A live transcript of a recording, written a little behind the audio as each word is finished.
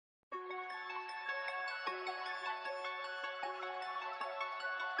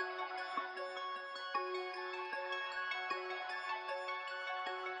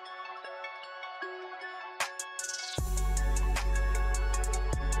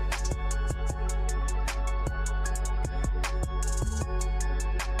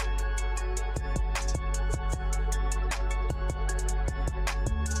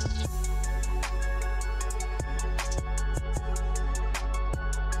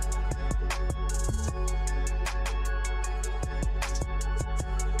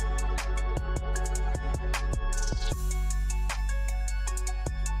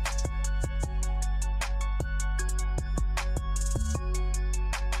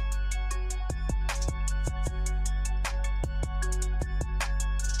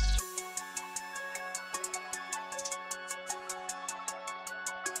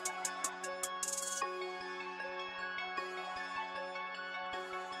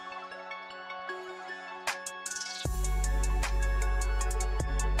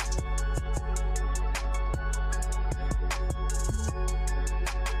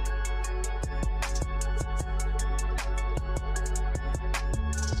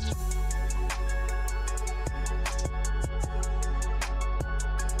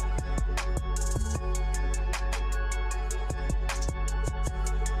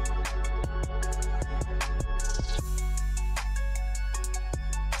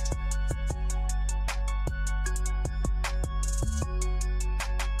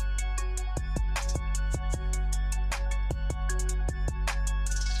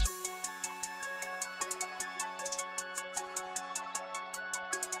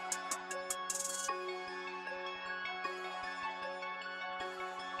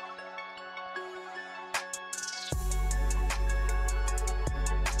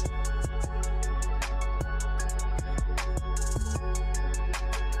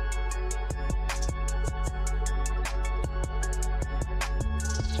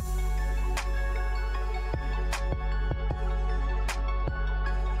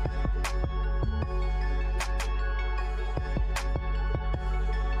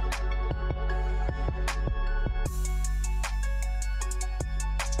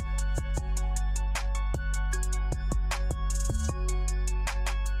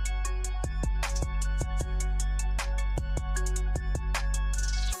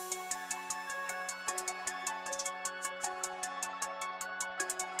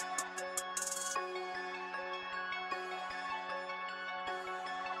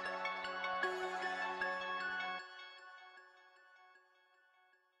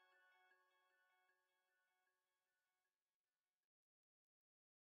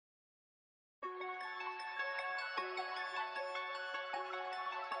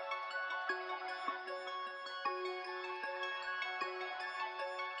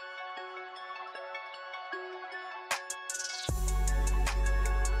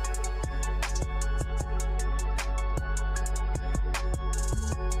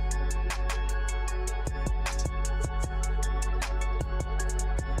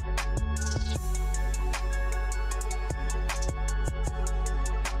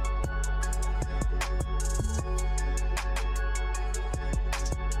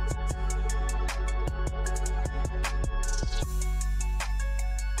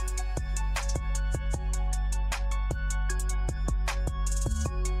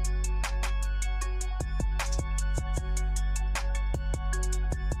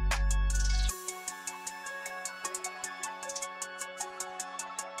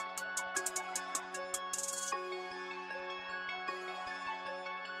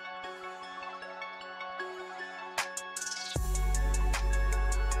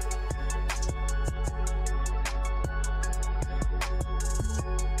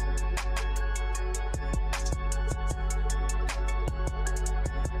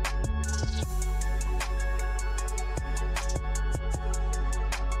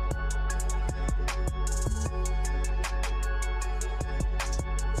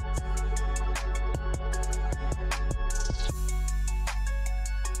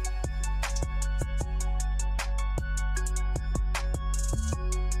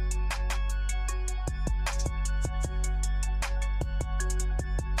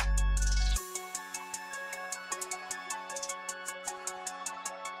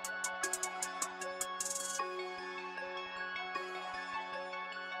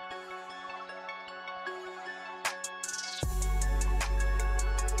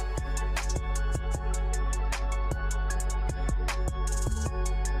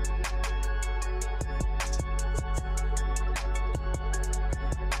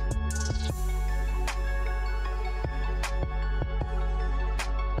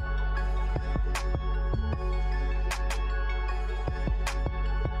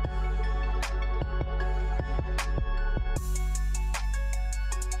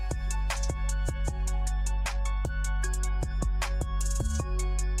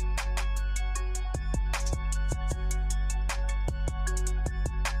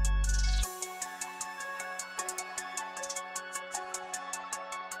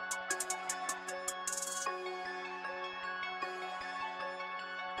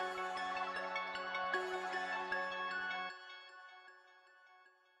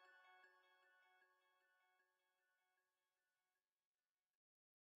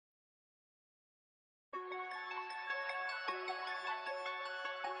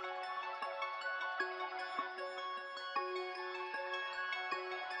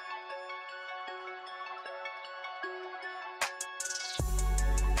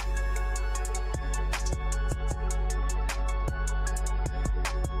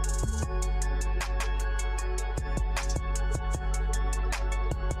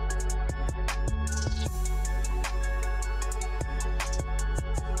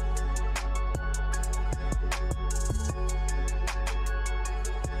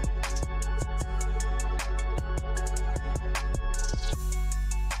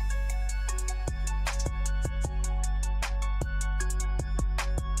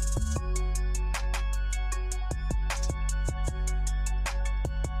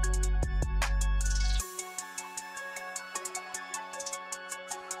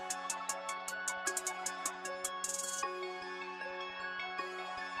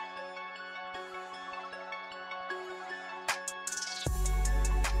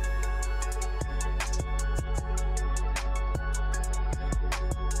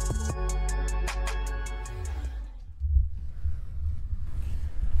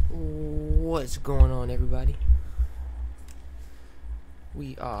What's going on, everybody?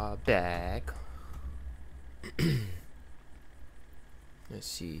 We are back. Let's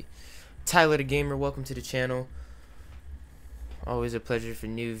see. Tyler the Gamer, welcome to the channel. Always a pleasure for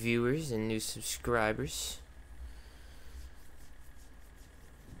new viewers and new subscribers.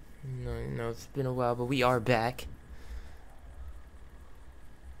 No, it's been a while, but we are back.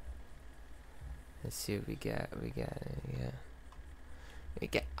 Let's see what we got. We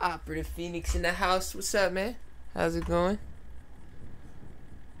got Operative Phoenix in the house. What's up, man? How's it going?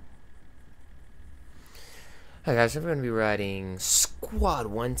 Hi guys, I'm gonna be riding Squad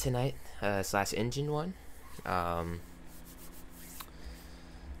 1 tonight, slash Engine 1.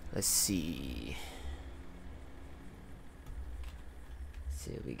 Let's see. Let's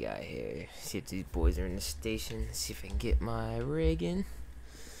see what we got here. See if these boys are in the station. Let's see if I can get my rig in.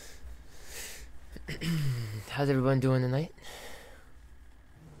 How's everyone doing tonight?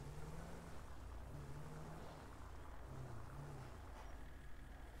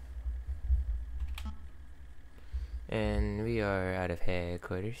 And we are out of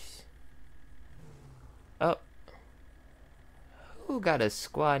headquarters. Oh. Who got a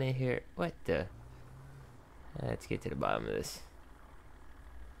squad in here? What the? Let's get to the bottom of this.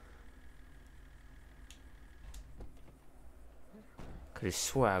 Could have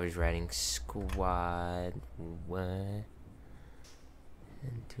swore I was writing Squad 1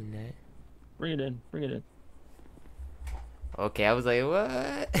 and tonight. Bring it in. Okay, I was like,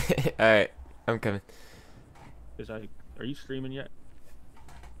 what? Alright, I'm coming. Are you streaming yet?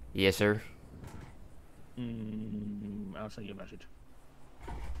 Yes, sir. I'll send you a message.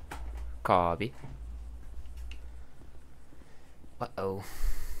 Copy. Uh-oh.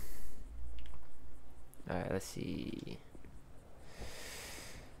 Alright, let's see.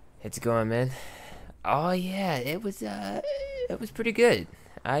 It's going, man. Oh yeah, it was pretty good.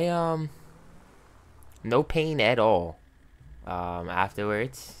 No pain at all.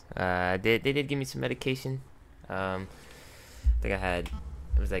 Afterwards. They did give me some medication. I think it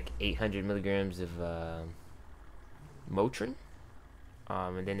was like 800 milligrams of Motrin.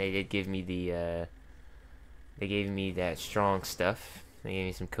 And then they did give me they gave me that strong stuff. They gave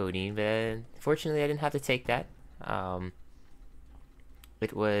me some codeine, but fortunately I didn't have to take that.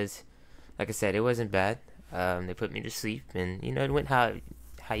 It was, like I said, it wasn't bad. They put me to sleep, and you know, it went how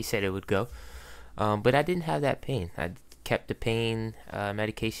you said it would go. But I didn't have that pain. I kept the pain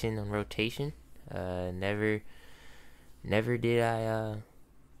medication on rotation. Never did I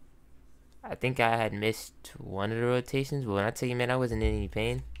think I had missed one of the rotations, but when I tell you, man, I wasn't in any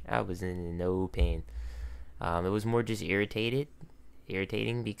pain. I was in no pain. It was more just irritating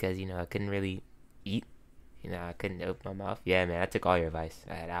because, you know, I couldn't really eat. You know, I couldn't open my mouth. Yeah, man, I took all your advice.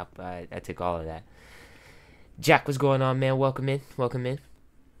 I took all of that. Jack, what's going on, man? Welcome in.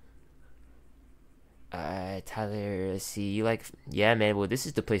 Tyler, let's see. You like... Yeah, man, well, this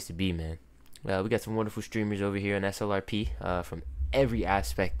is the place to be, man. We got some wonderful streamers over here on Slrp from every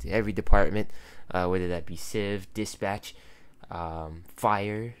aspect, every department, whether that be Civ, Dispatch,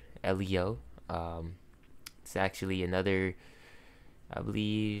 Fire, LEO. It's actually another, I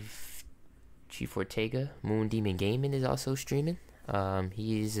believe, Chief Ortega, Moondemongaming is also streaming.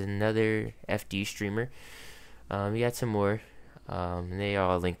 He's another FD streamer. We got some more. They are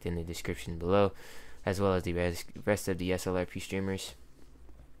all linked in the description below, as well as the rest of the Slrp streamers.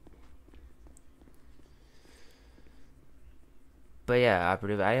 But yeah,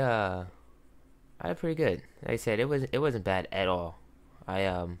 Operative, I did pretty good. Like I said, it wasn't bad at all. Like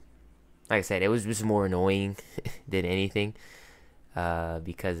I said, it was just more annoying than anything,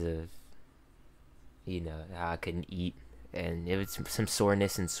 because of, you know, how I couldn't eat, and it was some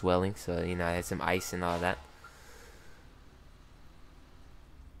soreness and swelling. So, you know, I had some ice and all that.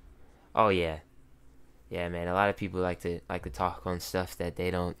 Oh yeah, man. A lot of people like to talk on stuff that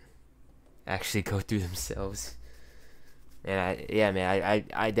they don't actually go through themselves. And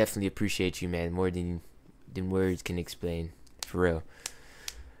I definitely appreciate you, man, more than words can explain, for real.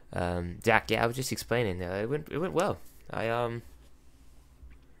 Jack, yeah, I was just explaining. It went well. Yeah,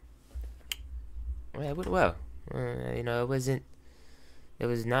 it went well. You know, there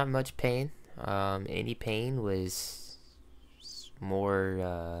was not much pain. Any pain was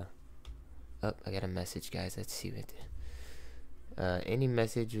more. Oh, I got a message, guys. Let's see what. Any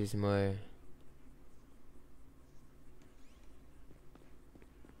message was more.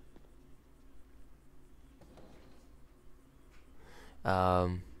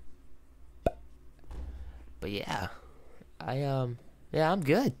 But yeah, yeah, I'm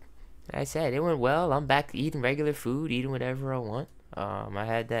good. Like I said, it went well. I'm back eating regular food, eating whatever I want. I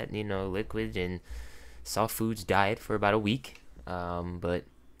had that, you know, liquid and soft foods diet for about a week. But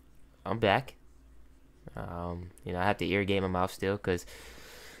I'm back. You know, I have to irrigate my mouth still, cause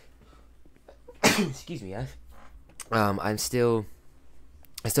excuse me, I still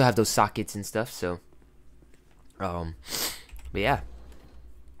have those sockets and stuff. So, but yeah,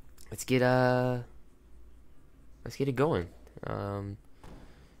 let's get it going. All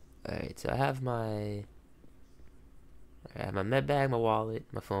right, so I have my med bag, my wallet,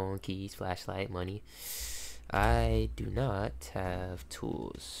 my phone, keys, flashlight, money. I do not have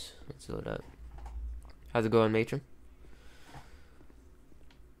tools. Let's load up. How's it going, Matron?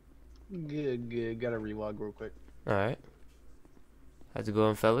 Good, good. Gotta relog real quick. Alright. How's it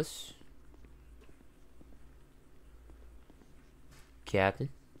going, fellas? Captain?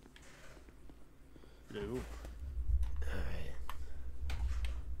 No. Alright.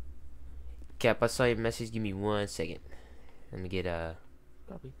 Cap, I saw your message. Give me 1 second. Let me get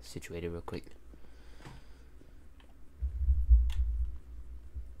Copy. situated real quick.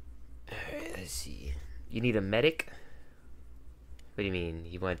 Alright, let's see. You need a medic? What do you mean?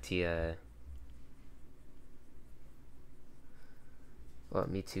 You want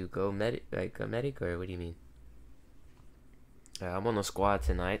me to go medic, like a medic, or what do you mean? I'm on the squad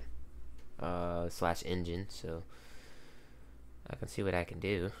tonight, slash engine, so I can see what I can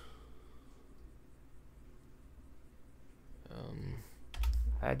do.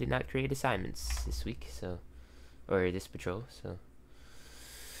 I did not create assignments this week, so, or this patrol, so.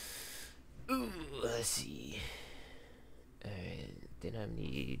 Ooh, let's see. Alright, then I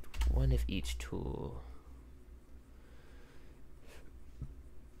need one of each tool.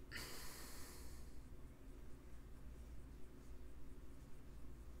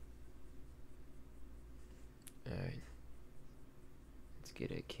 Alright. Let's get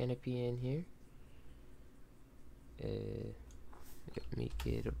a canopy in here. Let me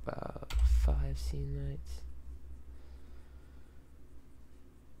get about 5 scene lights.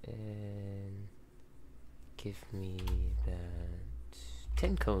 And give me that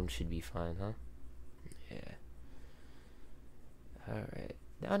 10 cones should be fine, huh? Yeah. Alright.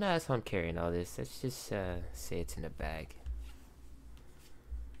 Now that's how I'm carrying all this. Let's just say it's in a bag.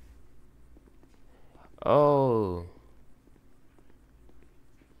 Oh.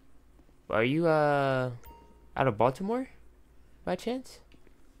 Are you out of Baltimore by chance?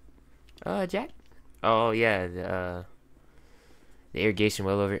 Jack? Oh yeah, the irrigation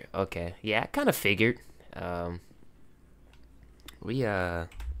well over. Okay. Yeah, I kind of figured. Yeah,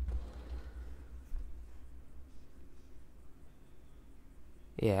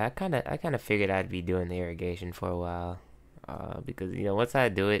 I kind of figured I'd be doing the irrigation for a while. Because you know, once I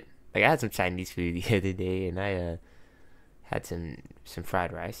do it, like I had some Chinese food the other day, and I had some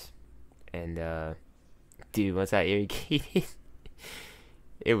fried rice, and dude, once I irrigated,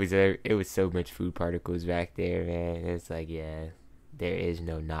 it was so much food particles back there, man. It's like, yeah, there is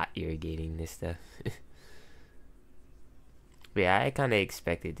no not irrigating this stuff. But yeah, I kind of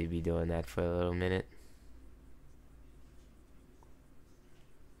expected to be doing that for a little minute.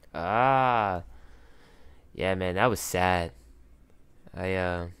 Ah, yeah, man, that was sad.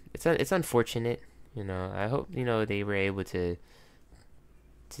 It's unfortunate, you know. I hope, you know, they were able to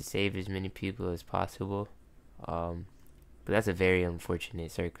save as many people as possible. But that's a very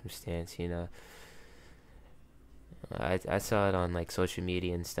unfortunate circumstance, you know. I saw it on like social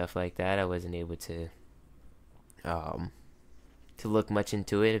media and stuff like that. I wasn't able to look much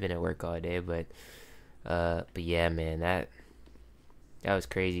into it. I've been at work all day, but yeah, man, that was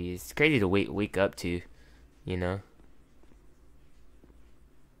crazy. It's crazy to wake up to, you know.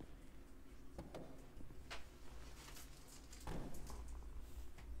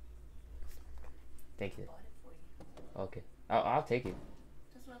 Thank you. Okay, I'll take it.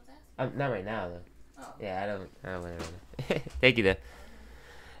 That's what I was asking. Not right now though. Oh. Yeah, I don't want to. Thank you though.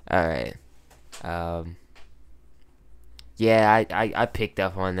 All right. Yeah, I picked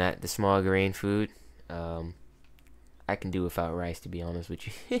up on that, the small grain food. I can do without rice, to be honest with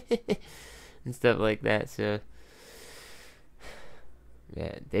you, and stuff like that. So,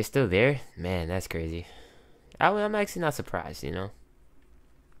 yeah, they're still there. Man, that's crazy. I'm actually not surprised, you know.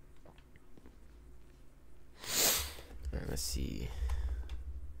 Let's see.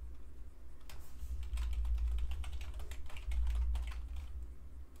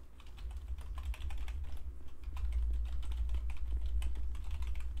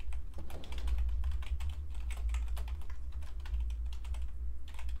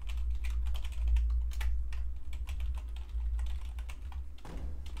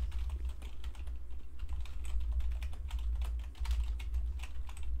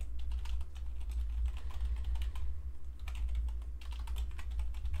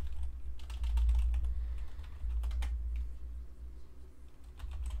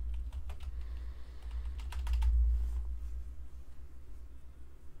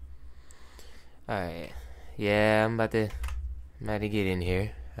 Alright. Yeah, I'm about to get in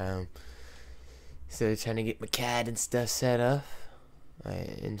here. So trying to get my CAD and stuff set up.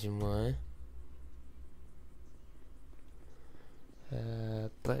 Alright, engine 1.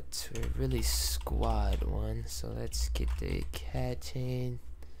 But we're really squad 1, so let's get the CAD chain.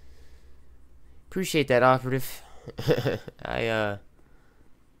 Appreciate that, operative. I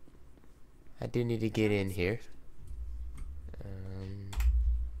do need to get in here.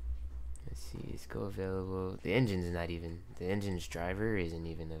 Let's see, let's go available. The engine's driver isn't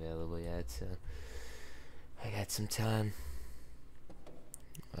even available yet, so I got some time.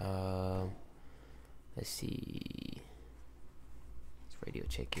 Let's see. Let's radio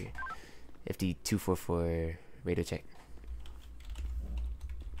check here. FD244 radio check.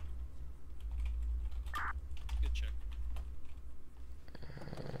 Good check.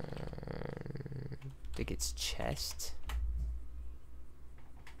 I think it's chest.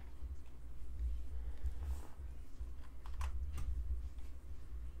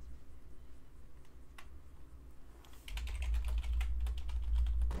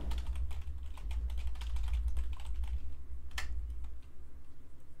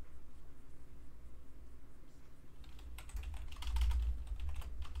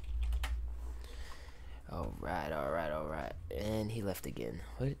 Alright. And he left again.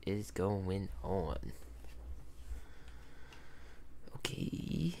 What is going on?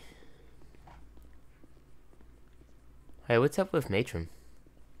 Okay. Hey, what's up with Matron?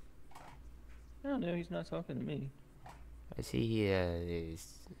 I don't know. He's not talking to me. I see he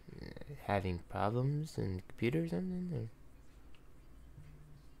is having problems in the computer or something,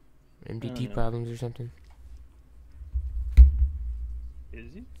 or MDT problems or something.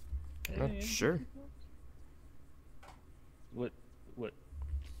 Is he? Not sure. What?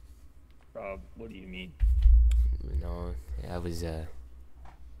 What do you mean? No, I was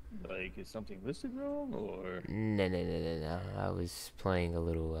Like, is something listed wrong, or? No. I was playing a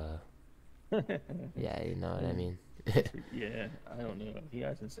little yeah, you know what I mean. Yeah, I don't know. He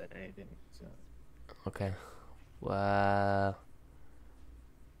hasn't said anything, so. Okay. Well,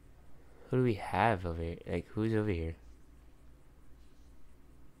 who do we have over here? Like, who's over here?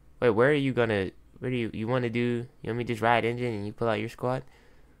 Wait, where do you want to do? You want me to just ride engine and you pull out your squad?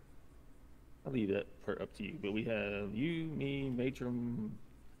 I'll leave that part up to you. But we have you, me, Matron,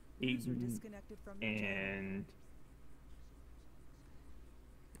 Eden, and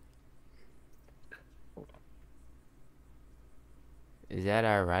hold on. Is that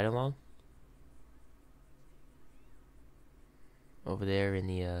our ride along? Over there in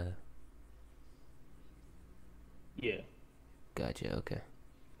the Yeah, Gotcha. Okay.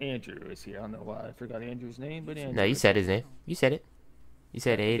 Andrew is here. I don't know why I forgot Andrew's name, but Andrew. No, you is said here. his name. You said it. You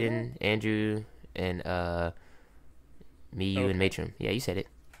said Yeah, I did. Aiden, Andrew, and me, you, and Okay. Matron. Yeah, you said it.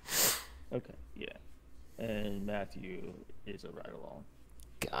 Okay, yeah. And Matthew is a ride along.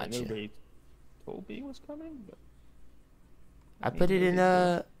 Gotcha. Nobody told me was coming, but I put it in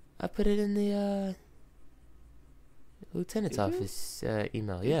nobody the lieutenant's Did you? office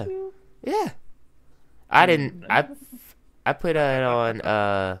email. did. Yeah. Did you? Yeah. I didn't. I I put it on.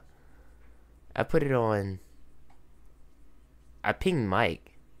 I put it on. I pinged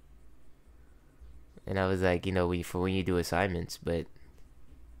Mike, and I was like, for when you do assignments, but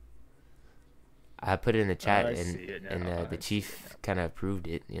I put it in the chat, I and see it now. and I the see it chief now. kind of approved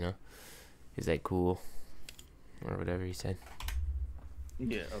it. He's like, cool, or whatever he said.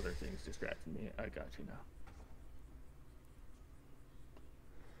 Yeah, other things distracted me. I got you now.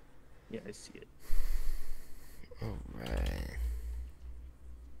 Yeah, I see it. All right.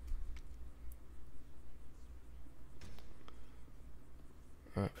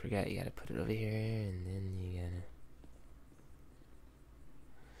 Oh, I forgot you gotta put it over here, and then you gotta.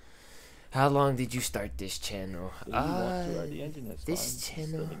 How long did you start this channel? If you want to ride the engine, that's this fine.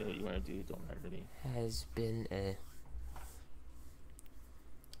 Just channel let me know what you want to do. Don't matter to me. has been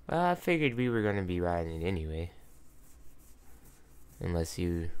well, I figured we were gonna be riding it anyway, unless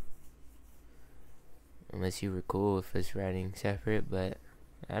you were cool with us riding separate, but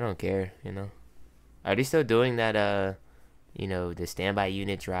I don't care. Are they still doing that? The standby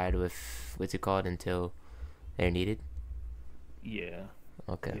units ride with what's it called until they're needed? Yeah.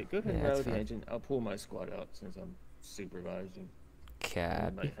 Okay. Yeah, go ahead and that's ride with the fine. engine. I'll pull my squad out since I'm supervising. I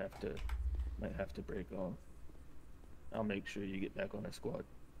Copy. might have to break off. I'll make sure you get back on our squad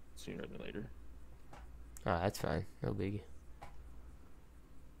sooner than later. Oh, that's fine. No biggie.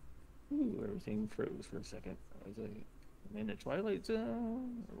 Ooh, everything froze for a second. I was like, I'm in the Twilight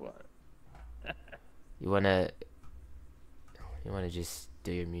Zone or what? You wanna just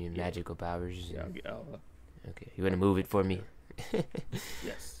do your magical powers? Yeah, And, I'll okay. You wanna move it for me?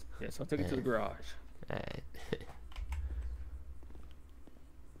 yes, So I'll take it to the garage. Alright.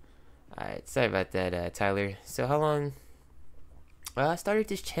 Alright, sorry about that, Tyler. So how long? Well, I started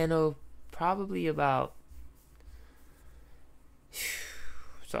this channel probably about...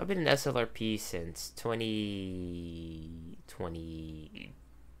 So I've been in SLRP since 2020...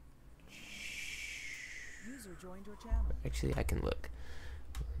 User joined your channel. Actually, I can look.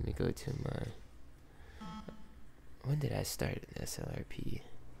 Let me go to my... When did I start in SLRP?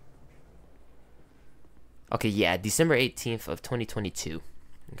 Okay, yeah, December 18th of 2022.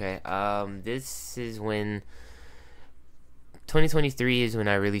 Okay, this is when 2023 is when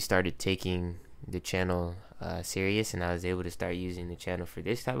I really started taking the channel serious, and I was able to start using the channel for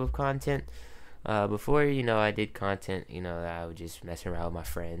this type of content. Before, you know, I did content, you know, I would just mess around with my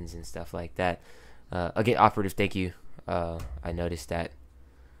friends and stuff like that. Again, operative, thank you. I noticed that.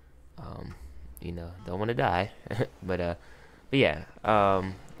 You know, don't want to die, but yeah.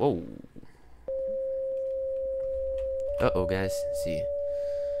 Whoa. Uh-oh, guys. Let's see.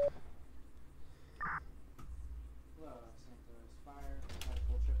 Hello, Santos Fire,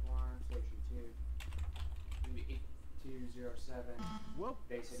 medical triple arm, station 2, maybe 8207. Whoop,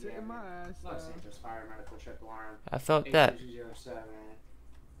 Basic sitting my ass Hello, down. Santos Fire, medical triple arm, I felt that. 8207,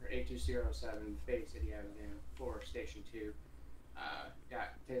 or 8207, Bay City Avenue, 4, station 2.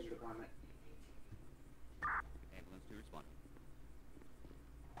 Got taser deployment. Ambulance to respond.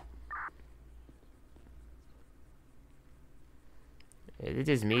 Is it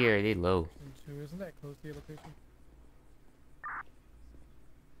just me or are they low? Isn't that close to your location?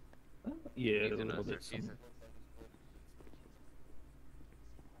 Yeah, He's a in little a bit. he's in-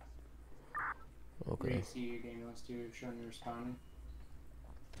 Okay. See ambulance 2 showing you responding.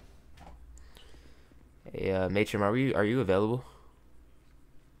 Hey, Matron, are you available?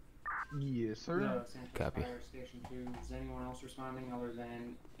 Yes, sir. Hello, Santos Copy. Fire, station 2. Is anyone else responding other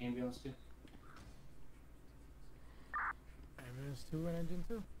than ambulance 2? Ambulance 2 and engine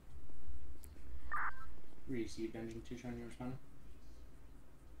 2. Received engine 2 showing you responding.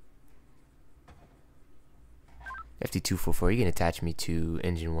 FD244, you can attach me to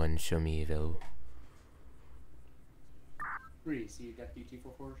engine 1, show me available. Received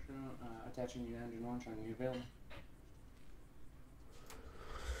FD244 attaching you to engine 1 showing you available.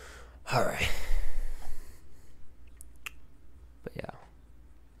 Alright. But yeah.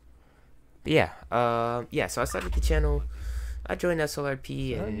 Yeah, so I started the channel. I joined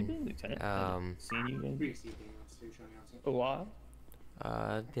SLRP How you been, and Lieutenant? Seen you in Received ambulance 2 showing you on scene. a while.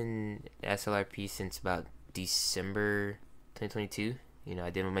 I've been SLRP since about December 2022. You know, I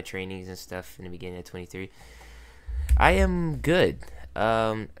did all my trainings and stuff in the beginning of 23. I am good.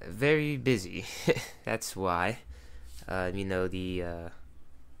 Very busy. That's why. You know, the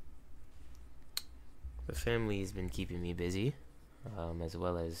family has been keeping me busy, as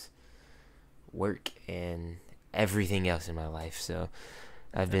well as work and everything else in my life. So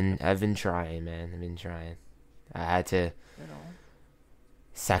I've been trying, man. I've been trying. I had to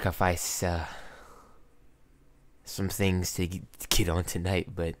sacrifice some things to get on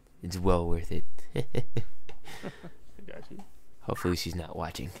tonight, but it's well worth it. Got you. Hopefully she's not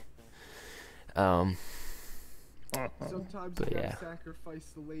watching. Sometimes But you gotta yeah. sacrifice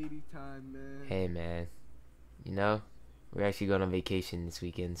the lady time, man. Hey man, you know, we're actually going on vacation this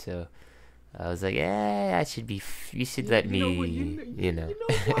weekend, so I was like, I should be. You should let me. You know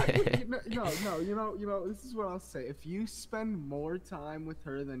what? You know. This is what I'll say. If you spend more time with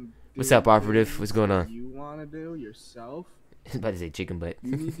her than What's doing up, operative? things What's going that on? you want to do yourself, I was about to say chicken butt.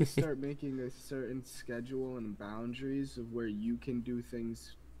 you need to start making a certain schedule and boundaries of where you can do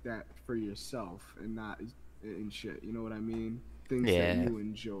things that for yourself and not and shit. You know what I mean? Things Yeah. that you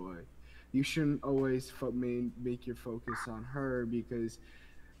enjoy. You shouldn't always make your focus on her, because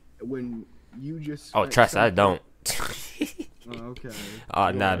when you just Oh, trust, I don't. Oh, okay.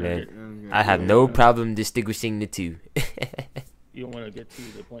 Oh, nah, wanna man. Okay. I have no problem distinguishing the two. You don't want to get to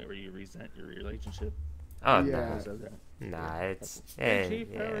the point where you resent your relationship. Oh, Yeah. Because of that. nah, it's. Hey, Hey,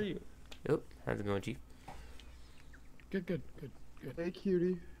 Chief, how are you? Yep, how's it going, Chief? Good. Hey,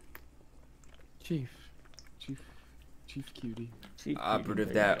 cutie. Chief. Chief cutie. Chief, Operative,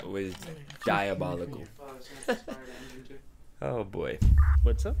 you- that was diabolical. Santos Fire to engine 2. Oh boy.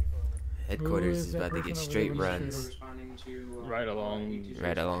 What's up? Headquarters is is that about to person get over straight there with the runs. Responding to Right along.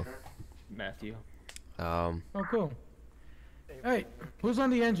 Right along. Matthew. Oh, cool. Hey, who's on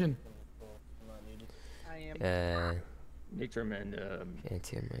the engine? Natrum and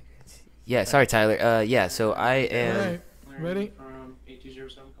yeah, sorry, Tyler. Yeah, so I am. Alright, ready? From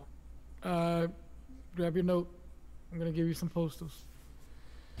 8207 call. Grab your note. I'm gonna give you some postals.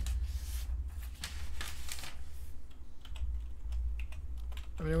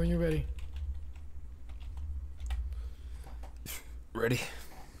 Let me know when you're ready. Ready.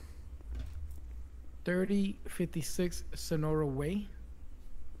 3056 Sonora Way.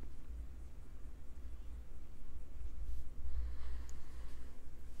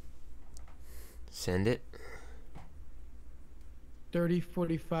 Send it.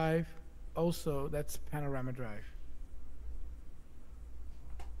 3045. Also, that's Panorama Drive.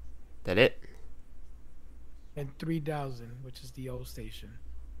 That it? And 3000, which is the old station.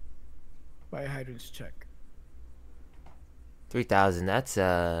 Fire hydrants check. 3000. That's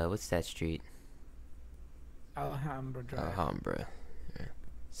what's that street? Alhambra Drive. Alhambra. Yeah.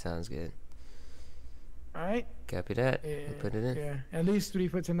 Sounds good. All right. Copy that. We'll put it in. Yeah, at least 3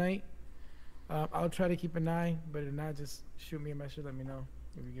 for tonight. I'll try to keep an eye, but if not, just shoot me a message. Let me know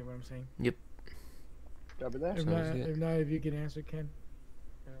if you get what I'm saying. Yep. Copy that. If not, if you can answer, Ken.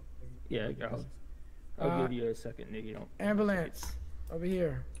 Yeah, I'll give you a second, nigga. Ambulance over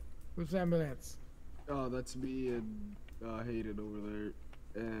here. Who's ambulance? Oh, that's me and Hated over there,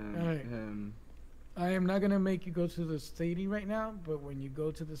 and Alright. him. I am not gonna make you go to the city right now, but when you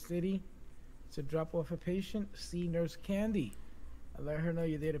go to the city to drop off a patient, see Nurse Candy. I'll let her know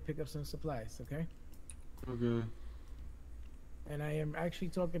you're there to pick up some supplies, okay? Okay. And I am actually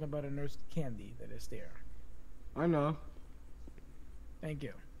talking about a Nurse Candy that is there. I know. Thank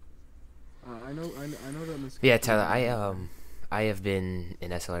you. I know that Miss. Yeah, Tyler. I have been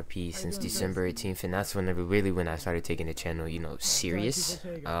in SLRP since December 18th, and that's when I started taking the channel, you know, serious.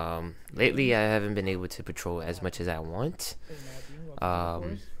 Lately I haven't been able to patrol as much as I want.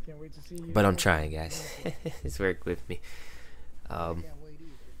 But I'm trying, guys. It's work with me.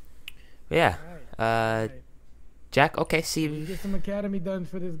 Yeah. Jack, okay, see you. Get some academy done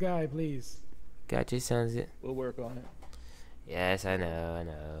for this guy, please. Gotcha, sounds it. We'll work on it. Yes, I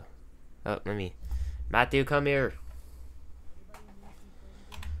know. Oh, let me. Matthew, come here.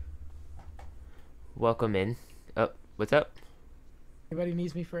 Welcome in. Oh, what's up? Anybody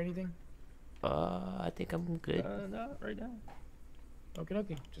needs me for anything? I think I'm good. Not right now.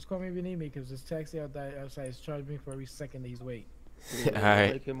 Okay. Just call me if you need me, because this taxi outside is charging me for every second that he's wait.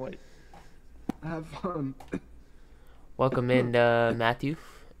 Alright. Make him wait. Have fun. Welcome in, Matthew.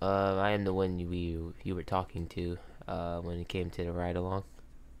 I am the one you were talking to when it came to the ride along.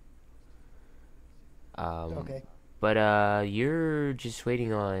 Okay. But you're just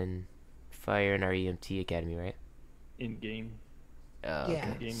waiting on Fire and our EMT Academy, right? In game. Yeah.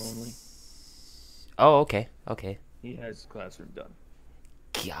 Okay. Game only. Oh, okay. He has classroom done.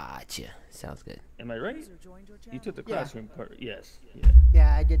 Gotcha. Sounds good. Am I right? User joined your You channel. took the Yeah. classroom part. Yes. Yeah.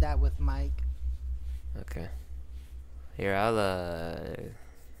 Yeah, I did that with Mike. Okay. Here, I'll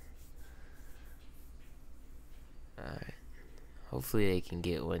Alright. Hopefully they can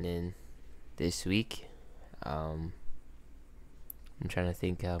get one in this week. I'm trying to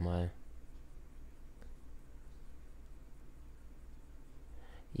think how my...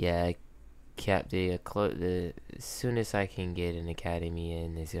 Yeah, the soonest I can get an academy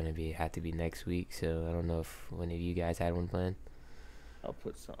in is gonna have to be next week. So I don't know if one of you guys had one planned. I'll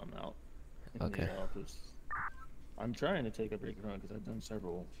put some out. Okay. I'm trying to take a break run because I've done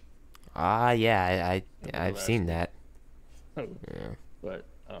several. Yeah, I've seen that. Oh, Yeah. but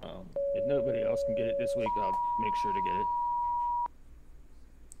if nobody else can get it this week, I'll make sure to get it.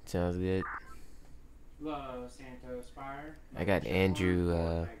 Sounds good. Hello, Santo Spire. I got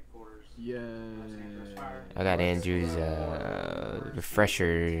Andrew. Yeah. I got Andrew's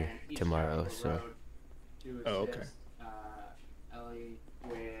refresher tomorrow. So. Oh, okay. Ellie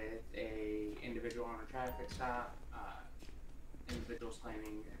with a individual on a traffic stop. Individual's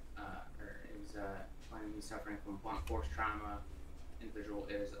claiming claiming he's suffering from blunt force trauma. Individual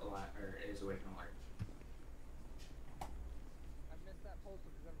is awake and alert. I missed that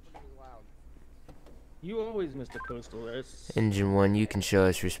postal because everybody was loud. You always miss the postal. That's Engine 1, you can show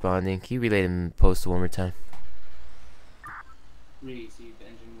us responding. Can you relay them postal one more time? Received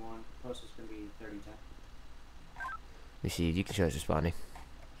engine 1. Postal's gonna be 3010. Received, you can show us responding.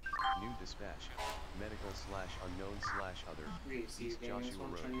 New dispatch. Medical/unknown/other. Received East gaming Joshua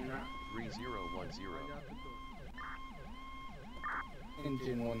Road. function unit. 3010.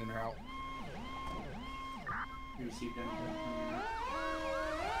 Engine 1 and out. Received engine 1 unit.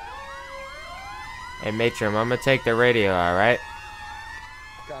 Hey, Matron, I'm gonna take the radio, alright?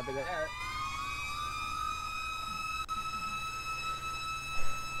 Copy that.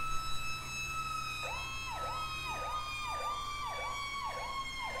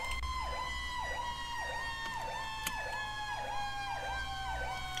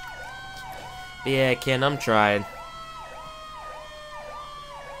 Yeah, Ken, I'm trying.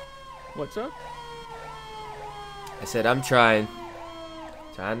 what's up? I said I'm trying.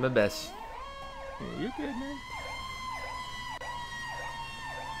 Trying my best. Yeah, you're good, man.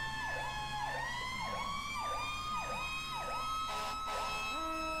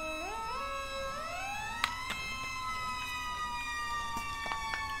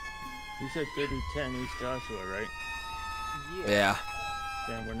 You said 3010 East Joshua, right? Yeah.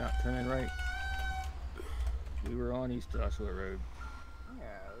 Then we're not turning right. We were on East Joshua Road. Yeah.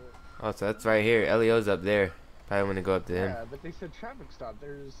 Oh, so that's right here. Elio's up there. Probably want to go up to him. Yeah, but they said traffic stop.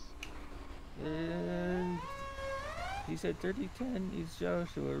 There's. And he said 3010 East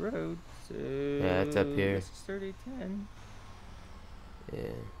Joshua Road. So Yeah, it's up here. This is 3010. Yeah.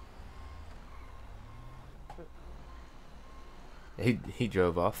 He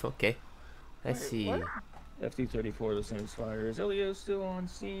drove off. Okay. Let's Wait, see. what? FT34, the same fire. Is Elio still on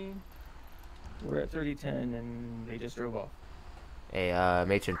scene? We're at 3010 and they just drove off. Hey,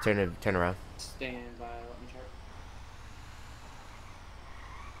 matron, turn around. Stand by, let me check.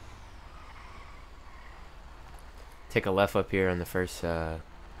 Take a left up here on the first. Anyone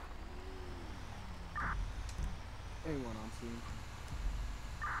on scene?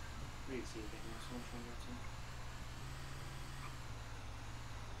 Receive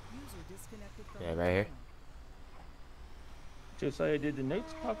User disconnected from Yeah, your right here. channel. Josiah, did the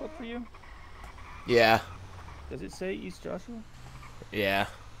notes pop up for you? Yeah. Does it say East Joshua? Yeah.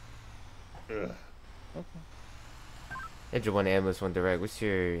 Ugh. Okay. Engine 1 ambulance 1 direct. What's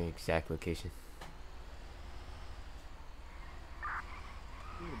your exact location?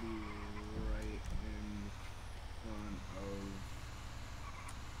 It'll be right in front of.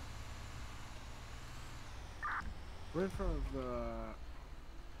 Right in front of the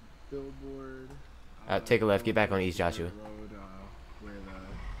billboard. Take a left, get back going on East Joshua. Road, where the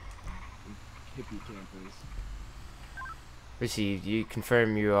hippie camp is. Received. You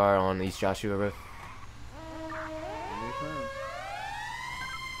confirm you are on East Joshua Road? Anytime.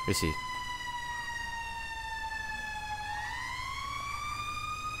 Received.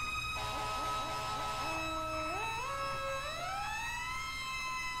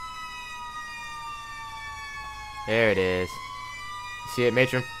 There it is. You see it,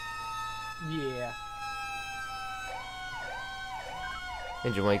 matron? Yeah.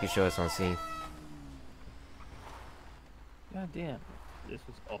 Engine 1, you can show us on scene. God damn. This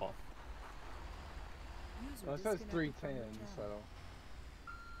was off. User Well, it says disconnected from 310, your so. channel.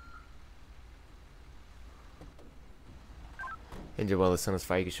 Engine 1, let's send us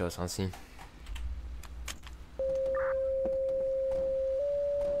fire, you can show us on scene.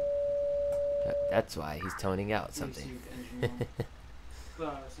 That's why he's toning out something. Received engine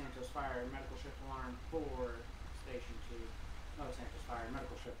 1. Santos Fire, medical shift alarm for station 2. Santos Fire,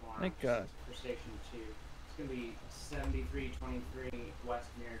 medical shift alarm Thank God. for station 2. It's going to be 7323 West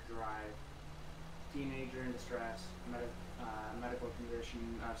Mirror Drive. Teenager in distress, medical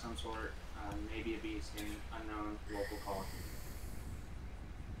condition of some sort, maybe a bee skin, unknown, local call.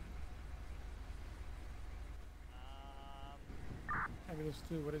 Ambulance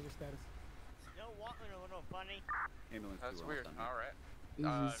 2, what is your status? Still walking a little funny. That's weird. Alright. He's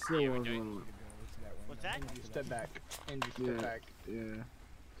what still are you on doing? one. What's that? Andrew, step back. Andrew, step Yeah, back. yeah.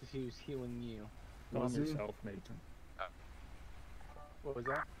 Because he was healing you. Calm Was he? yourself, matron. What was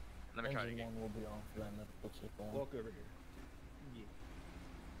that? Let me try it again. Will be on flight medical check on. Walk over here.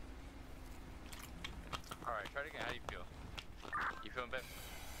 Alright, try it again. How do you feel? You feeling better?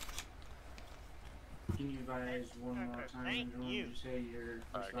 Can you advise one more time? Thank Everyone, you. Did you say you're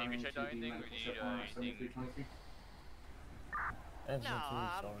Alright, can you responding check to out the anything? medical We need, shift alarm anything? 7323? No,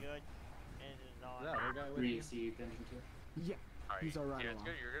 I'm good. This is all right. Received engine 2. Yeah. Alright. He's alright Yeah, it's along.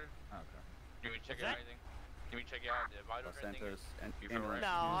 good. You're good. Okay. Can we check What's out that? anything? Can we check out the vitals or anything? Santos and You feel right?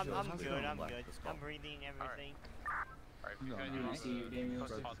 No, I'm How's it good. going? I'm Left good. this I'm call. breathing everything. Alright, if you No, feel no, anything no. else, Received ambulance close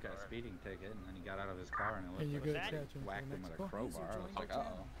 2. to This hospital, guy's right? speeding ticket, and then he got out of his car and it And you looked go like to that? Chatham whacked for him with a Mexico? crowbar. I was like,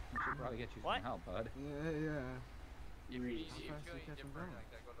 uh-oh. We should probably get you What? some help, bud. Yeah, yeah. If you Received. feel Fast any we catch 'em different, going. like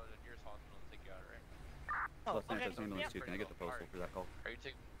that, go to the nearest hospital and take you out, right? Oh, Los Santos okay. ambulance Yep. 2, can I get the postal for that call? Are you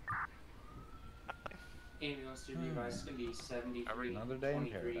taking? Ambulance 2 device is going to be 7323 Another day in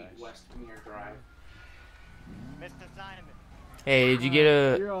paradise. West Mirror Drive. Mr. Simon. Hey, did you get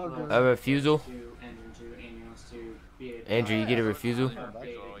You're all good. a refusal? 2, engine 2, ambulance 2, be Andrew, you get a refusal?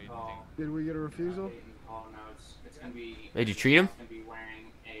 Update and call. Did we get a refusal? Update and call notes. It's going to be. Did you treat him? It's going to be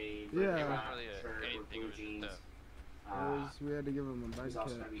wearing a Yeah. It black wasn't really shirt with anything. It blue was just jeans. We had to give him a bike He's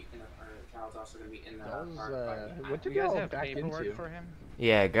also kit. going to be in the, or Cal's also going to be in the That was, park bike. what did You guys y'all have back paperwork into? for him?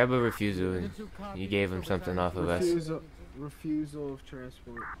 Yeah, grab a refusal and you gave him something off of us. Refusal of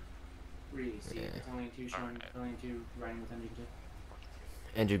transport. Received. Yeah. It's only 2 showing, Alright. only 2 riding with engine 2.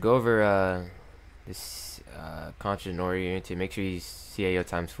 Andrew, go over this constant oriented. Make sure he's CAO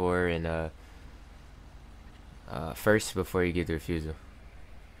times 4 and first before you give the refusal.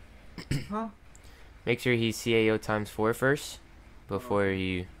 Huh? Make sure he's CAO times 4 first before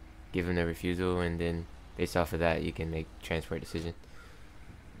you give him the refusal, and then based off of that you can make transport decision.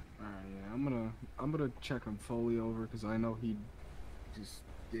 Alright, yeah, I'm gonna check him fully over because I know he just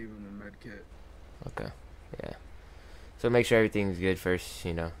gave him a med kit. Okay. Yeah. So make sure everything's good first.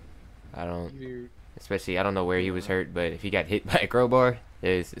 You know, I don't know where he was hurt, but if he got hit by a crowbar,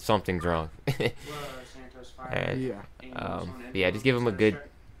 something's wrong. And, yeah, just give him a good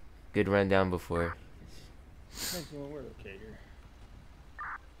rundown before. We're okay here.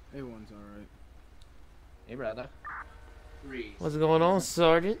 A1's alright. Hey, brother. What's going on,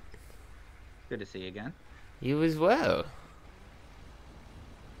 Sergeant? Good to see you again. You as well.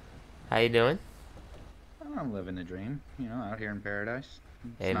 How you doing? I'm living the dream, you know, out here in paradise.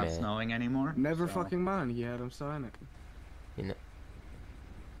 It's Hey, not man. snowing anymore. Never so- fucking mind. He had him sign it. You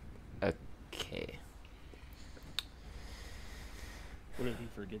know. Okay. What did he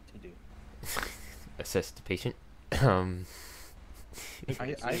forget to do? Assess the patient.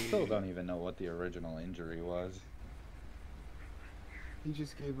 I still don't even know what the original injury was. He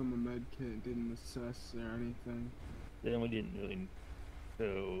just gave him a med kit, didn't assess or anything. Then we didn't really,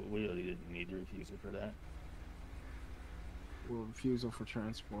 so we really didn't need a refusal for that. Well, refusal for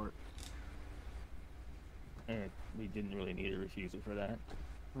transport. And we didn't really need a refusal for that.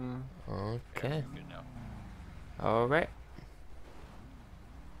 Okay. Good now. All right.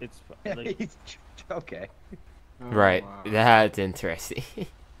 It's like, He's okay. Oh, Right. wow. That's interesting.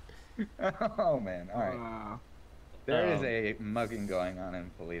 Oh man, alright. Wow. There is a mugging going on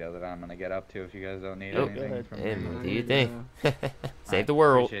in Polito that I'm gonna get up to if you guys don't need Nope. anything from Hey, me. man, do you think? Save Alright, the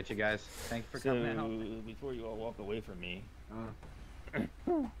world. Appreciate you guys. Thank you for coming and helping. before you all walk away from me,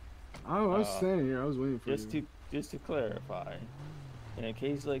 I was standing here. I was waiting for you. just to clarify, in a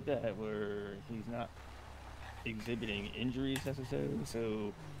case like that where he's not exhibiting injuries necessarily,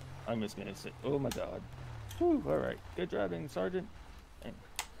 so I'm just gonna say, oh my god. Whew, all right, good driving, Sergeant.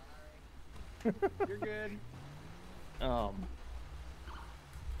 You're good. How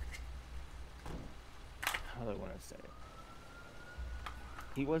do I want to say it?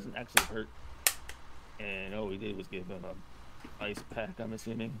 He wasn't actually hurt, and all we did was give him a ice pack, I'm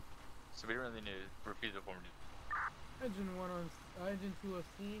assuming. So we don't really need a refusal form. Engine 1 on, engine 2 on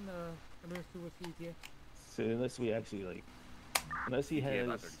scene, ambulance 2 was seized, yeah. So unless he has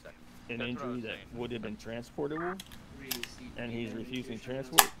about 30 seconds. an That's what I injury was that saying. would have been transportable, and he's refusing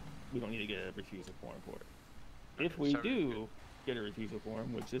transport, we don't need to get a refusal form for it. If we do get a refusal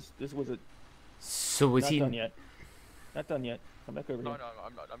form, which this was So was not he? done yet. Not done yet. Come back over No, here. no,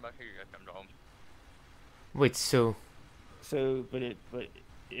 I'm not here yet. I'm home. Wait. So. So, but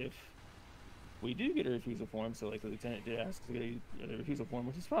if we do get a refusal form, so like the lieutenant did ask to get a refusal form,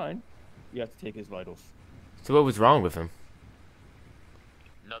 which is fine, you have to take his vitals. So what was wrong with him?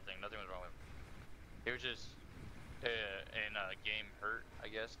 Nothing was wrong with him. He was just in a game hurt, I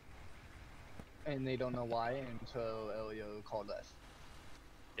guess. And they don't know why until Elio called us.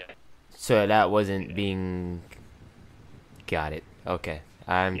 Yeah. So that wasn't being. Got it. Okay.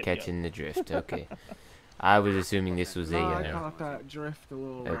 I'm Yep, catching the drift. Okay. I was assuming this was No, a. I caught that drift a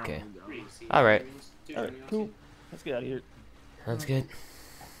little Okay. while ago. All right. All right, cool. Let's get out of here. Sounds good.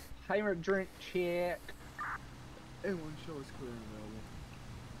 Timer drink check. A1 show is clear and available.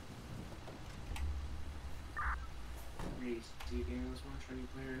 Reese, do you gain this one? Training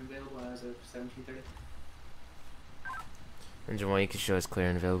clear and available as of 17:30. Engine 1, you can show us clear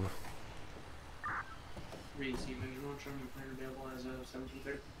and available. Reese, Engine 1, training clear and available as of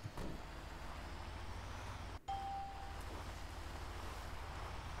 17:30.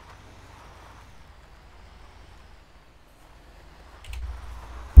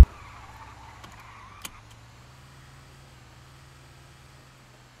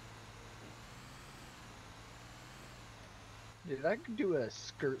 Did I do a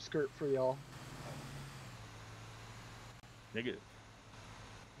skirt for y'all? Negative.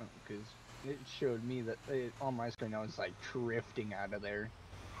 Because it showed me that on my screen I was like drifting out of there.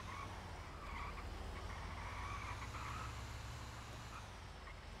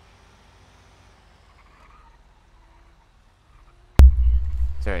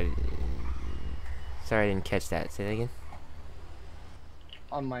 Sorry. Sorry, I didn't catch that. Say that again.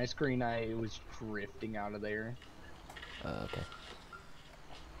 On my screen I was drifting out of there. Okay.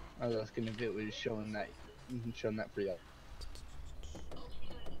 I was asking if it was showing that for y'all.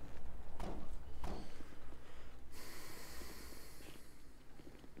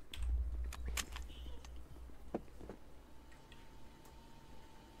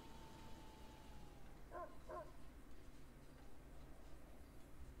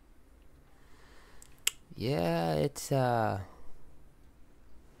 Yeah, it's I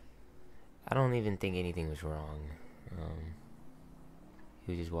don't even think anything was wrong.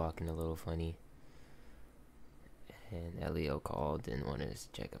 He was just walking a little funny. And Elio called and wanted us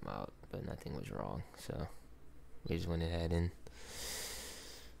to check him out, but nothing was wrong, so we just went ahead and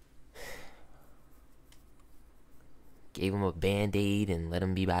gave him a band-aid and let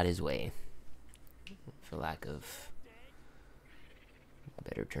him be about his way, for lack of a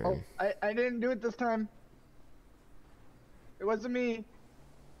better term. Oh, I didn't do it this time. It wasn't me.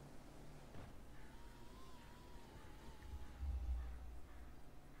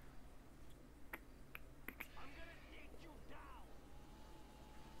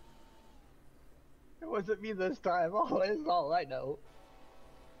 It wasn't me this time. Oh, that's all I know.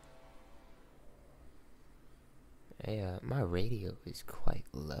 Hey, my radio is quite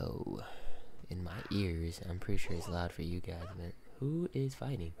low in my ears. I'm pretty sure it's loud for you guys, man. Who is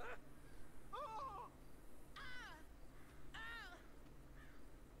fighting?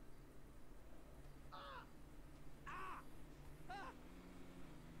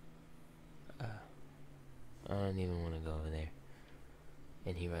 I don't even want to go over there.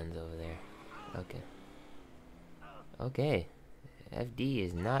 And he runs over there. Okay. Okay. FD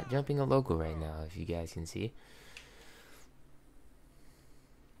is not jumping a local right now, if you guys can see.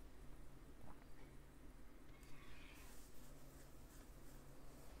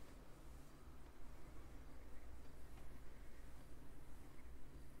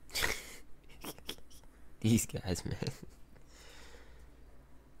 These guys, man.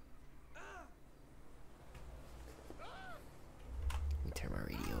 Let me turn my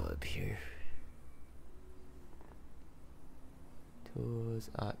radio up here. Tools,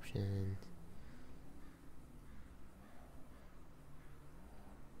 options.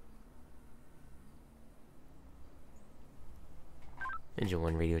 Engine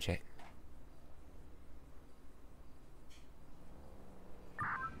 1 radio check.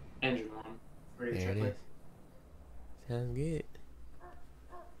 Engine 1. Radio There check, it please. is. Sounds good.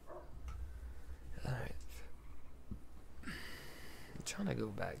 Alright. I'm trying to go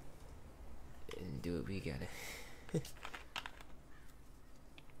back and do what we gotta.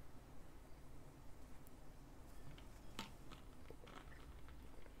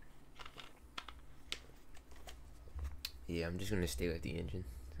 Yeah, I'm just gonna stay with the engine,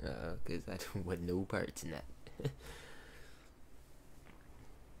 cause I don't want no parts in that.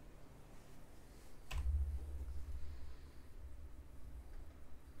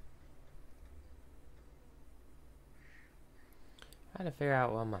 Trying to figure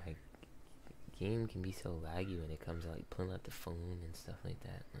out why my game can be so laggy when it comes to like pulling out the phone and stuff like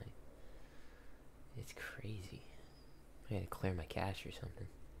that. Like, it's crazy. I gotta clear my cache or something.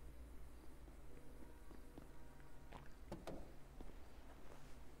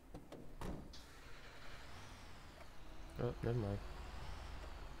 Oh, never mind.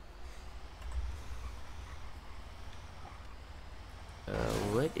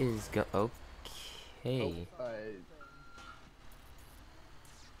 What is okay.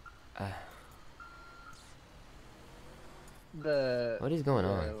 What is going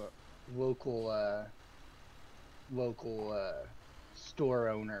on? Local store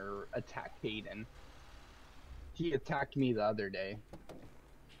owner attacked Hayden. He attacked me the other day.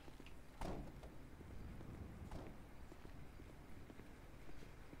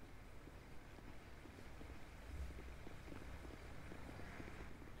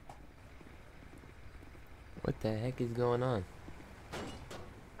 What the heck is going on?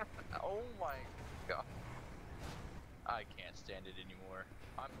 Oh my god. I can't stand it anymore.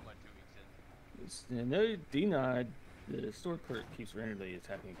 I'm going 2 weeks in. No, denied. The store clerk keeps randomly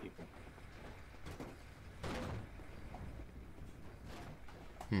attacking people.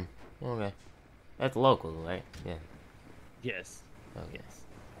 Okay. That's local, right? Yeah. Yes. Oh, yes.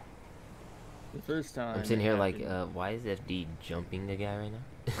 The first time. I'm sitting here like, why is FD jumping the guy right now?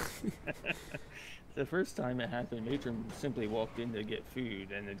 The first time it happened, Matron simply walked in to get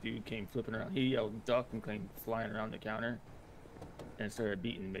food, and the dude came flipping around. He yelled duck and came flying around the counter and started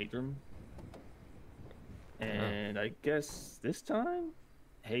beating Matron. And I guess this time,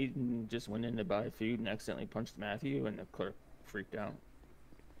 Hayden just went in to buy food and accidentally punched Matthew, and the clerk freaked out.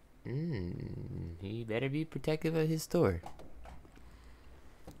 He better be protective of his store.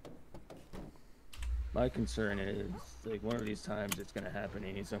 My concern is, like, one of these times it's gonna happen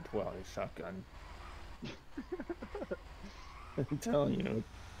and he's gonna pull out his shotgun. I'm telling you,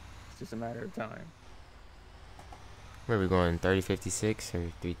 it's just a matter of time. Where are we going, 3056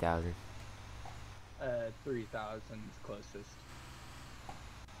 or 3000? 3,000 is closest.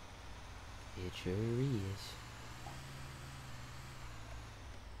 It sure is.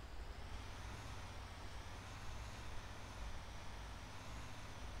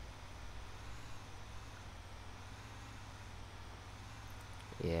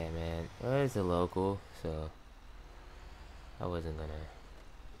 it's a local, so I wasn't gonna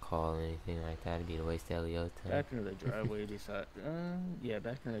call anything like that. It'd be a waste of Elio's time. Back into the driveway beside. Yeah,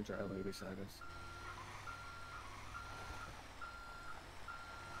 back into the driveway beside us.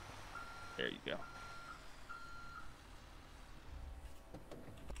 There you go.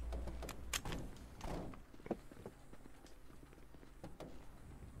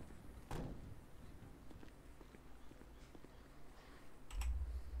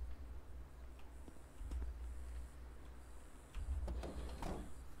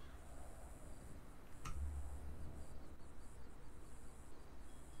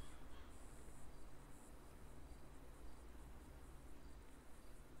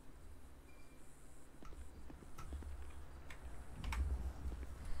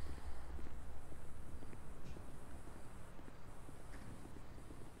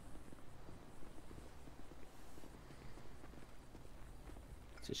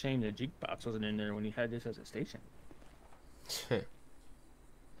 It's a shame the jukebox wasn't in there when you had this as a station.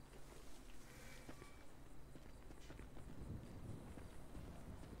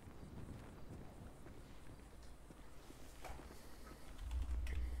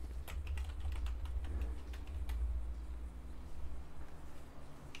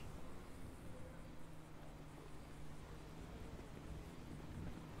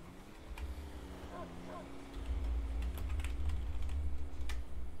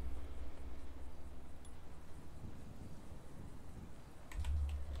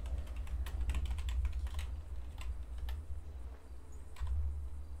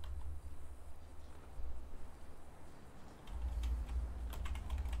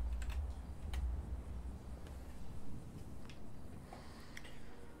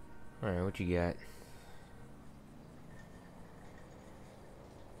 Alright, what you got?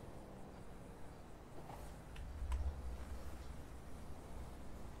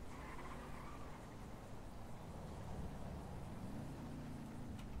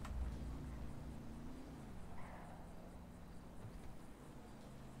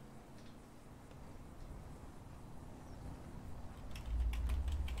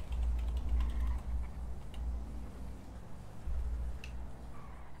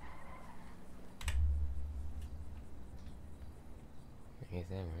 I guess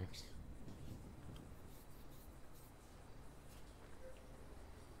that works.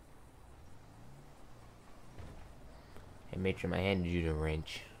 I made sure I handed you the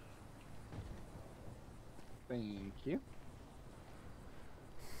wrench. Thank you.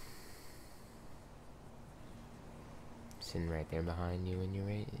 Sitting right there behind you when you're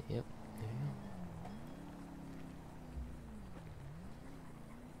ready. Yep, there you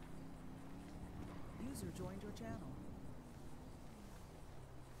go. User joined your channel.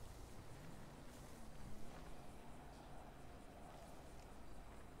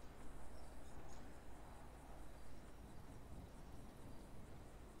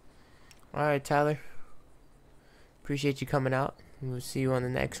 Alright, Tyler. Appreciate you coming out. We'll see you on the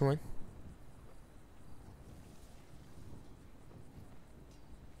next one.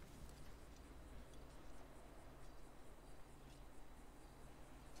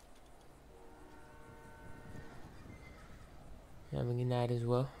 Have a good night as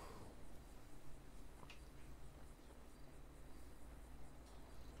well.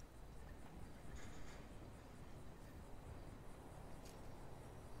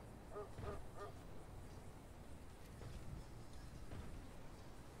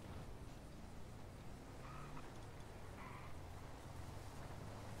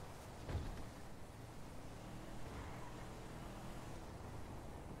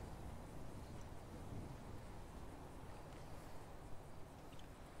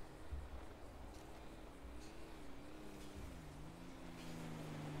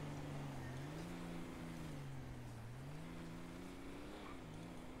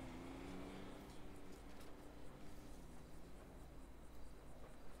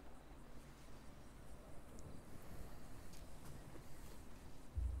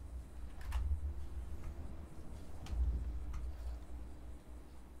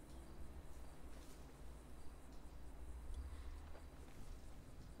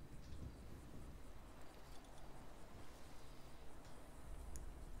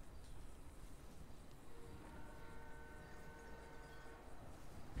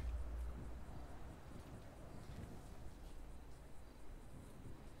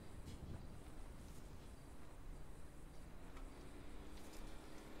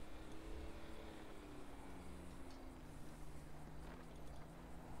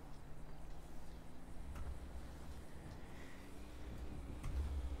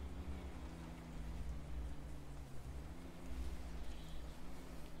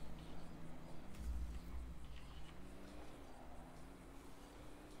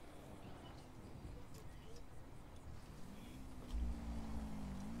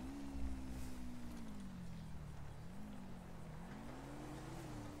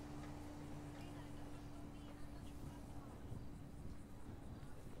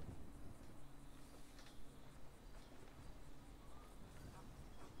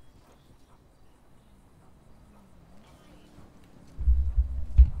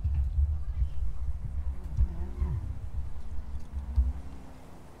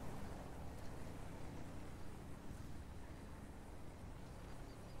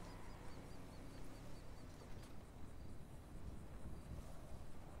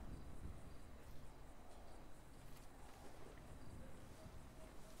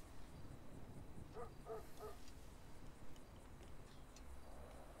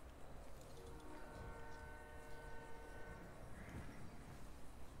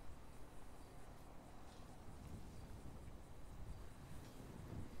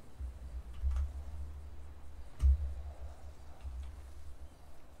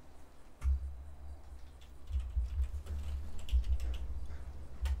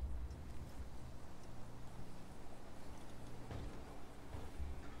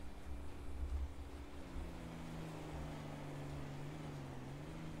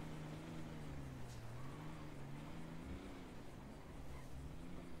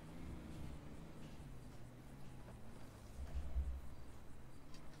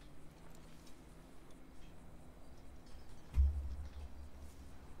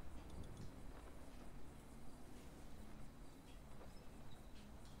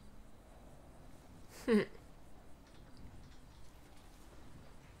 At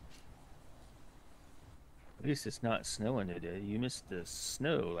least it's not snowing today. You missed the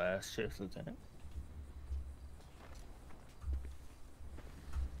snow last shift, Lieutenant.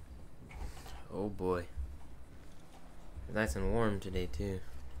 Oh boy. Nice and warm today too.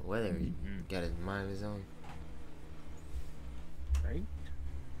 The weather got a mind of its own. Right?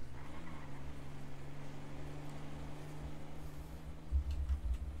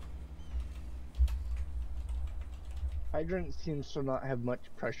 Hydrant seems to not have much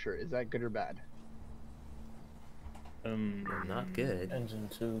pressure. Is that good or bad? Not good. Engine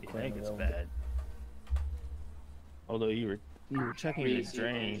 2. I think it's bad. Although you were checking the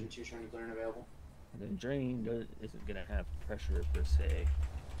drain. The drain isn't gonna have pressure per se.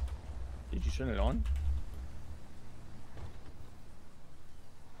 Did you turn it on?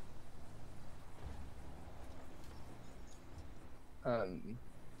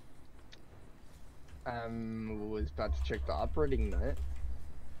 Was about to check the operating nut.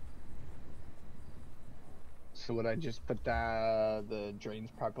 So would I just put the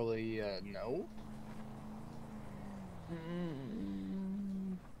drains properly? No.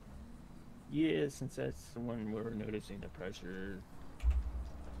 Yeah, since that's the one we're noticing the pressure,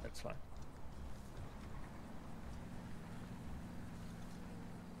 that's fine.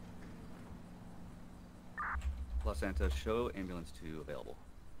 Los Santos, show ambulance 2 available.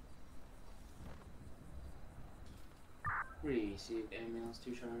 Received ambulance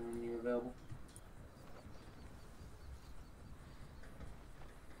 2 showing when you available.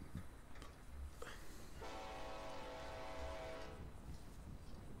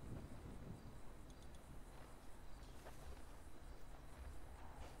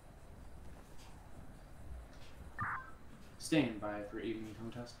 Stand by for evening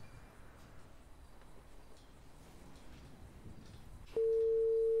contest.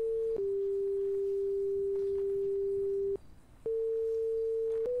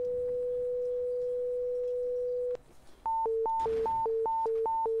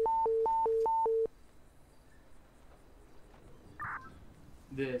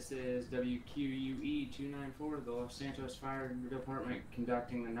 This is WQUE 294, the Los Santos Fire Department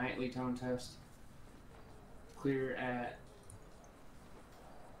conducting the nightly tone test. Clear at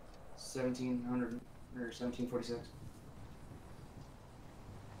 1700 or 1746.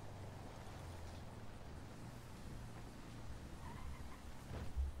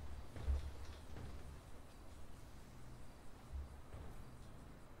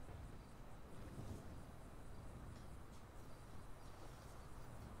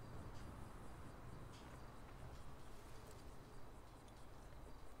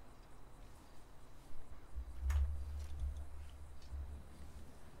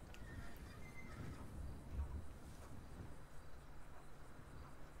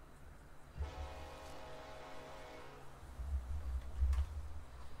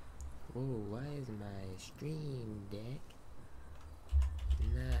 Oh, why is my stream deck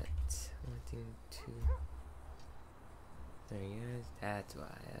not wanting to? There you guys. That's why.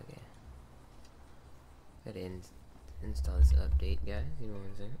 Okay. Gotta install this update, guys. You know what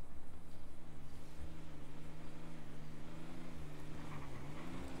I'm saying?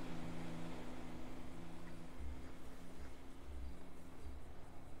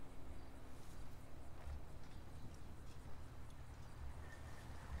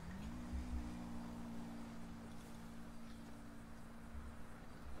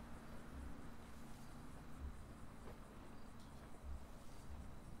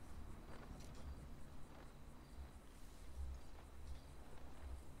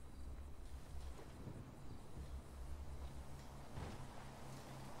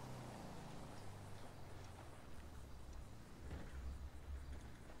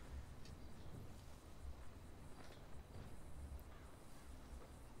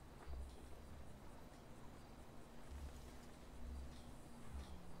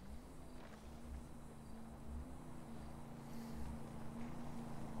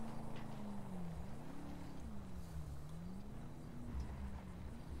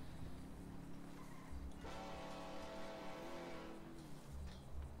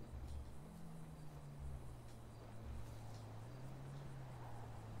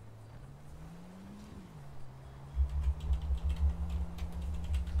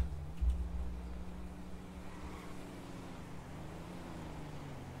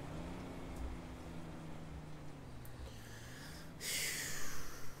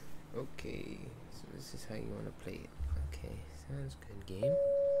 Okay, so this is how you want to play it. Okay, sounds good, game.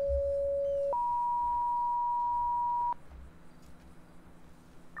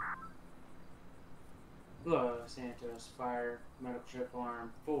 Los Santos Fire Medical Trip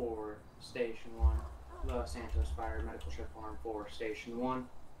Alarm 4, Station 1. Los Santos Fire Medical Ship Arm for Station 1.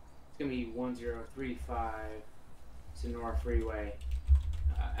 It's going to be 1035 Sonora Freeway.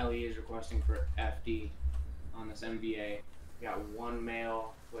 LE is requesting for FD on this MVA. We got one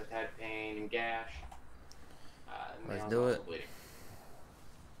male with head pain and gash. Let's do it. Bleeding.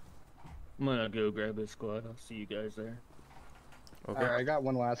 I'm gonna go grab a squad. I'll see you guys there. Okay. Alright, I got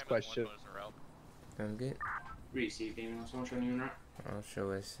one last question. Sounds good. Received. Anyone else want to show you in route? I'll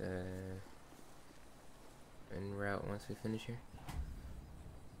show us en route once we finish here.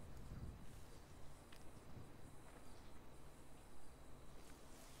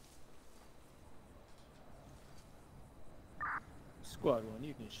 Squad 1,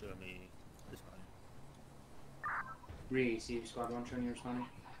 you can show me this one. Receive. Squad 1 showing you responding.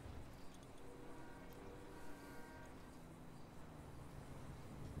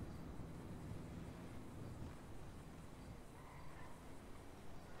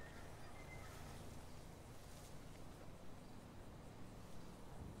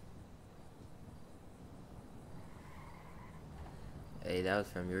 Hey, that was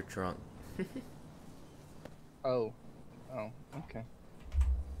from your trunk. Oh, okay.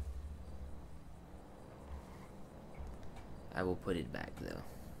 I will put it back though.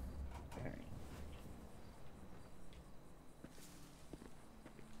 Alright.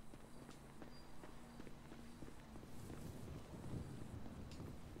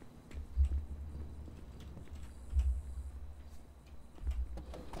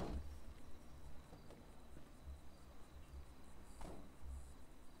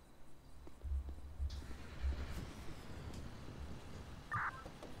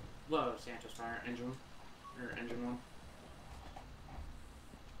 Low Santos Fire engine or engine 1.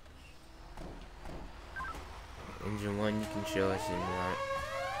 Engine 1, you can show us in route.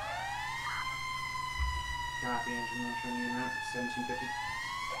 Copy. Engine 1 showing you in route. 1750.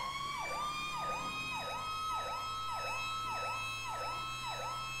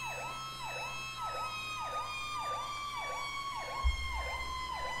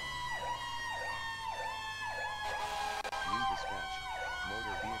 New dispatch.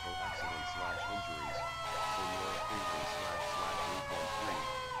 Motor vehicle accident / injuries. Sonora Freeway //Route 13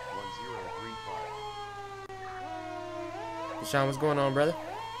 1035. Sean, what's going on, brother?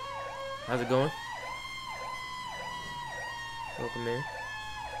 How's it going? Welcome in.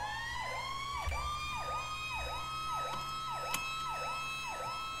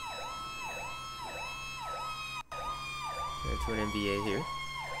 To an MBA here.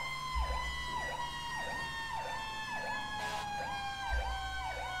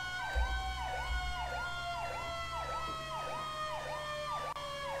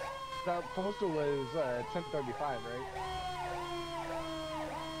 That postal was 1035, right?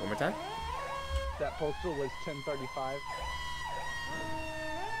 One more time. That postal was 1035.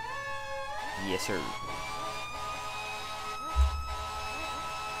 Yes, sir.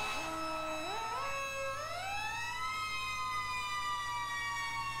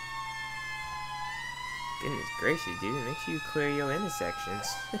 Goodness gracious, dude. Make sure you clear your intersections.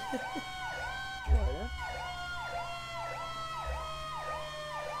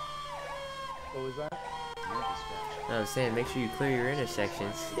 What was that? No, I was saying, make sure you clear your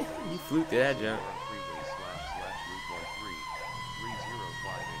intersections. You flew through that jump. Freeway //Route 13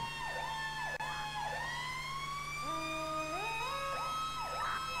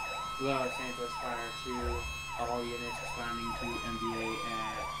 3058. Low Santos Fire to all units responding to MBA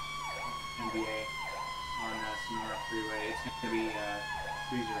at MBA on Sonora Freeway. It's going to be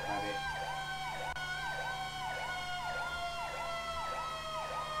 3058.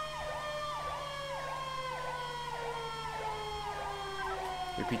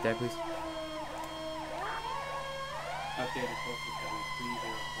 Repeat that, please. Updated postal code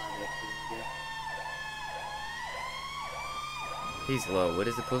 3058. He's low. What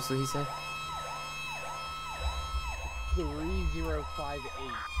is the postal he said? 3058.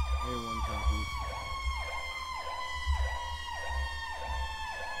 A1 copies.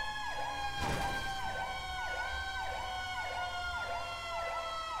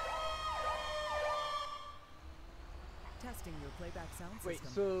 Testing your playback sound Wait,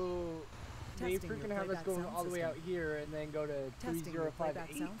 system. so they Testing your freaking have us playback going sound all the way out system. here and then go to Testing your playback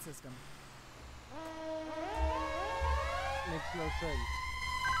 3058? sound system. Makes no sense.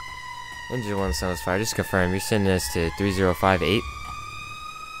 Engine 1 sounds fire. Just confirm. You're sending us to 3058.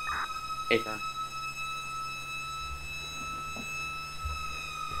 8 firm.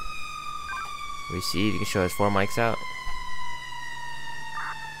 Receive. You can show us 4 mics out.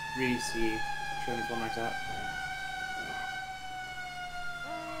 Receive. Showing 4 mics out.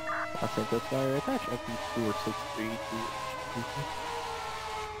 Los Santos Fire attach up to 463.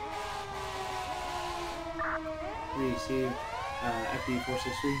 Receive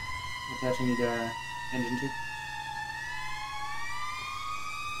FD463. Attaching you to engine 2.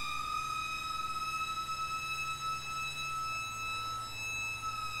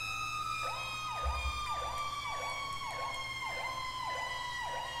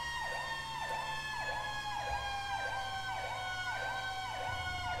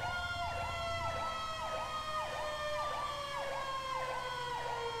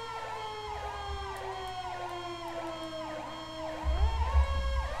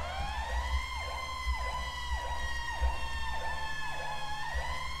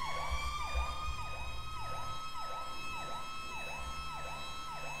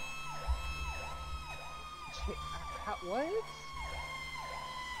 What?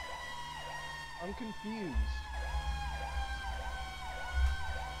 I'm confused.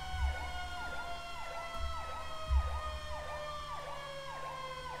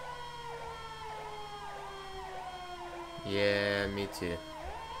 Yeah, me too.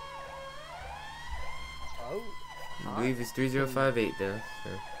 Oh. I believe it's 3058 though. So.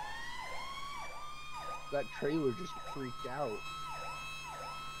 That trailer just freaked out.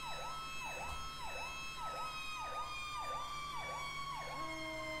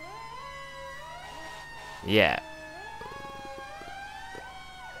 Yeah.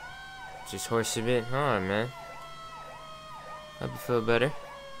 Just horse a bit hard, man. Hope you feel better.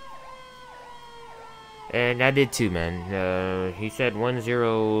 And I did too, man. He said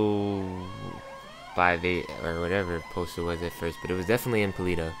 1058 or whatever postal was at first, but it was definitely in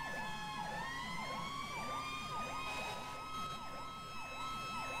Polito.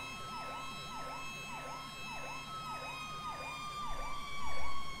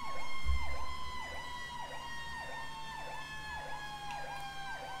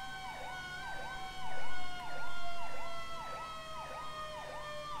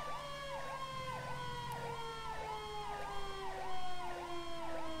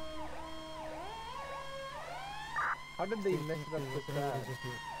 How did they mess it up this bad?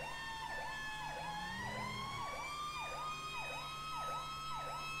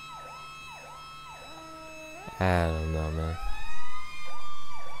 I don't know, man.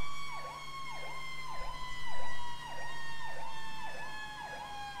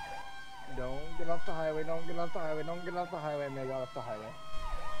 Don't get off the highway, don't get off the highway, don't get off the highway, man, get off the highway.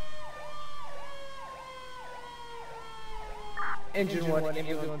 Engine 1,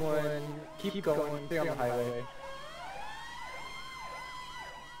 ambulance 1, keep going, stay on the highway.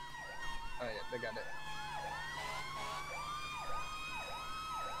 Oh yeah, they got it.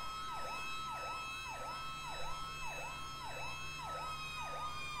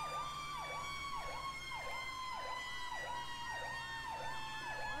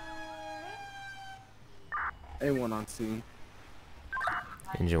 A1 on scene.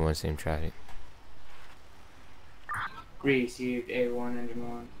 Engine 1, same traffic. Received A1, engine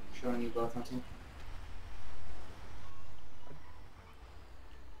 1. Showing you both on scene.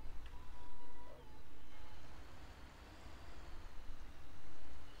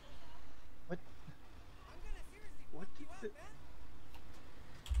 What? What did the...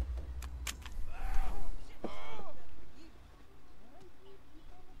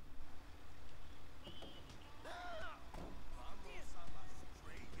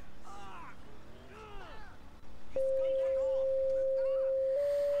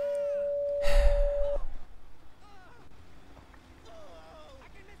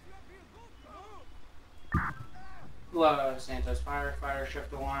 Los Santos fire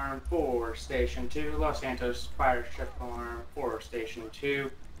shift alarm for station 2. Los Santos fire shift alarm for station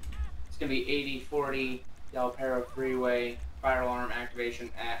 2. It's going to be 8040 Del Perro Freeway. Fire alarm activation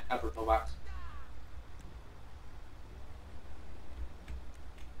at upper pillbox.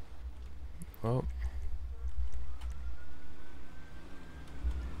 Well.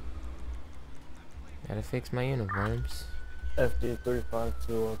 Gotta fix my uniforms. FD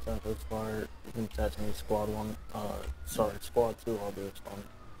 352 Los Santos Fire, you can attach me squad 1, squad 2, I'll be responding.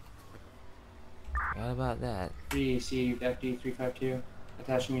 How about that? Received FD 352.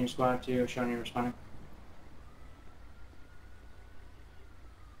 Attaching unit squad 2, showing you responding.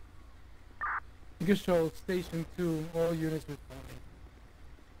 You can show station 2, all units responding.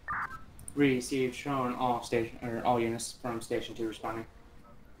 Received, showing all all units from station 2 responding.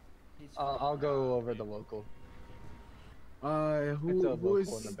 I'll go over the local. Who is,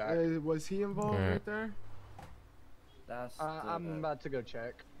 was he involved right there? That's I'm about to go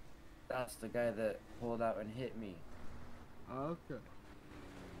check. That's the guy that pulled out and hit me. Okay.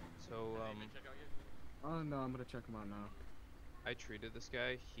 So, oh no, I'm gonna check him out now. I treated this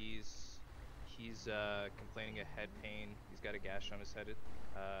guy. He's complaining of head pain. He's got a gash on his head.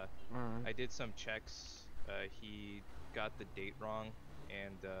 I did some checks he got the date wrong,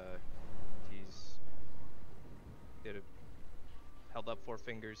 and he's held up 4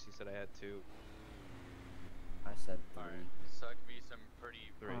 fingers. He said I had 2. I said 3. Alright, so that could be some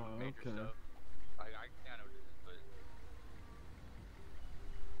pretty major okay. stuff. I can't know what it is, but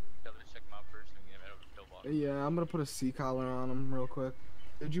yeah, let's check him out first and get him out of the pillbox. Yeah, I'm gonna put a C collar on him real quick.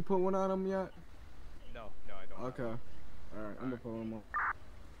 Did you put one on him yet? No, I don't. Okay. Alright, I'm gonna put him on.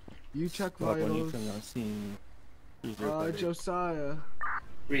 You check Squad 1, you vitals. can see 3058. Josiah.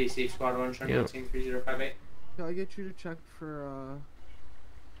 Receive squad 1, showing Yep. 3058. Can I get you to check for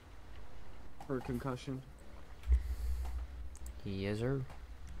concussion? Yes, sir.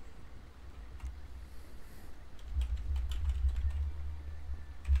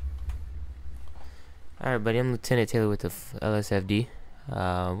 Alright, buddy, I'm Lieutenant Taylor with the Lsfd.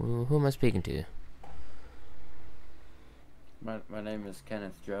 Who am I speaking to? My name is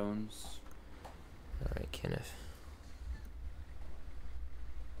Kenneth Jones. Alright, Kenneth.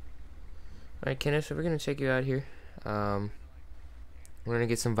 Alright, Kenneth, so we're gonna check you out here. We're gonna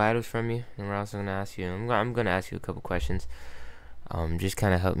get some vitals from you, and we're also gonna ask you. I'm gonna ask you a couple questions. Just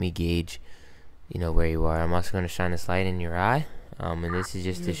kind of help me gauge, where you are. I'm also gonna shine this light in your eye. And this is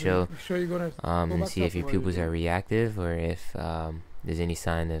just to show, and see if your pupils are reactive or if there's any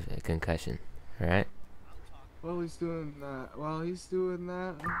sign of a concussion. All right. While he's doing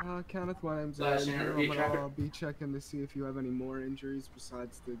that, Kenneth, my name's Last Ed. interview, I'll be checking to see if you have any more injuries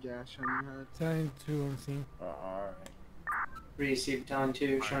besides the gash on your head. Time 2 on scene. Alright. Receive time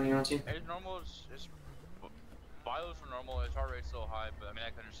 2, showing on scene. His normal is vitals were normal. His heart rate's so high, but I mean I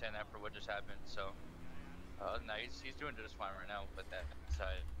can understand that for what just happened. So, no, he's doing just fine right now. But that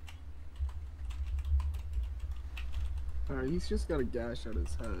side. Alright, he's just got a gash on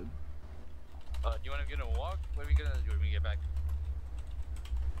his head. Do you want to get a walk? What are we gonna do when we get back?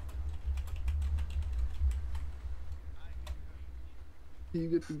 Can you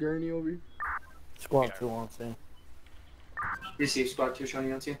get the gurney over here? Squad 2 on scene. Receive squad 2,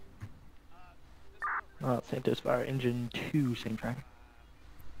 showing on scene. St. Dispire, engine 2, same track.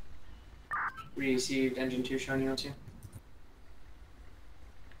 Received engine 2, showing on scene.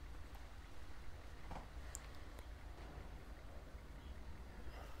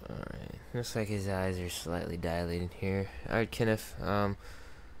 Alright, looks like his eyes are slightly dilated here. Alright, Kenneth, I'm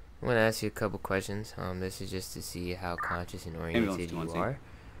going to ask you a couple questions. This is just to see how conscious and oriented you are.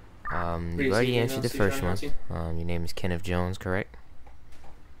 You've already answered the first one. Your name is Kenneth Jones, correct?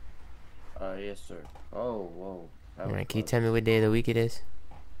 Yes, sir. Oh, whoa. Alright, can you tell me what day of the week it is?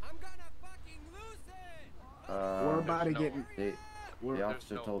 We're about to get... The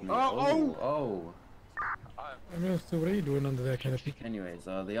officer told me... Oh! I mean, so what are you doing under that kind of thing? Anyways,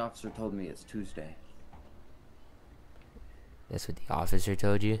 the officer told me it's Tuesday. That's what the officer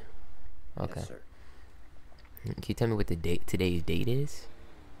told you? Okay. Yes, sir. Can you tell me what today's date is?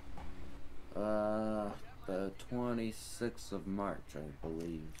 The 26th of March, I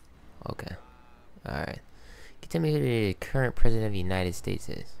believe. Okay. Alright. Can you tell me who the current president of the United States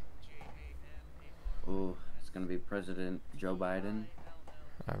is? Oh, it's gonna be President Joe Biden.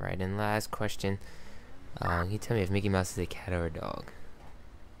 Alright, and last question. Can you tell me if Mickey Mouse is a cat or a dog?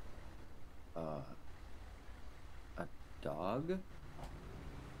 A dog?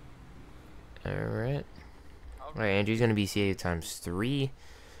 Alright. Alright, Andrew's gonna be CA times 3.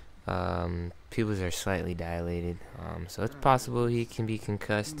 Pupils are slightly dilated. So it's possible he can be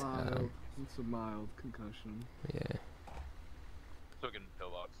concussed. It's a mild concussion. Yeah. Still getting the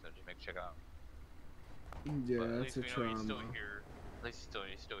pillbox, so just make check out. Yeah, that's a trauma. He's still here. At least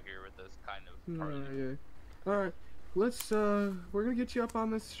he's still here with us, kind of. Yeah. Alright, we're gonna get you up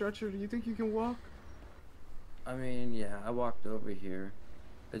on this stretcher. Do you think you can walk? I mean, yeah, I walked over here.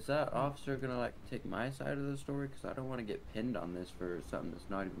 Is that officer gonna, like, take my side of the story? Because I don't want to get pinned on this for something that's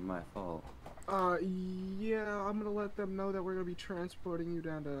not even my fault. Yeah, I'm gonna let them know that we're gonna be transporting you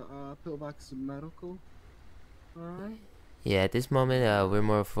down to, Pillbox Medical. Alright? Yeah, at this moment, we're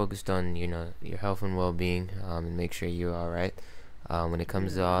more focused on, your health and well-being, and make sure you're alright. When it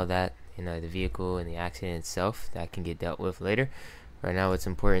comes to all that, the vehicle and the accident itself, that can get dealt with later. Right now, what's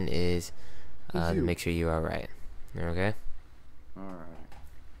important is, to make sure you're alright. Okay? Alright.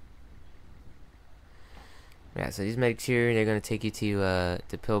 Yeah, so these medics here, they're going to take you to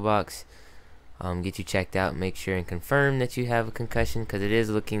the pillbox, get you checked out, make sure and confirm that you have a concussion, because it is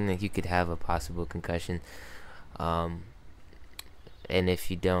looking like you could have a possible concussion. And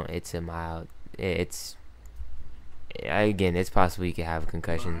if you don't, it's a mild, again, it's possible you could have a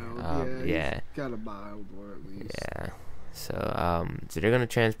concussion. Yeah. Got a mild one at least. Yeah. So, so they're going to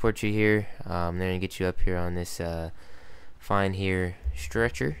transport you here. They're going to get you up here on this fine here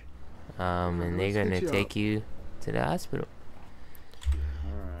stretcher. and they're let's gonna get you take up. you to the hospital.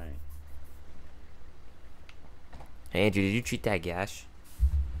 Alright. Hey, Andrew, did you treat that gash?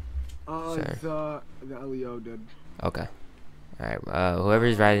 Sorry. The LEO did. Okay. All right.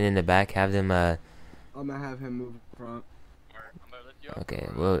 Whoever's riding in the back, have them. I'm gonna have him move front. Okay.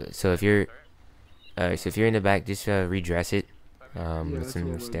 Well, so if you're, so if you're in the back, just redress it. Yeah, With that's some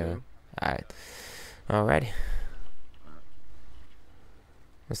what we'll steroid. do. All right. Alrighty.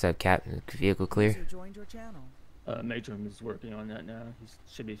 What's up, Cap? Vehicle clear? User joined your channel. Matron is working on that now. He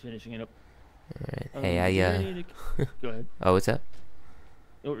should be finishing it up. Alright. Hey, do you need to- Go ahead. Oh, what's up?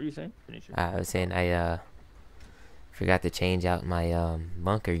 What were you saying? Finish it. I was saying I forgot to change out my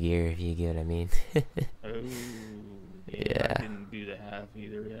bunker gear, if you get what I mean. Oh, yeah, Yeah. I didn't do the half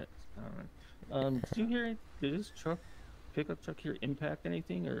either yet. Alright. Did you hear? Did this pickup truck here impact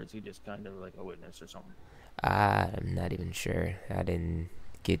anything, or is he just kind of like a witness or something? I'm not even sure. I didn't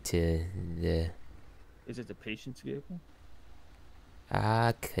get to the. Is it the patient's vehicle?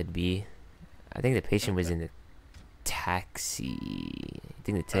 Could be. I think the patient was in the taxi. I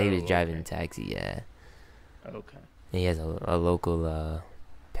think he was driving the taxi. Yeah. Okay. And he has a local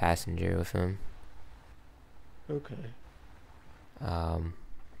passenger with him. Okay.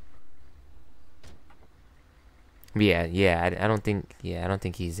 Yeah. I don't think. Yeah, I don't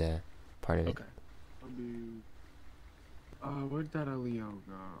think he's part of it. Okay. Where'd that LEO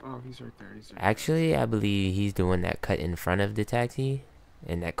go? Oh, he's right there. He's right Actually, I believe he's the one that cut in front of the taxi,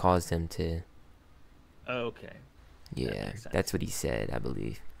 and that caused him to. Okay. Yeah, that's what he said, I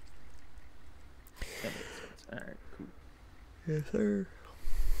believe. That makes sense. Alright, cool. Yes, sir.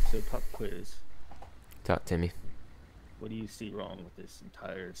 So, pop quiz. Talk to me. What do you see wrong with this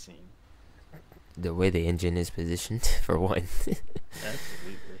entire scene? The way the engine is positioned, for one. Absolutely.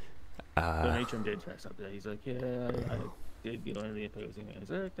 Matron did try something. He's like, yeah, I did get on the opposing. I was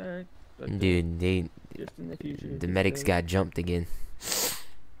like, that. But, dude, just in the future. the medics got jumped again.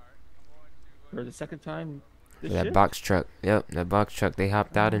 For the second time. For that box truck. Yep, that box truck. They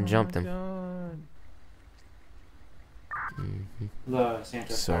hopped out and jumped him. The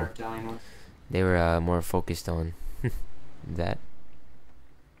Santos So, Fire Battalion one. they were more focused on that.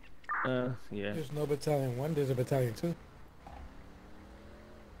 Yeah. There's no battalion 1. There's a battalion 2.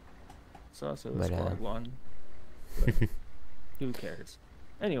 It's also But, squad 1. But who cares?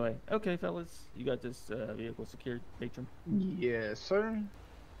 Anyway, okay, fellas, you got this vehicle secured, Matron? Yes, sir.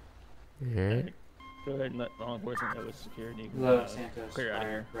 Alright. Go ahead and let law enforcement know it's secured. And you can The Santos clear out of Fire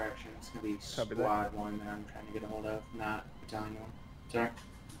here. Correction. It's gonna be Copy that. Squad 1 that I'm trying to get a hold of, not Battalion 1. Sorry.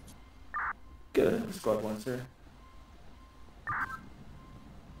 Good. Squad 1, sir.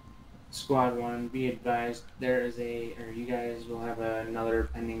 Squad 1, be advised, there is you guys will have another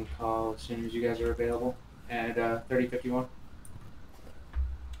pending call as soon as you guys are available at 3051.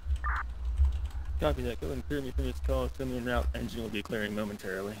 Copy that. Go ahead and clear me from this call. Send me en route. Engine will be clearing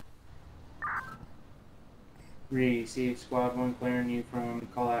momentarily. Receive Squad 1 clearing you from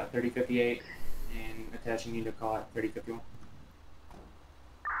call out 3058 and attaching you to call out 3051.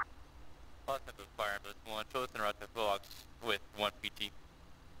 Santos Fire Ambulance 1, show us en route to Phillips with 1 PT.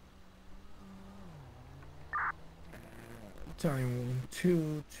 Battalion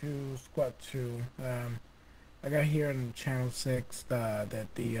 2 to squad 2. I got here on channel 6 that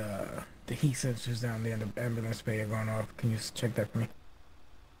the heat sensors down there in the ambulance bay are going off. Can you just check that for me?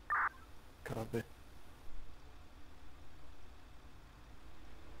 Copy.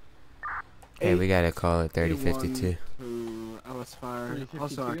 Hey, we got a call at 3052. to LS Fire.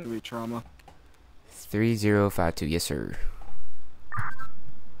 Also activate trauma. 3052, yes sir.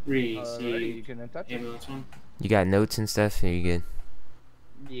 Receive you can attach it. ambulance 1. You got notes and stuff? Are you good?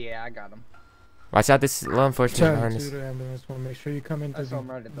 Yeah, I got them. Watch out, this law enforcement behind Challenge us. to the ambulance one. Make sure you come into I saw the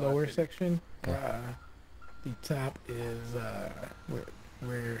him right at the lower left. section. Okay. The top is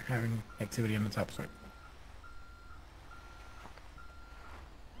we're having activity on the top side.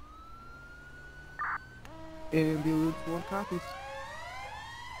 Ambulance 1 copies.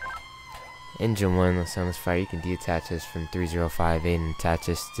 Engine 1, Los Angeles Fire, you can detach us from 3058 and attach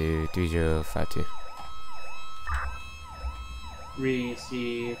us to 3052.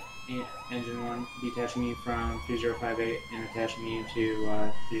 Receive engine 1, detaching you from 3058 and attaching you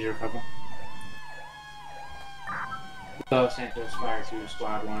to 3051. Los Santos Fire to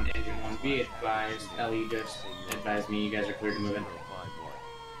Squad 1, Engine 1, be advised. Ellie just advised me you guys are cleared to move in.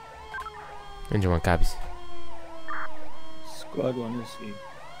 Engine 1 copies. Squad 1 received.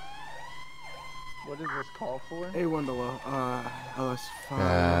 What is this call for? A1 to low. LS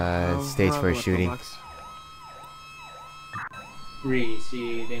Fire. States for a shooting.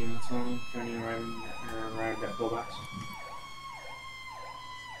 Receive ambulance 1, turning arrived at full box.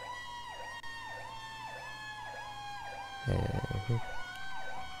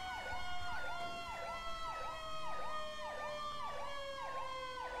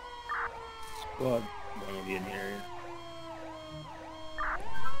 Squad 1 will be in the area.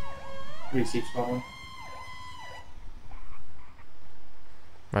 Receive squad 1.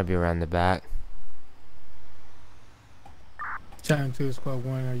 Might be around the back. Chime 2, Squad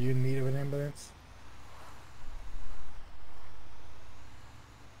 1, are you in need of an ambulance?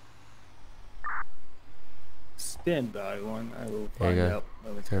 Stand by 1. I will There you find go. out.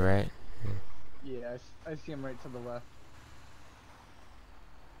 To the right. Yeah, I see him right to the left.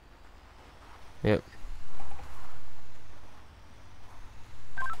 Yep.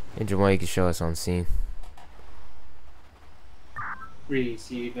 Engine 1, you can show us on scene.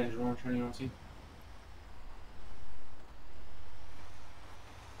 Receive engine 1 turning on scene.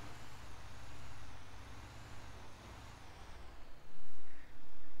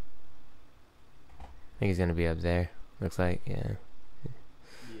 I think he's gonna be up there. Looks like, yeah.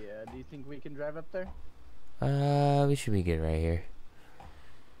 Yeah, do you think we can drive up there? We should be good right here.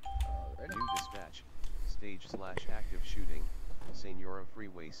 New dispatch. Stage / active shooting. Senora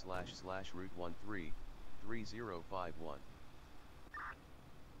Freeway / Route 13 3051.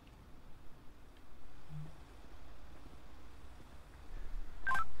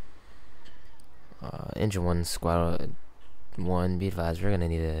 Engine 1, Squad 1, be advised, we're gonna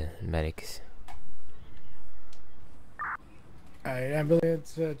need a medic. Alright,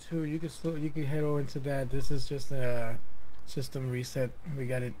 ambulance 2, you can head over into that. This is just a system reset. We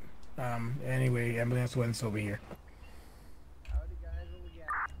got it. Anyway, ambulance 1's over here.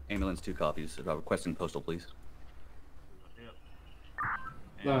 Ambulance 2 copies. Requesting postal, please.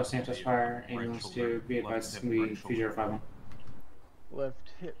 Los Santos Fire, ambulance 2, be advised, it's going to be 2051.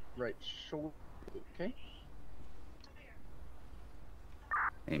 Left hip, right shoulder. Okay.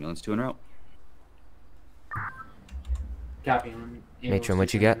 Ambulance 2 en route. Copy. Matron,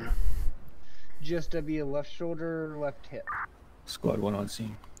 what you got? Just W, left shoulder, left hip. Squad 1 on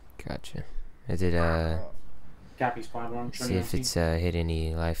scene. Gotcha. Is it, Copy, Squad 1. see if it's, hit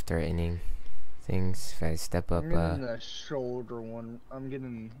any life-threatening things. If I step up, I'm getting the shoulder one. I'm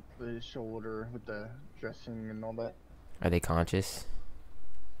getting the shoulder with the dressing and all that. Are they conscious?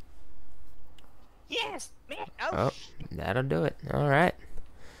 Yes, man. Oh, that'll do it. Alright.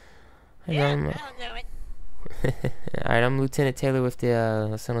 Yeah, that'll do it. Alright, I'm Lieutenant Taylor with the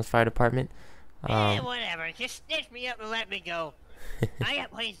Los Angeles Fire Department. Whatever. Just snitch me up and let me go. I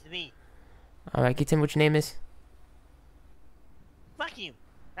got place to be. Alright, can you tell me what your name is? Fuck you.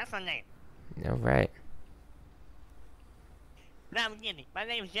 That's my name. Alright. No, I'm kidding. My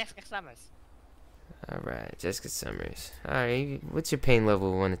name is Jessica Summers. Alright, Jessica Summers. Alright, what's your pain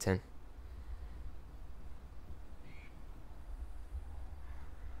level 1 to 10?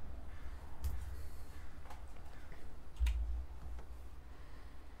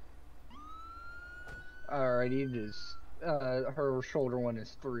 Alrighty, just her shoulder one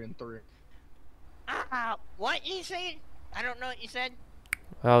is 3 and 3. What you said? I don't know what you said.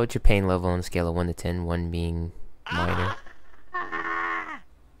 Oh, what's your pain level on a scale of 1 to 10? 1 being minor.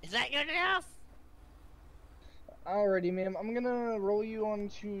 Is that good enough? Alrighty, ma'am. I'm gonna roll you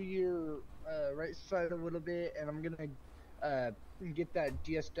onto your right side a little bit, and I'm gonna get that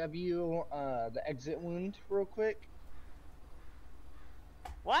DSW, the exit wound, real quick.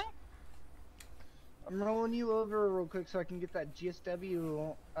 What? I'm rolling you over real quick so I can get that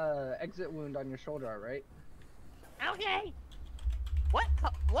GSW exit wound on your shoulder, alright? Okay.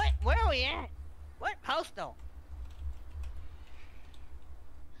 Where are we at? What postal?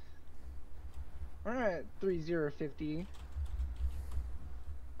 We're at 3050.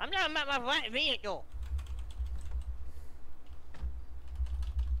 I'm talking about my flat vehicle.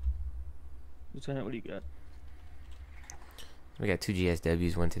 Lieutenant, what do you got? We got 2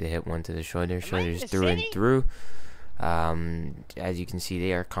 GSWs, 1 to the hip, 1 to the shoulder. Shoulders the through and city? through. As you can see,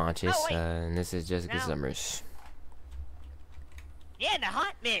 they are conscious. Oh, wait. And this is Jessica No. Summers. Yeah, the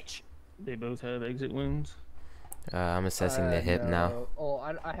hot bitch. They both have exit wounds. I'm assessing the hip now. No. Oh,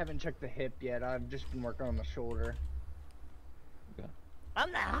 I haven't checked the hip yet. I've just been working on the shoulder.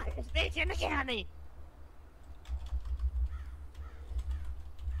 I'm the hottest bitch in the county.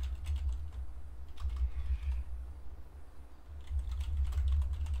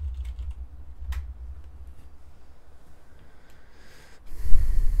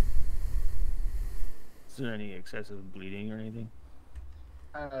 Is there any excessive bleeding or anything?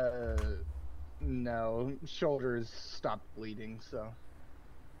 No. Shoulders stopped bleeding, so.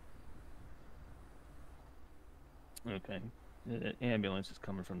 Okay. The ambulance is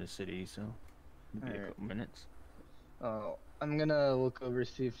coming from the city, so it'll be a couple minutes. Oh, I'm gonna look over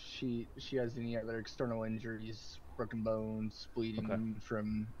see if she has any other external injuries broken bones, bleeding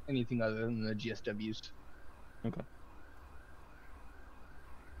from anything other than the GSWs. Okay.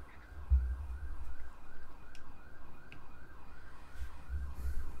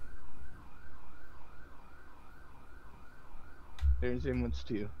 There's ambulance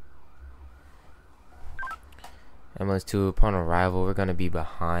 2. Ambulance 2, upon arrival, we're going to be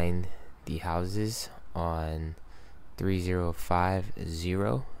behind the houses on 3050.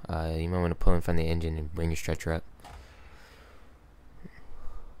 You might want to pull in front of the engine and bring your stretcher up.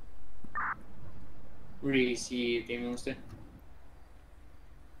 Receive ambulance 2.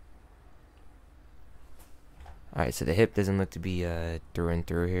 Alright, so the hip doesn't look to be through and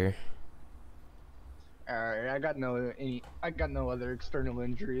through here. Alright, I got no other external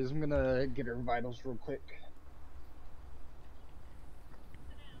injuries. I'm gonna get her vitals real quick.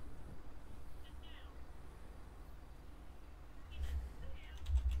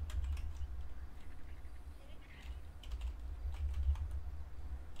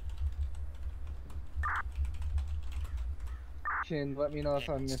 Let me know if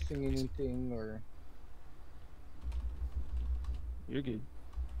I'm missing anything or. You're good.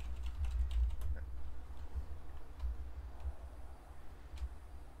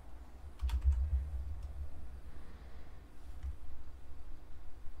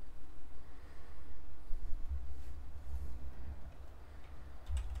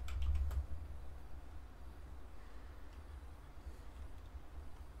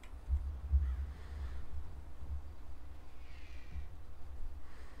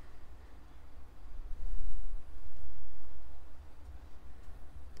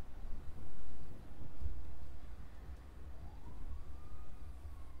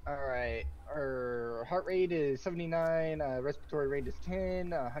 Alright, her heart rate is 79, respiratory rate is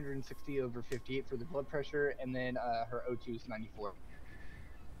 10, 160 over 58 for the blood pressure, and then her O2 is 94.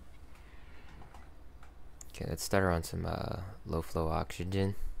 Okay, let's start her on some low flow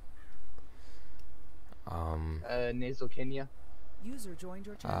oxygen. Nasal Kenya. User joined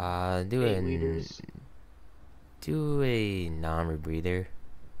your channel. Do a non-rebreather.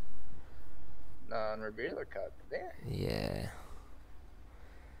 Non-rebreather cut there. Yeah.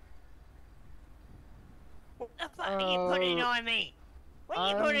 What the fuck are you putting on me? What are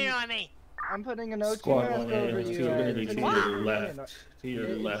you putting on me? I'm putting an O2 Squad mask 1 over and you. 2 are gonna be to Why? your left. To your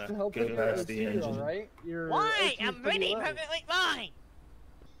It's left. to help Go with your past the O2, engine. alright? Your Why? O2 is I'm pretty breathing low. perfectly fine.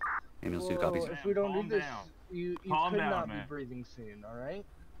 Ambulance 2 Well, copies. if we don't do this, down. you Calm could down, not man. be breathing soon, alright?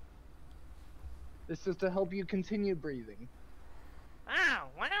 This is to help you continue breathing. Oh,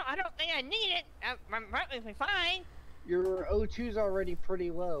 well, I don't think I need it. I'm perfectly fine. Your O2's already pretty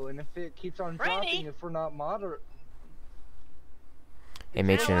low, and if it keeps on Ready? dropping, if we're not moderate... Hey,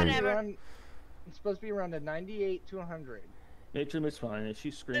 Matron. It's supposed to be around a 98 to 100. Matron is fine. If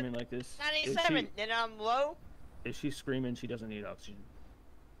she's screaming like this, 97, then I'm low. if she's screaming, she doesn't need oxygen.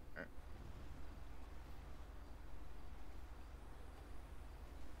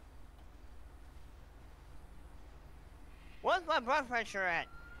 What's my blood pressure at?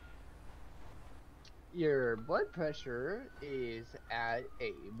 Your blood pressure is at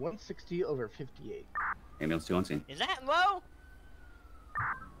a 160 over 58. Ambulance 2 on scene. Is that low?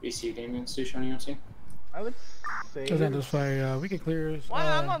 Received ambulance 2 showing you on scene. I would say. Santos Fire, we can clear.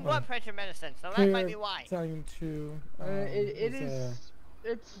 Well, I'm on blood pressure medicine, so that might be why. Battalion 2.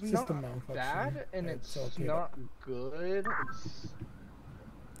 It's system not malfunction. bad, and it's okay. not good.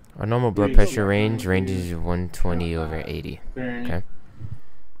 Our normal blood pressure ranges 120 over 80. Okay.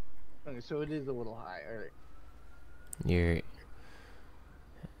 Okay, so it is a little high. All right.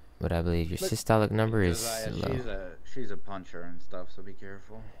 What I believe your systolic number is low. She's a puncher and stuff, so be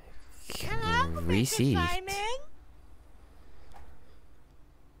careful. Received. Hi,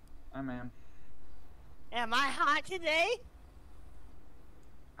 ma'am. Am I hot today?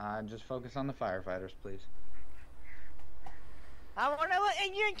 Just focus on the firefighters, please. I want to look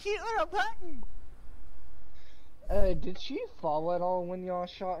at your cute little button. Did she fall at all when y'all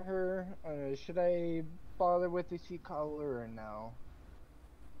shot her? Should I bother with the seat collar or no?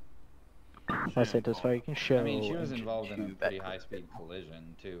 I say this way you can show. I mean, she was involved in a pretty high-speed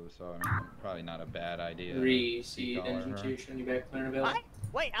collision too, so I mean, probably not a bad idea. Receive engine 2 showing you back clear and available. What?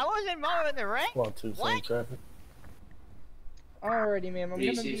 Wait, I wasn't involved in the wreck? Well, two same traffic. Alrighty, ma'am. I'm gonna be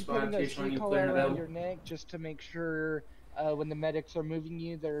Receive putting a squad 2 showing seat you collar clear and around available. your neck just to make sure when the medics are moving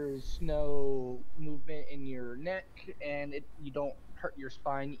you, there's no movement in your neck, and you don't hurt your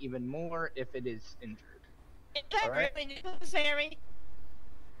spine even more if it is injured. Is that really necessary?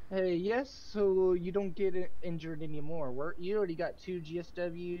 Hey, yes, so you don't get injured anymore. You already got 2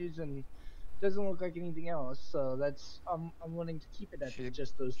 GSWs and doesn't look like anything else, so that's I'm willing to keep it at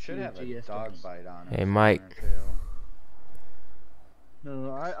just those 2 Should have a GSWs. dog bite on her. Hey, Mike.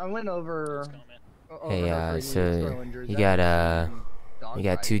 No, I went over. Hey, over the so external injuries. you That got was dog you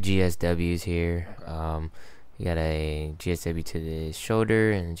got bite. 2 GSWs here. You got a GSW to the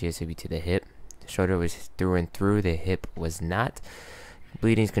shoulder and a GSW to the hip. The shoulder was through and through. The hip was not.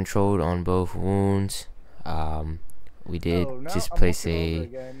 Bleeding's controlled on both wounds. We did Oh, now just I'm place looking over a.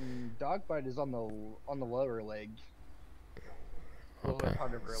 again. Dog bite is on the lower leg. Lower Okay.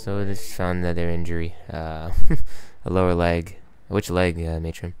 part of her So we leg. just found another injury. A lower leg. Which leg,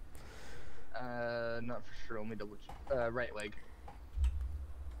 Matron? Not for sure. Let me double check. Right leg.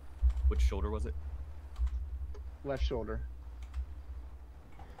 Which shoulder was it? Left shoulder.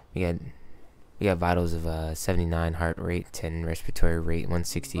 We got vitals of 79 heart rate, 10 respiratory rate,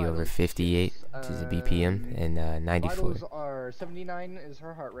 160 over 58, which is a BPM, and 94. Vitals are 79 is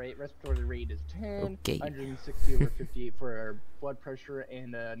her heart rate. Respiratory rate is 10. Okay. 160 over 58 for her blood pressure,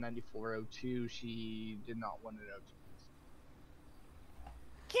 and 9402. She did not want it out.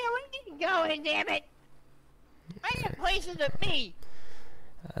 Can we get going, damn it? I have places to be.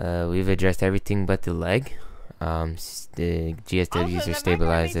 We've addressed everything but the leg. The GSWs are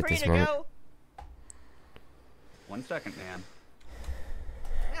stabilized at this moment. 1 second, man.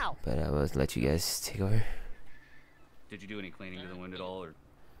 Ow. But I will let you guys take over. Did you do any cleaning to the wound at all, or?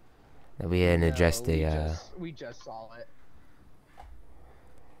 We hadn't addressed the. We just saw it.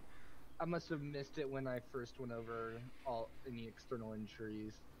 I must have missed it when I first went over any external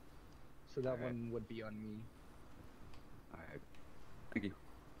injuries, so that one would be on me. All right. Thank you.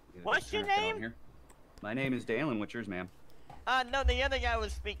 What's your Get on name? here. My name is Dalen. What's yours, ma'am? No, the other guy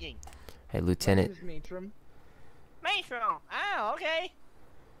was speaking. Hey, Lieutenant. Matron. Matron. Oh, okay.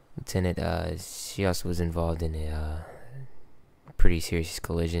 Lieutenant, she also was involved in a pretty serious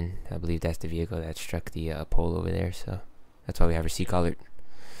collision. I believe that's the vehicle that struck the pole over there, so that's why we have her C-collared.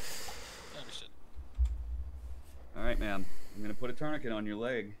 All right, ma'am. I'm gonna put a tourniquet on your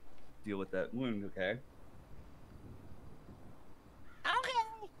leg. Deal with that wound, okay? Okay.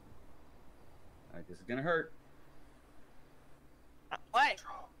 All right, this is gonna hurt. What?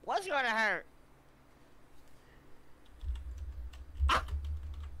 What's gonna hurt? Ah.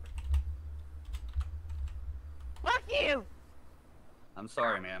 Fuck you! I'm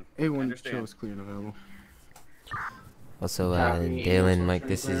sorry, man. I A1 understand. shows clear and available. Also, Copy. Dalen, Mike,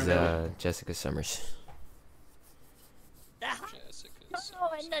 this is Jessica Summers. Oh,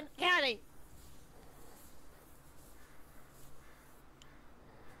 in the county.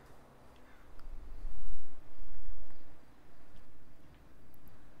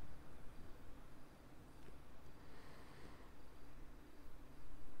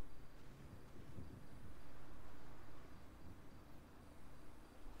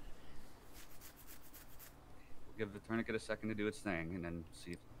 We'll give the tourniquet a second to do its thing, and then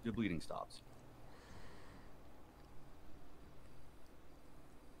see if the bleeding stops.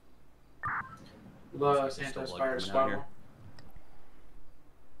 Los Still Santos blood Fire coming out Squad. here.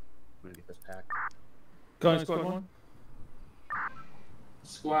 I'm gonna get this packed. Going squad 1.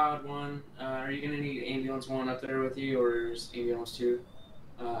 Squad 1, are you gonna need ambulance 1 up there with you, or is ambulance 2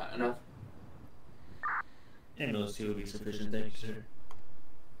 enough? Ambulance 2 will be sufficient, thank you, sir.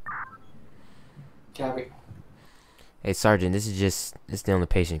 Copy. Hey, Sergeant, this is the only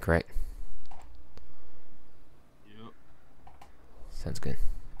patient, correct? Yep. Sounds good.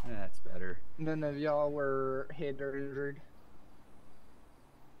 That's better. None of y'all were hit or injured.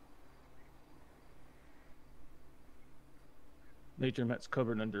 Nature Met's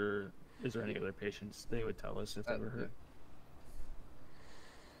covered under. Is there any other patients? They would tell us if they were hurt.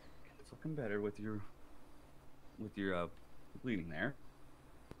 It's looking better with your bleeding there.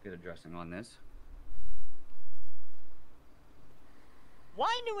 Get a dressing on this.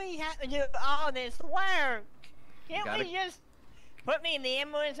 Why do we have to do all this work? Can't gotta- we just put me in the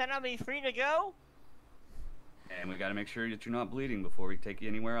ambulance and I'll be free to go? And we gotta make sure that you're not bleeding before we take you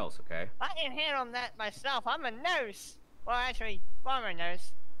anywhere else, okay? I can handle that myself. I'm a nurse. Well, actually, former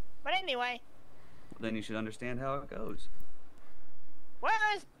nurse. But anyway, Then you should understand how it goes. well,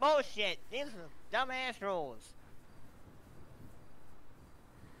 that's bullshit. These are dumbass rules.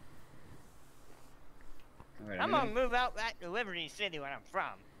 All right, I'm gonna move out back to Liberty City where I'm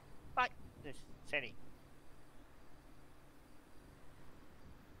from. Fuck this city.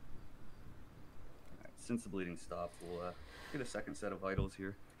 Alright, since the bleeding stopped, we'll get a second set of vitals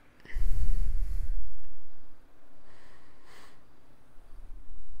here.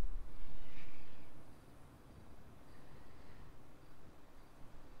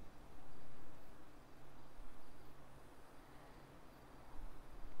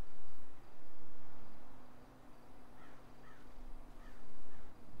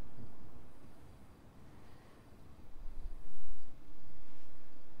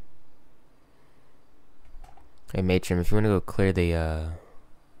 Hey, Matron, if you want to go clear the, Okay.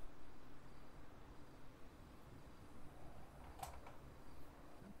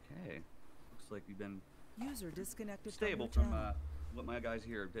 Looks like we've been User disconnected stable from from your channel. what my guys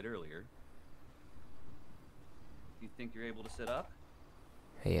here did earlier. Do you think you're able to sit up?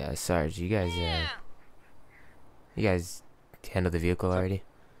 hey, Sarge, you guys handled the vehicle already?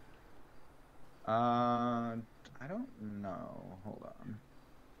 I don't know. Hold on.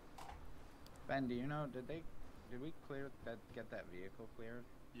 Ben, do you know? Did we get that vehicle cleared?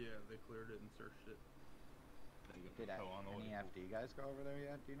 Yeah, they cleared it and searched it. Did any FD guys go over there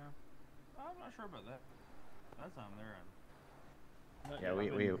yet? Do you know? I'm not sure about that. That's on their end. Yeah,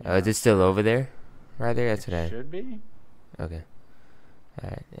 we Oh, is it still over there? Right there? That's what I... should be. Okay.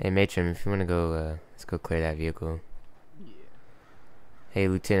 Alright. Hey, Matron, if you want to go, let's go clear that vehicle. Yeah. Hey,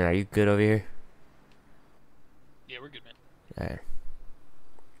 Lieutenant, are you good over here? Yeah, we're good, man. Alright.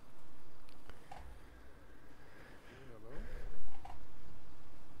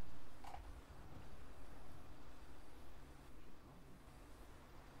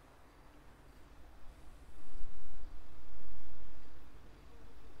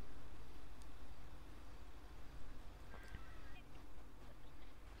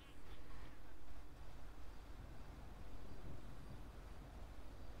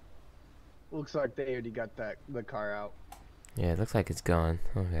 Looks like they already got the car out. Yeah, it looks like it's gone.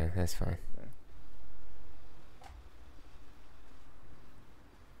 Okay, that's fine.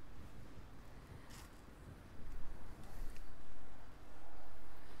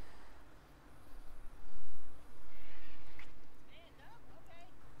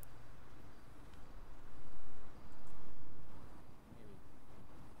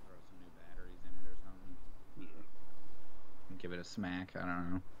 Throw some new batteries in it or something. Yeah. Give it a smack. I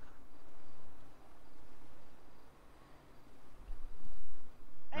don't know.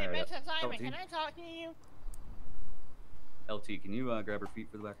 Hey, Alright, Mr. Simon, LT. can I talk to you? LT, can you grab her feet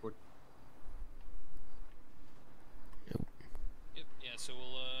for the backboard? Yep. Yeah. So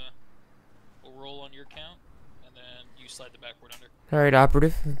we'll roll on your count, and then you slide the backboard under. Alright,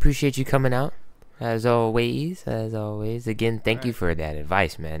 Operative. Appreciate you coming out. As always. Again, thank you for that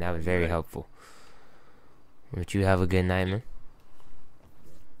advice, man. That was very helpful. Would you have a good night, man?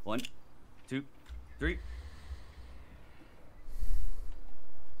 1, 2, 3.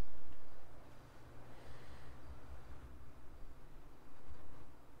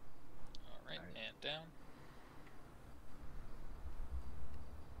 All right, and down.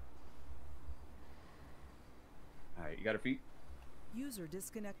 All right, you got her feet? User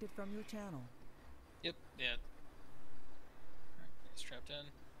disconnected from your channel. Yep. Yeah. All right, strapped in.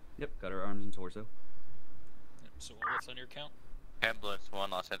 Yep, got her arms and torso. Yep. So what's on your count? Ambulance 1,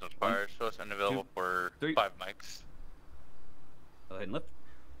 Los Angeles Fire. Show us unavailable for 5 mics. Go ahead and lift.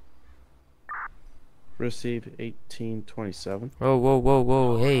 Receive 1827.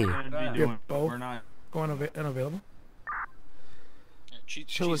 Whoa, hey. You're both going unavailable?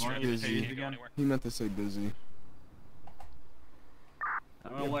 Chill is busy. He meant to say busy. I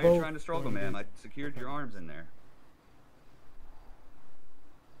don't know why you're trying to struggle, ma'am. I secured your arms in there.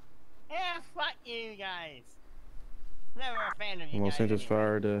 Yeah, fuck you guys. Never a fan of you Los guys. Angeles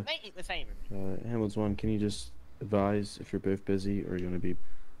Fire to Make it the same. Ambulance 1, can you just advise if you're both busy or you're going to be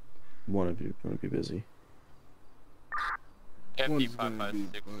one of you going to be busy? One's gonna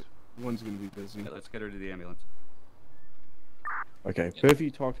be busy. Yeah, let's get her to the ambulance. Okay, both of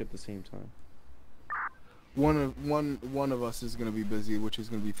you talk at the same time. One of us is gonna be busy, which is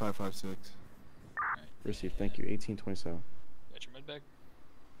gonna be 556. Receive, thank you. 1827. Got your med bag?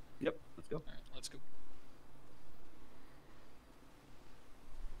 Yep, let's go. All right, let's go.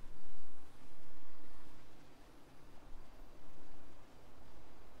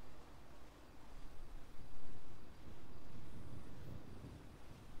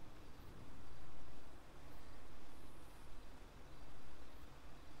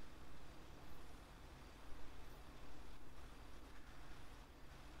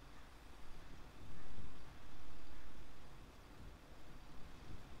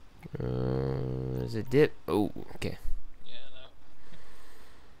 Is it dip? Oh, okay. Yeah,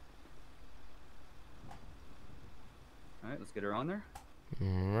 no. Alright, let's get her on there.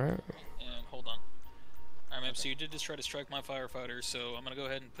 Alright. And hold on. Alright, ma'am, so you did just try to strike my firefighter, so I'm gonna go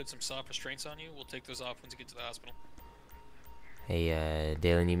ahead and put some soft restraints on you. We'll take those off once you get to the hospital. Hey,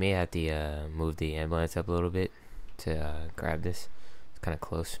 Dalen, you may have to move the ambulance up a little bit to grab this. It's kind of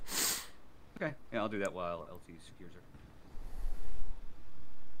close. Okay, yeah, I'll do that while LT secures her.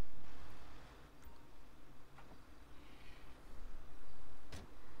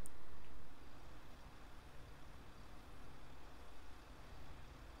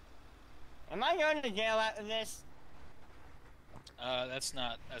 Am I going to jail after this? That's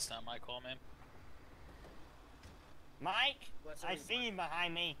not my call, man. Mike, I see you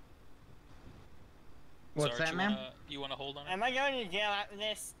behind me. What's Sarge, that, ma'am? You wanna hold on it? Am I going to jail after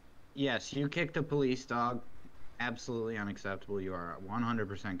this? Yes, you kicked a police dog. Absolutely unacceptable. You are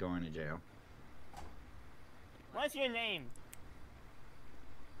 100% going to jail. What's your name?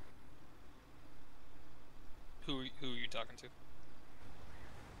 Who are you talking to?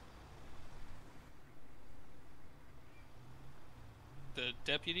 The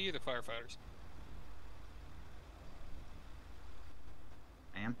deputy or the firefighters?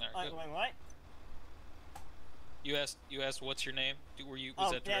 Ma'am? Alright, Wait, what? You asked what's your name?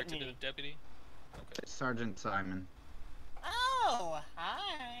 Was that directed deputy. to the deputy? Okay. Sergeant Simon. Oh,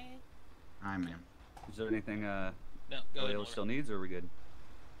 hi. Hi, ma'am. Is there anything No, go ahead, Leo still needs, or are we good?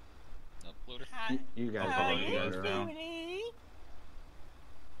 Nope, loader. You guys How are are you, around. Judy?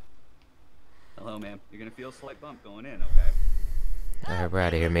 Hello, ma'am. You're gonna feel a slight bump going in, okay? Alright, we're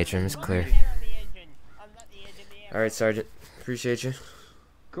out of here, matron. It's clear. Alright, Sergeant. Appreciate you.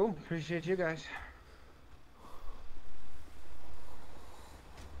 Cool. Appreciate you guys.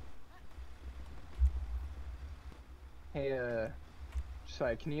 Hey,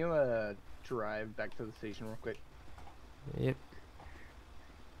 sorry, can you, drive back to the station real quick? Yep.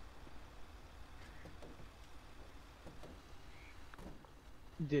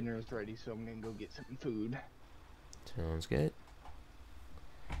 Dinner's ready, so I'm gonna go get some food. Sounds good.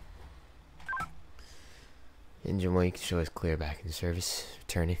 Engine 1, you can show us clear back in service.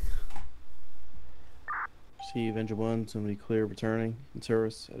 Returning. Receive engine 1, somebody clear returning in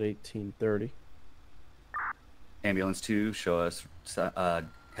service at 1830. Ambulance 2, show us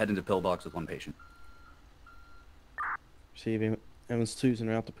head into pillbox with 1 patient. Receive ambulance 2's and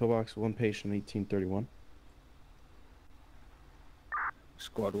out the pillbox with 1 patient 1831.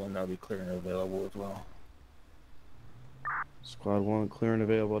 Squad 1 now be clear and available as well. Squad 1 clear and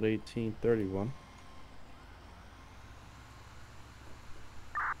available at 1831.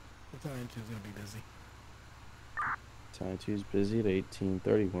 Battalion 2 is gonna be busy. Battalion 2's busy at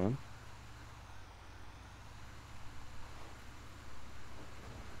 1831.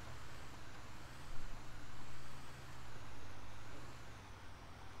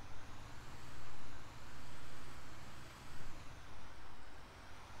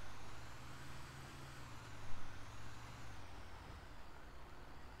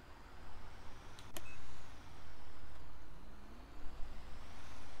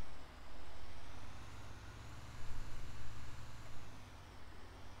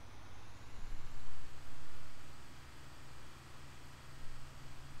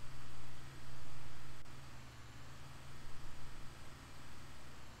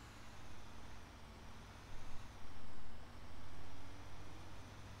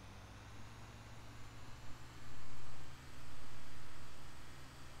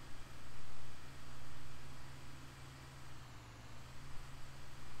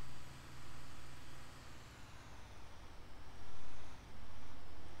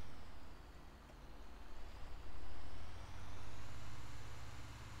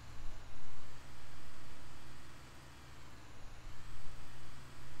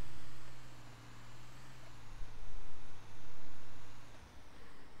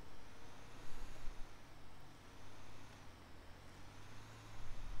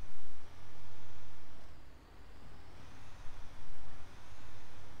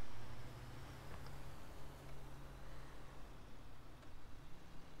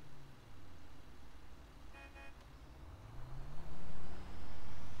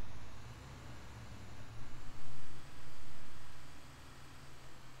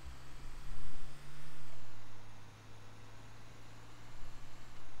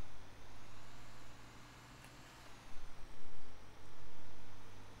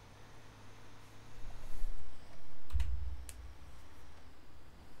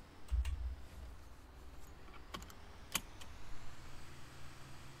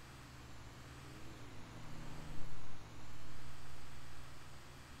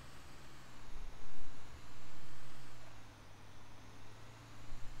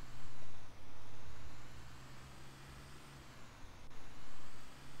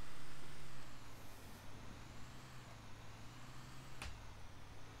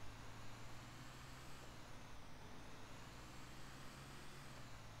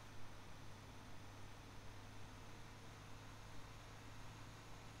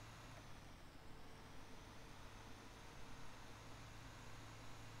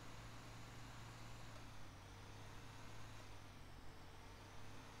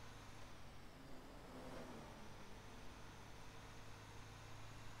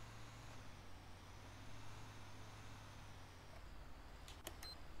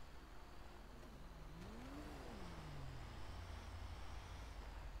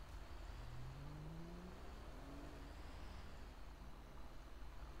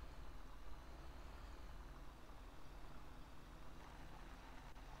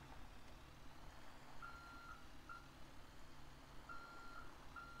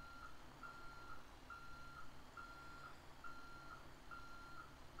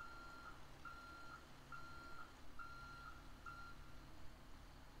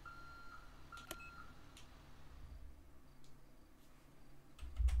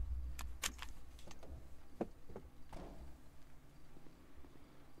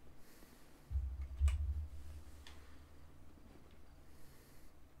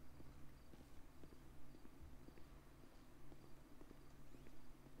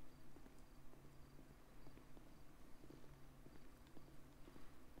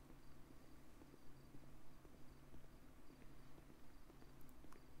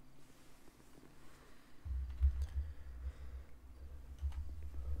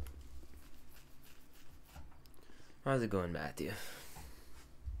 How's it going, Matthew?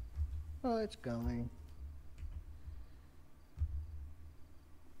 Oh, it's going.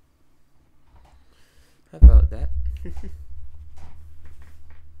 How about that?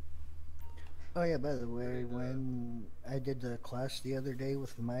 Oh yeah, by the way, when I did the class the other day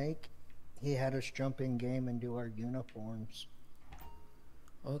with Mike, he had us jump in game and do our uniforms.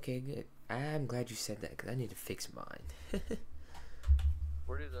 Okay, good. I'm glad you said that because I need to fix mine.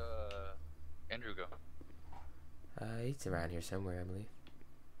 Where did Andrew go? He's around here somewhere, I believe.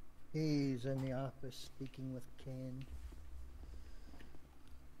 He's in the office speaking with Ken.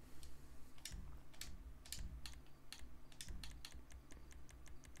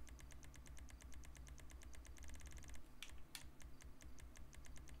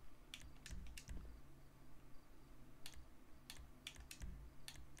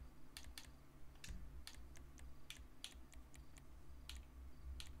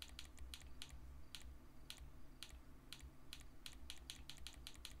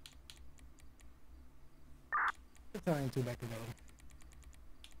 Battalion 2 back to go.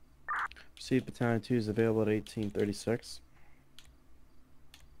 Proceed Battalion 2 is available at 1836.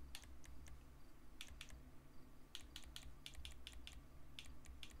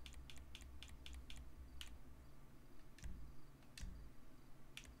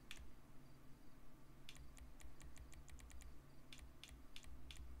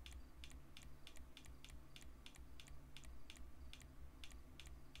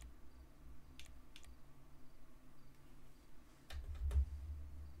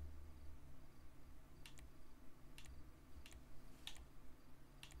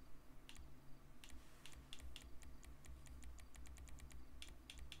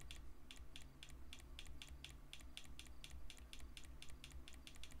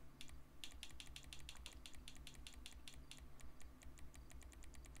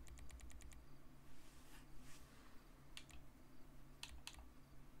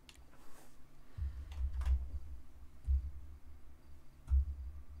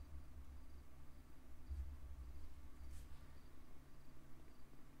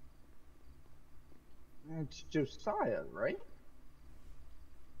 It's Josiah, right?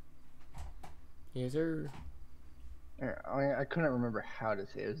 Yes, sir. I couldn't remember how to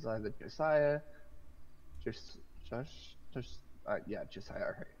say it. It was either Josiah, yeah, Josiah.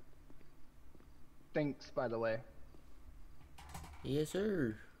 Alright. Thanks, by the way. Yes,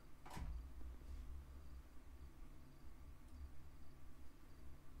 sir.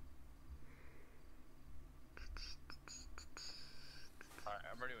 Alright,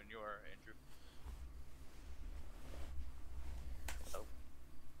 I'm ready when you are, Andrew. Oh.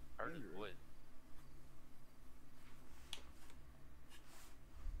 I heard his voice.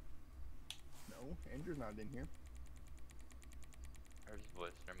 No, Andrew's not in here. I heard his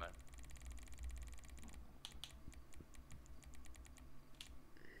voice, never mind.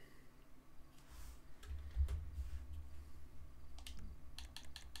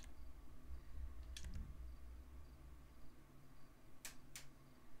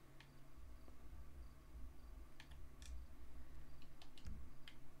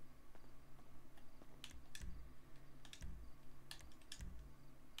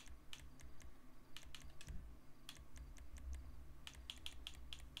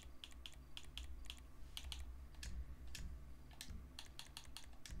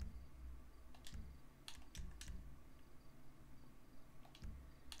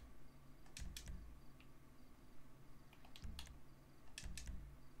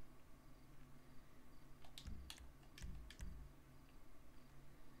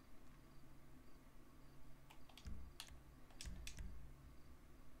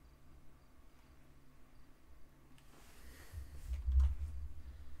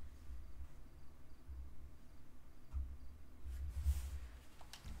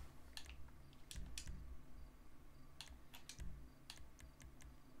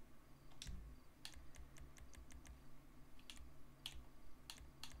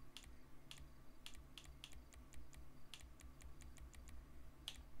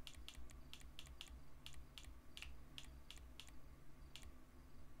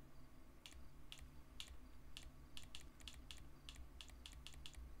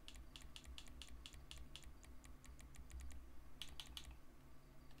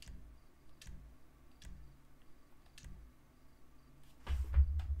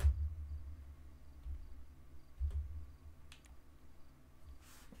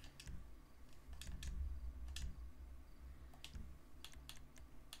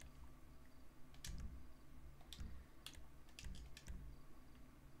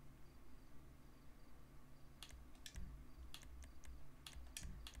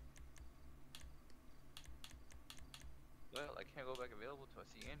 can't go back available till I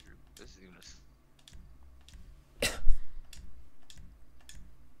see Andrew. This is even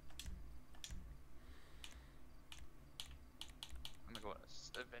I'm gonna go on an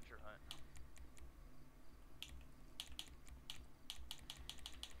adventure hunt.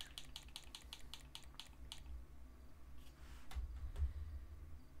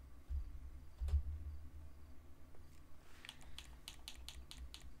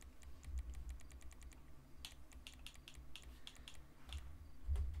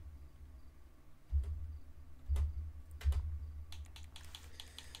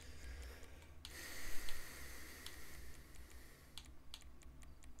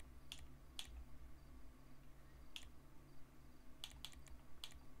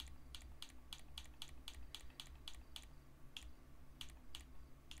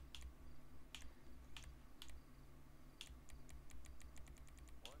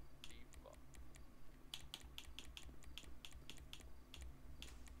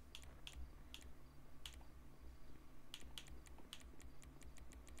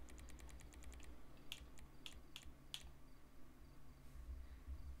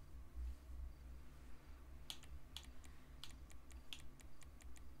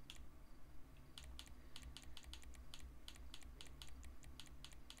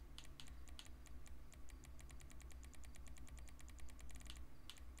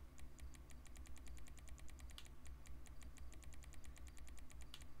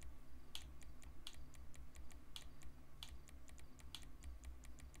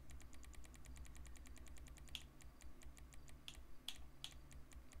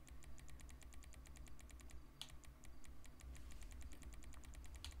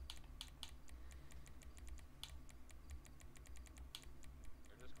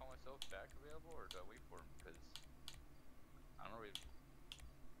 Back available, or do I wait for him? Because I don't really.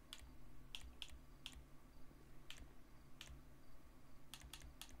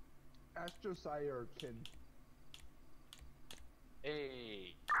 Ask Josiah or Kin.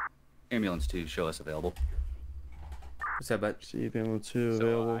 Hey. Ambulance 2, show us available. What's up, bud? See ambulance 2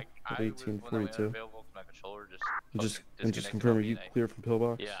 available at 1842. My controller Just confirm, are you clear from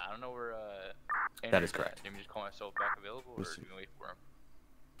pillbox? Yeah, I don't know where. That is correct. Let me just call myself back available, or do we wait for him?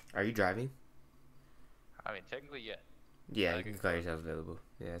 Are you driving? I mean, technically, yeah. Yeah, you can call yourself available.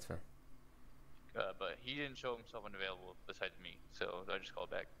 Yeah, that's fine. But he didn't show himself unavailable besides me, so I just called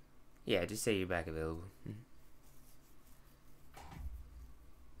back. Yeah, just say you're back available.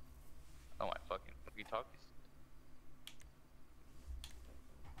 Oh my fucking walkie-talkies.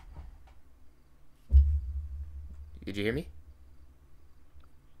 Did you hear me?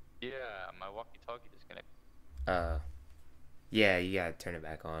 Yeah, my walkie-talkie disconnected. Yeah, you gotta turn it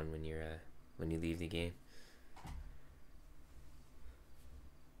back on when you're when you leave the game.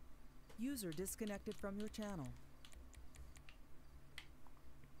 User disconnected from your channel.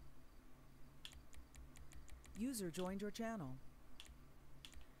 User joined your channel.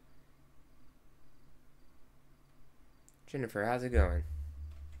 Jennifer, how's it going?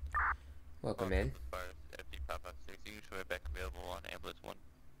 Welcome in. FD556, you can show it back available on ambulance 1.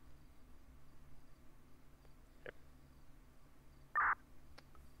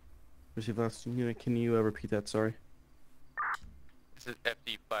 Receive last unit. Can you repeat that? Sorry. This is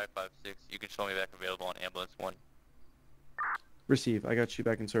FD556. You can show me back available on ambulance 1. Receive. I got you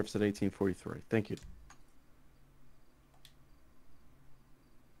back in service at 1843. Thank you.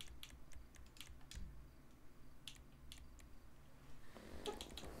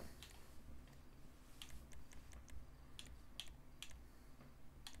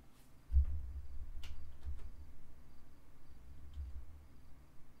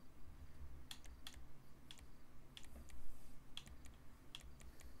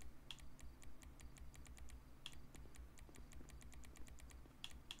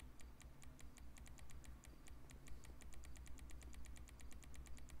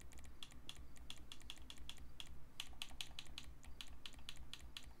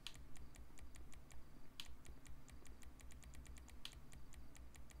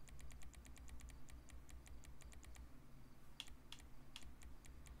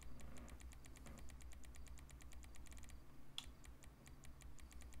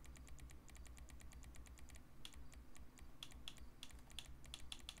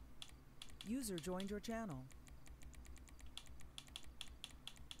 User joined your channel.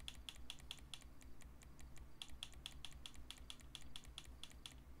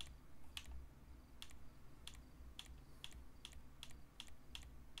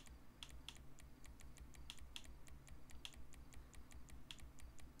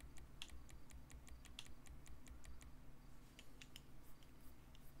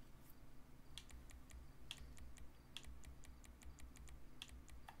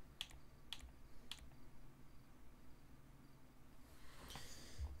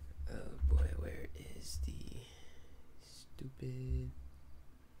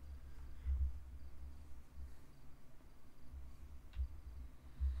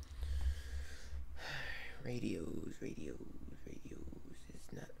 Radios.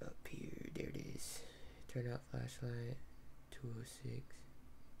 It's not up here. There it is. Turn out flashlight. 206.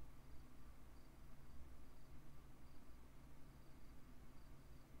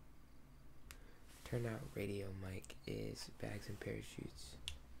 Turn out radio mic is bags and parachutes.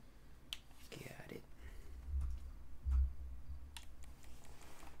 Got it.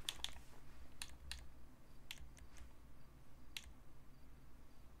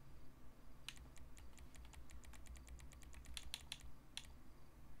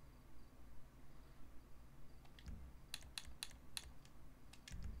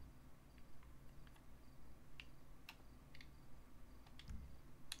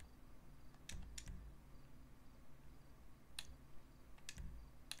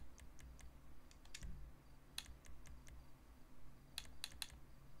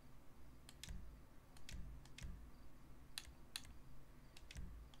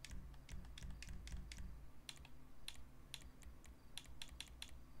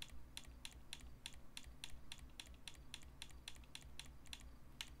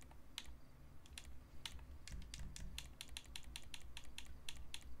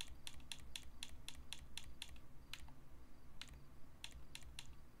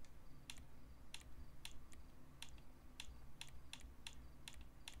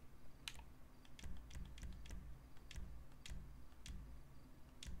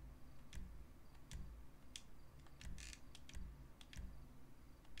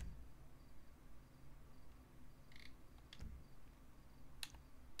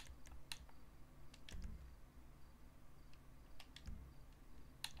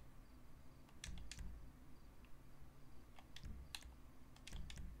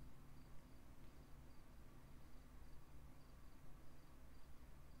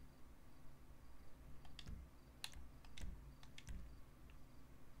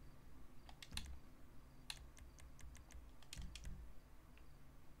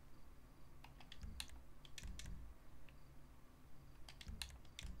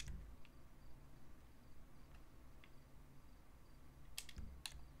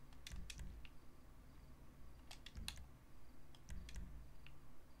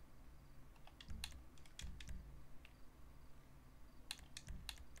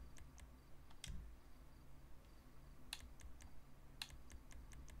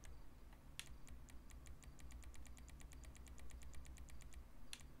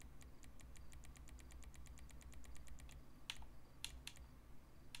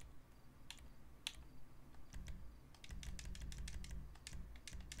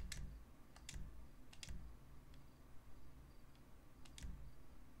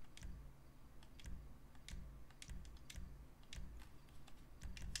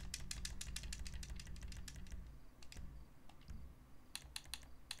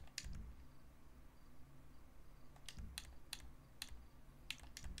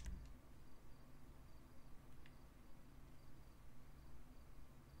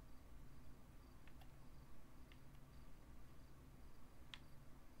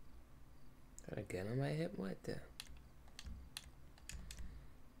 Got a gun on my hip? What the?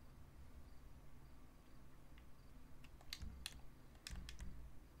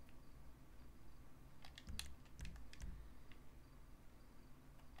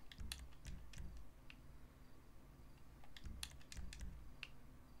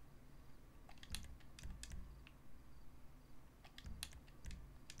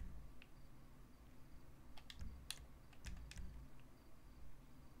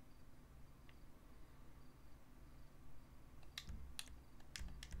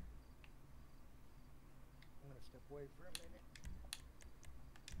 Step away for a minute.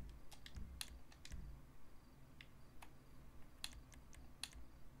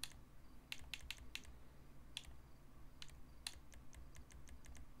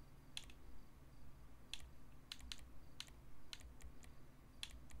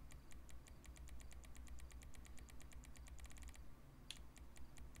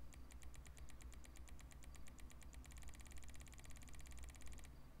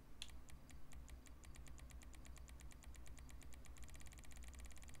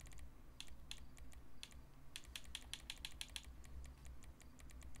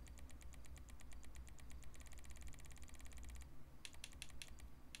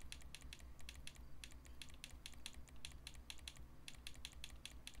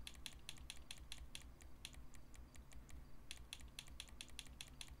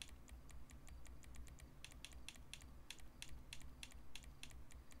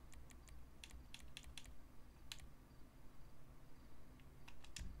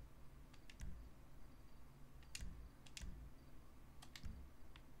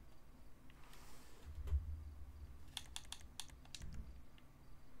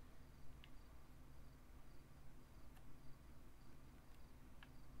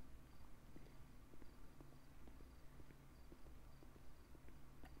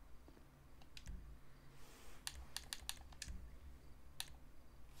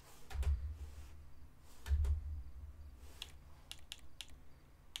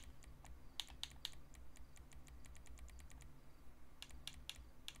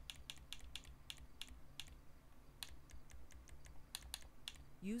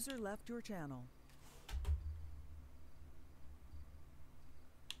 User left your channel.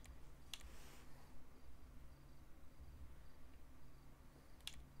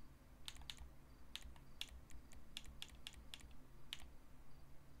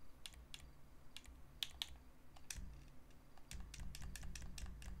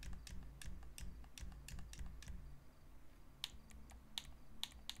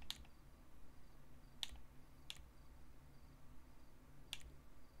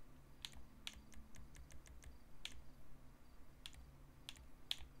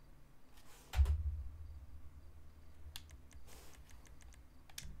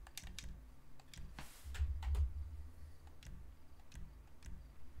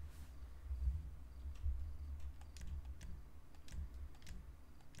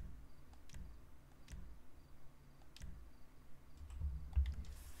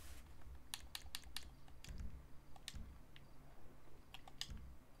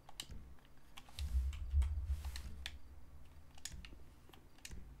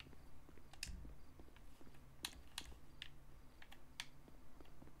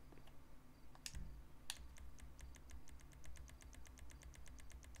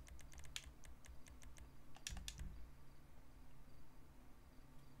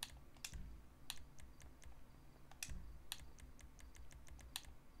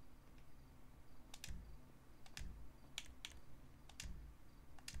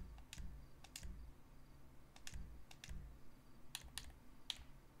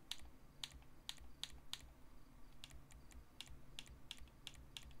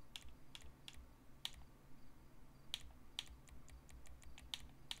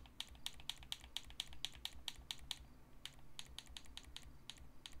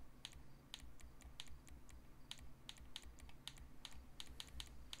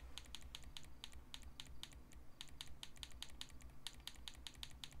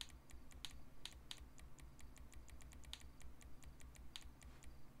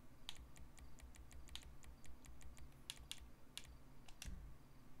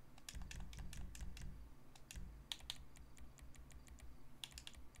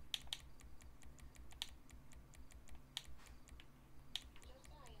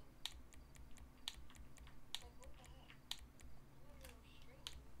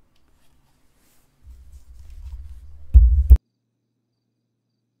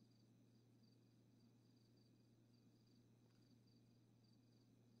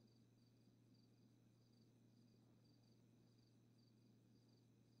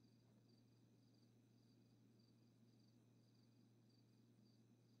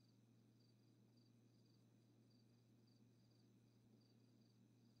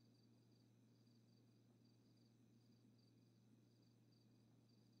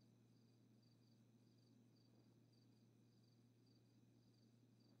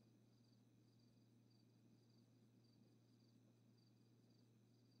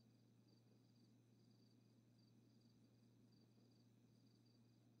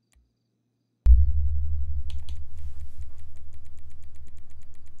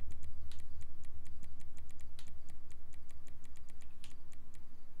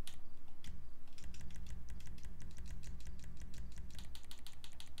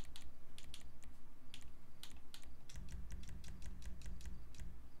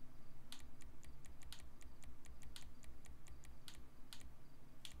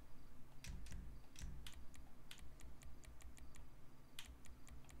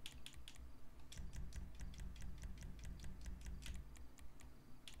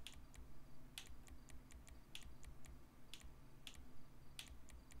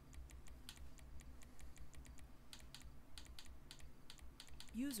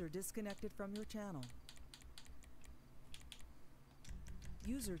 User disconnected from your channel.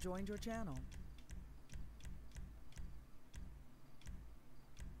 User joined your channel.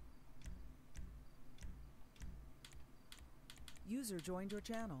 User joined your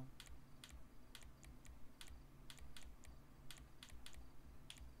channel.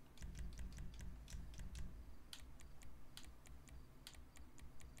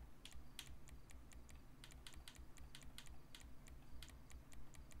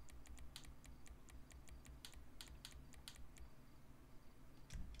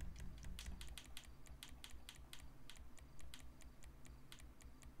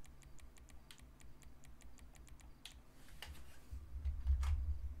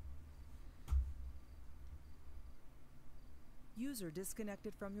 User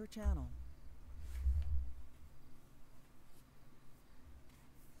disconnected from your channel.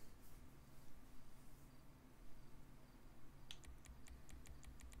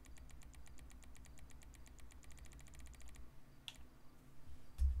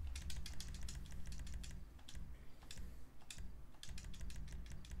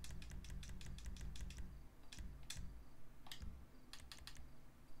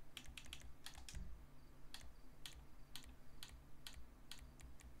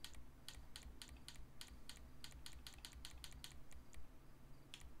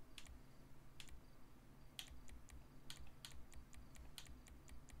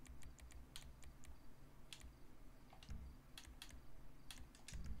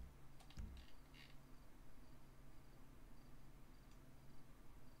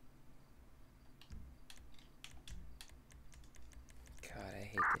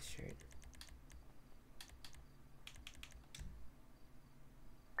 get this straight.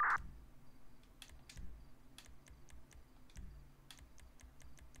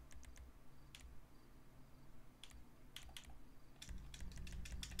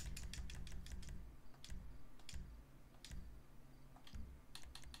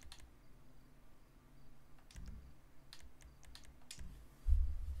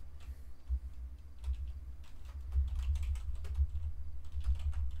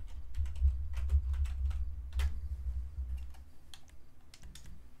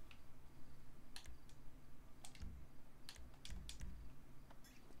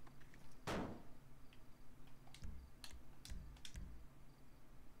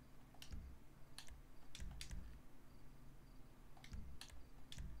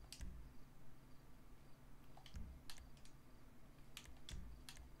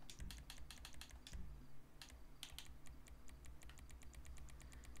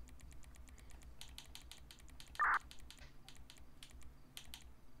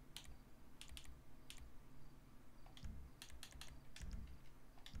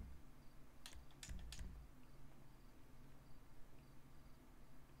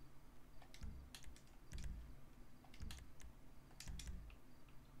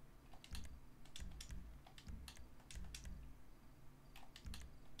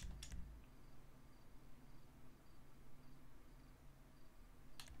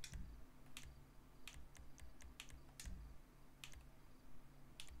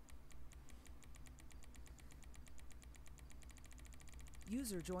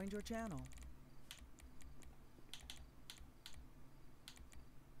 User joined your channel.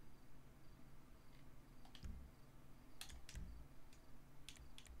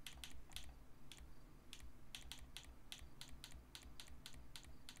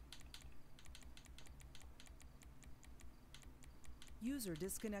 User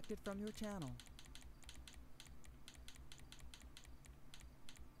disconnected from your channel.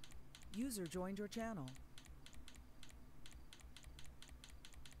 User joined your channel.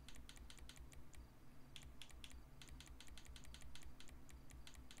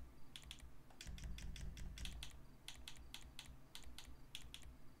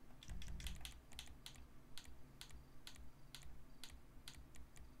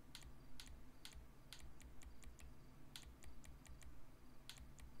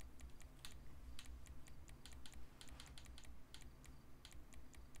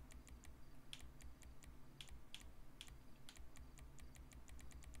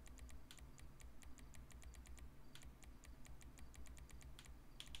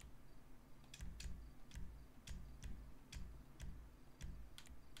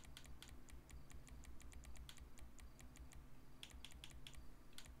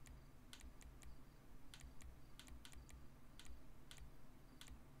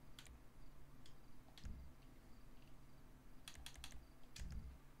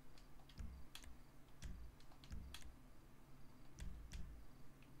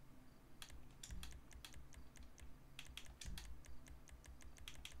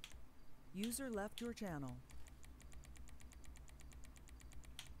 User left your channel.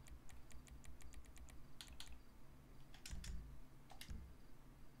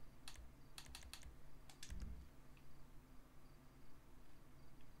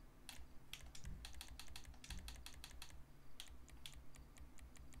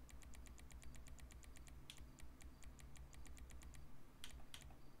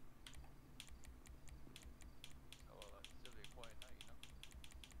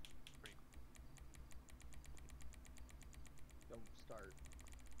 Don't start.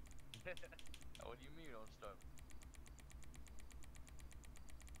 What do you mean don't start?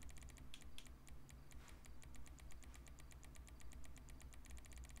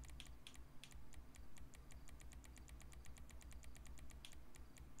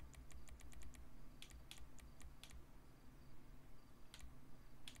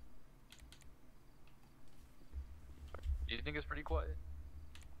 Do you think it's pretty quiet?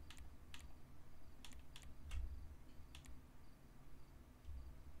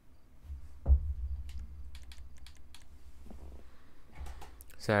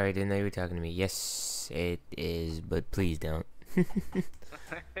 Sorry, didn't know you were talking to me. Yes, it is, but please don't. Hey,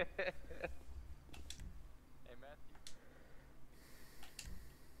 Matthew.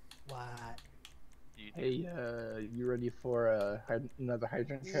 What? Hey, you ready for another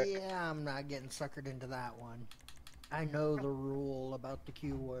hydrant check? Yeah, I'm not getting suckered into that one. I know the rule about the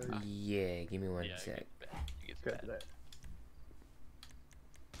Q word. Yeah, give me one sec. It gets Good bad. that.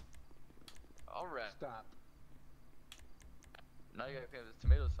 Alright. Stop. Now you gotta clean up this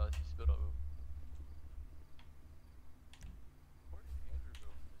tomato sauce you spilled all over. Where did Andrew go?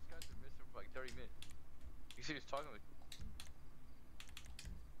 You see, he's talking like.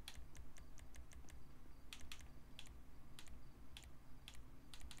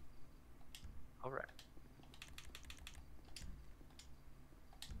 All right.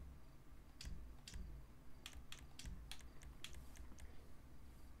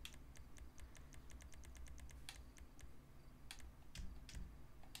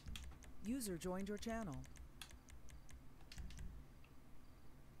 User joined your channel.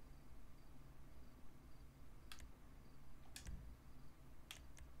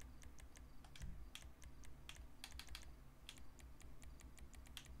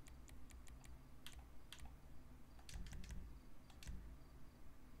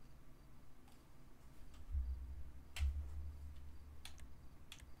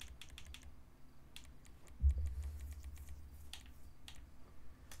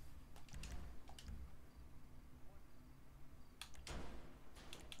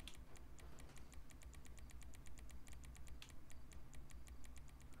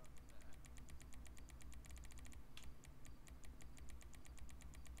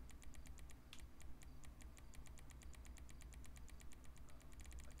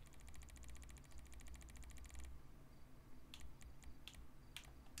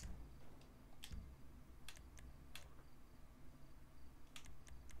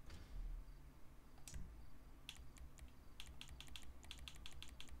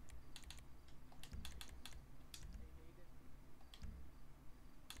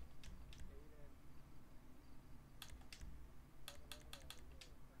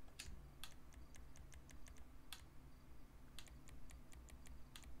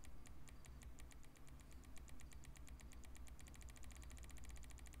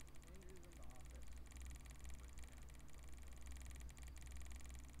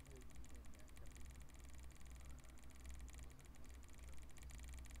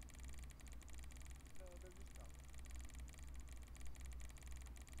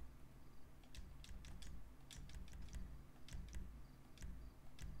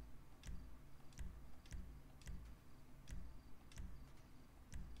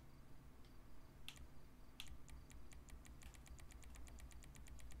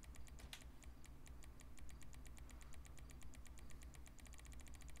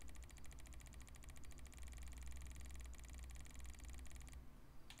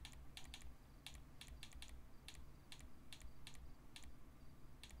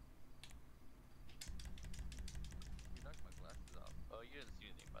 You knocked my glasses off. Oh, you didn't see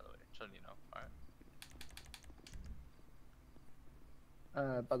anything, by the way. Just letting you know.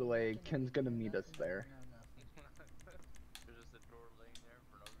 Alright. By the way, Ken's gonna meet us there. There's just a door laying there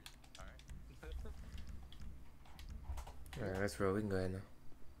for no reason. Alright. Alright, let's roll. We can go ahead now.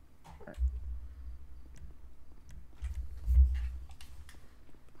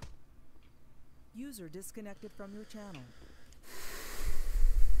 User disconnected from your channel.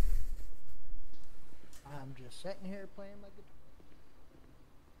 I'm just sitting here playing my guitar.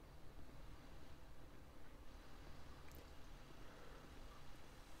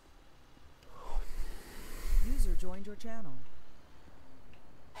 User joined your channel.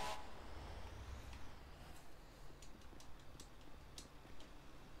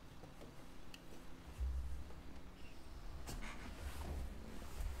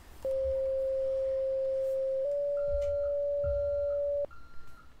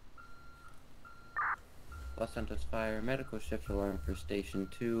 Los Santos Fire, medical shift alarm for Station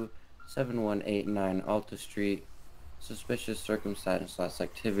 2, 7189 Alta Street. Suspicious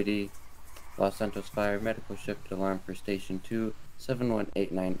circumstance/activity. Los Santos Fire, medical shift alarm for Station 2,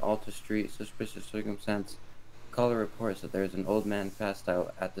 7189 Alta Street. Suspicious circumstance. Caller reports that there is an old man passed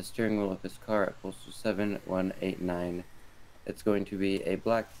out at the steering wheel of his car at postal 7189. It's going to be a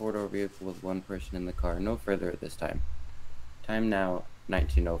black four-door vehicle with one person in the car. No further at this time. Time now,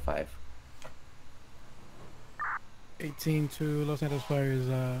 19:05. 18 to Los Santos Fire is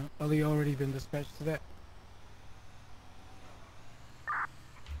Ali already been dispatched to that?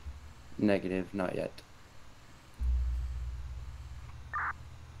 Negative, not yet.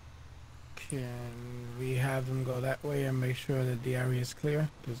 Can we have them go that way and make sure that the area is clear?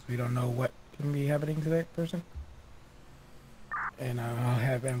 Because we don't know what can be happening to that person. And I'll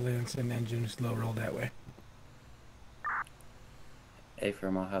have ambulance and engine slow roll that way.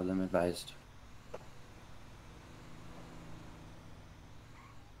 A-firm, I'll have them advised.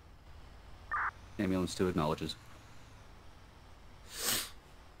 Ambulance 2 acknowledges.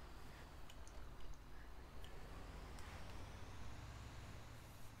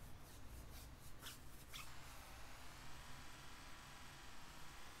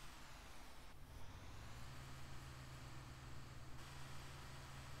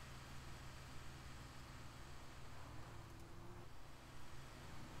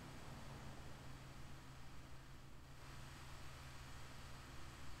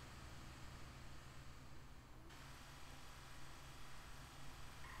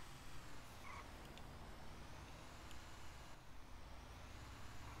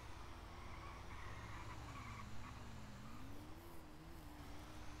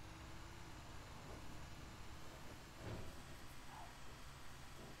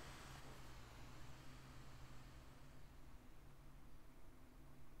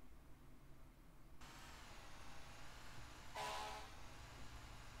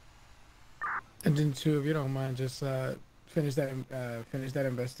 And then two, if you don't mind, just finish that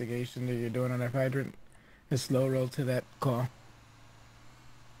investigation that you're doing on that hydrant, and slow roll to that call.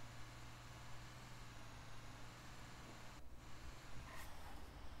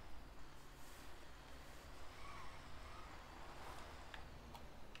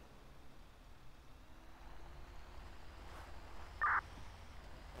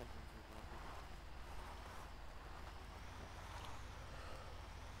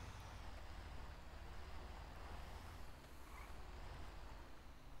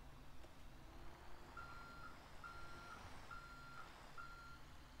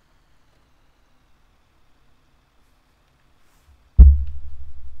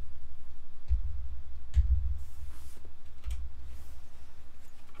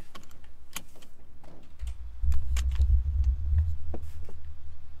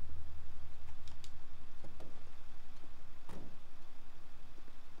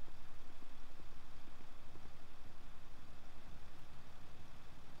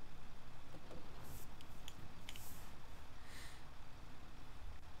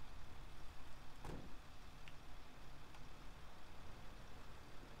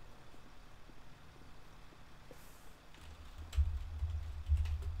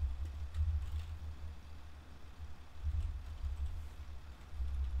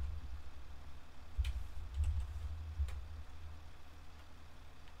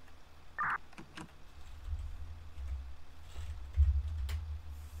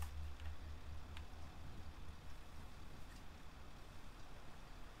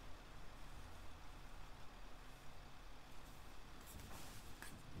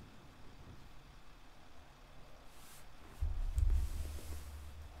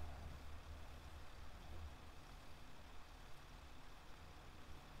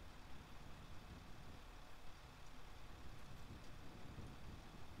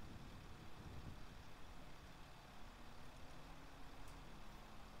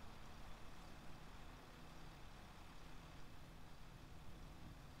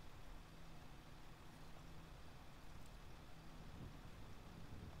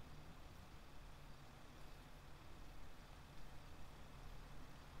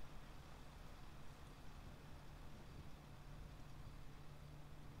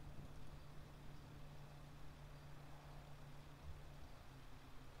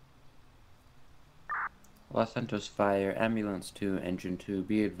 Los Santos Fire, Ambulance 2, Engine 2,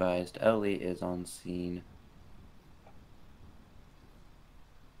 be advised, Ellie is on scene.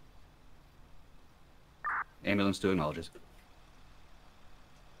 Ambulance 2 acknowledges.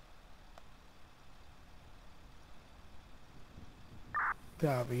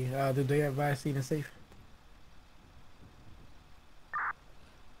 Copy. Did they advise scene is safe?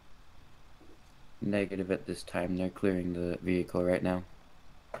 Negative at this time, they're clearing the vehicle right now.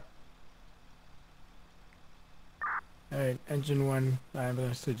 Alright, engine 1,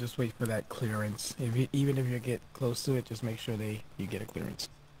 ambulance 2, just wait for that clearance. Even if you get close to it, just make sure you get a clearance.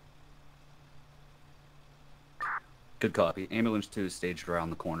 Good copy. Ambulance 2 is staged around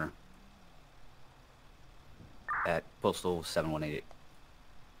the corner at postal 7188.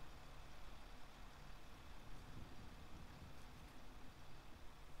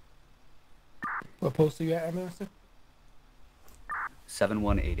 What post are you at, ambulance 2?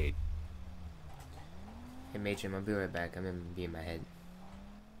 7188. Hey, Matron, I'll be right back. I'm gonna be in my head.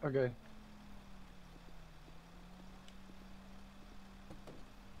 Okay.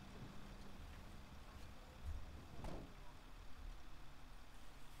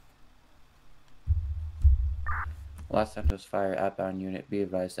 Los Santos Fire, outbound unit, be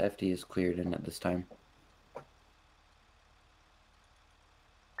advised, FD is cleared in at this time.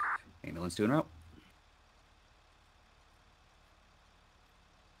 Ambulance 2 en route.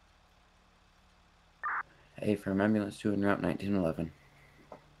 A firm, ambulance 2 en route 1911.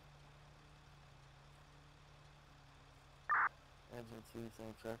 Engine 2,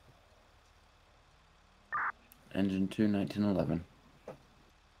 same traffic. Engine 2, 1911.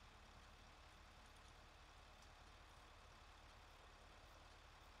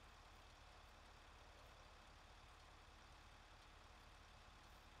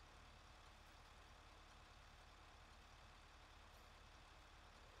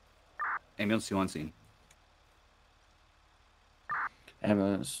 Ambulance 2 on scene.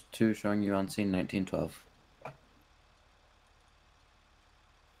 Ambulance 2 showing you on scene 1912.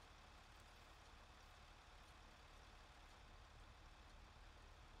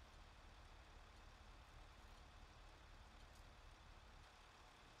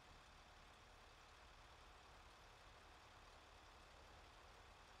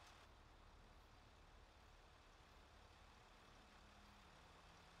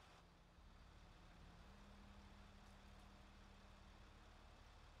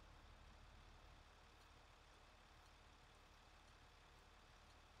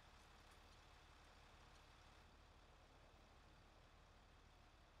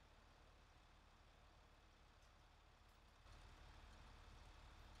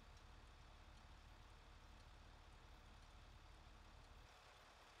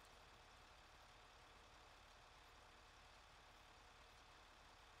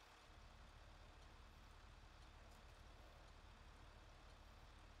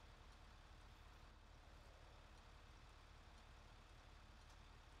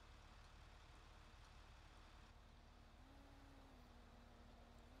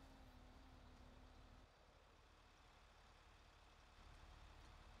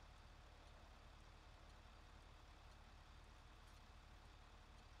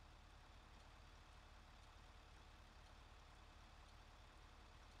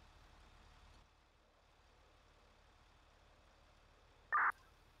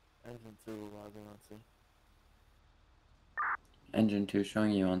 Engine 2 logging on scene. Engine 2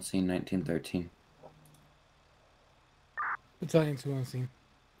 showing you on scene 1913. Battalion 2 on scene.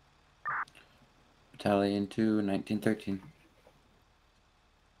 Battalion 2, 1913.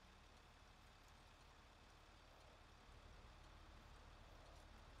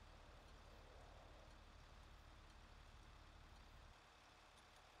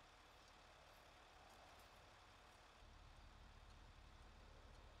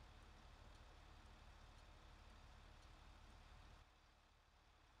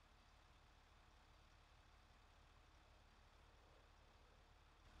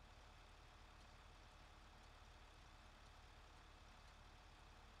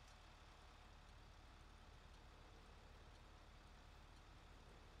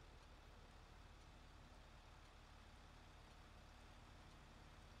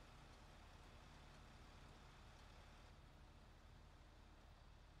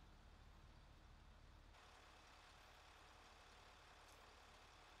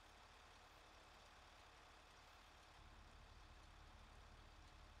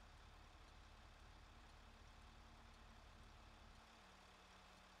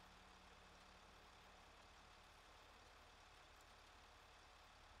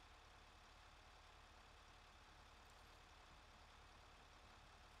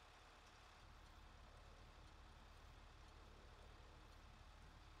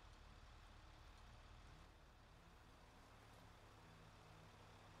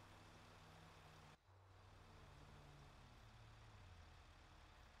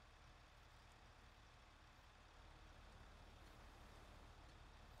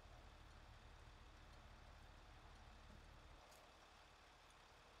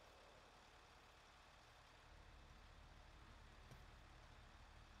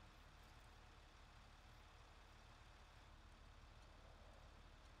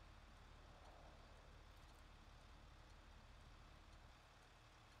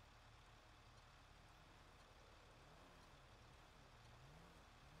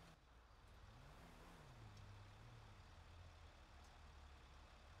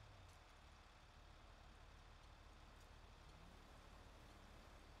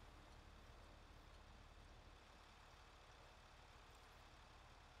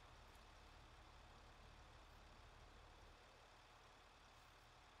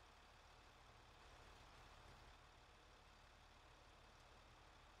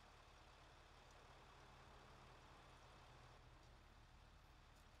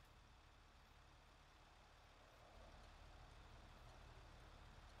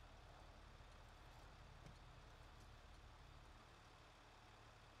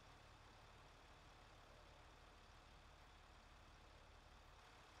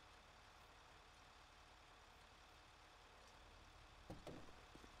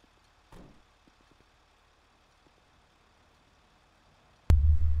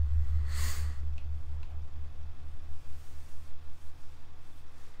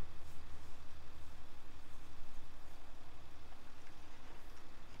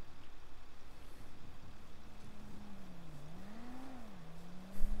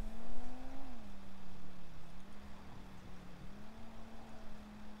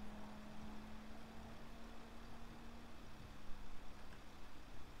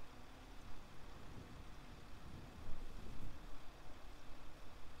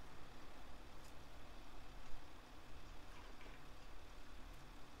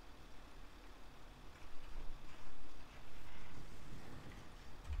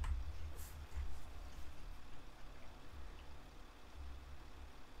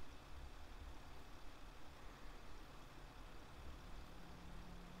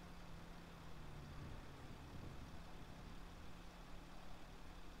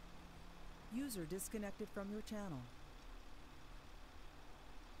 User disconnected from your channel.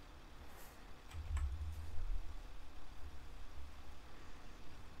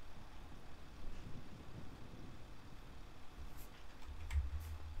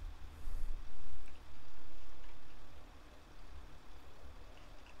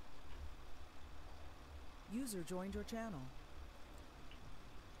 User joined your channel.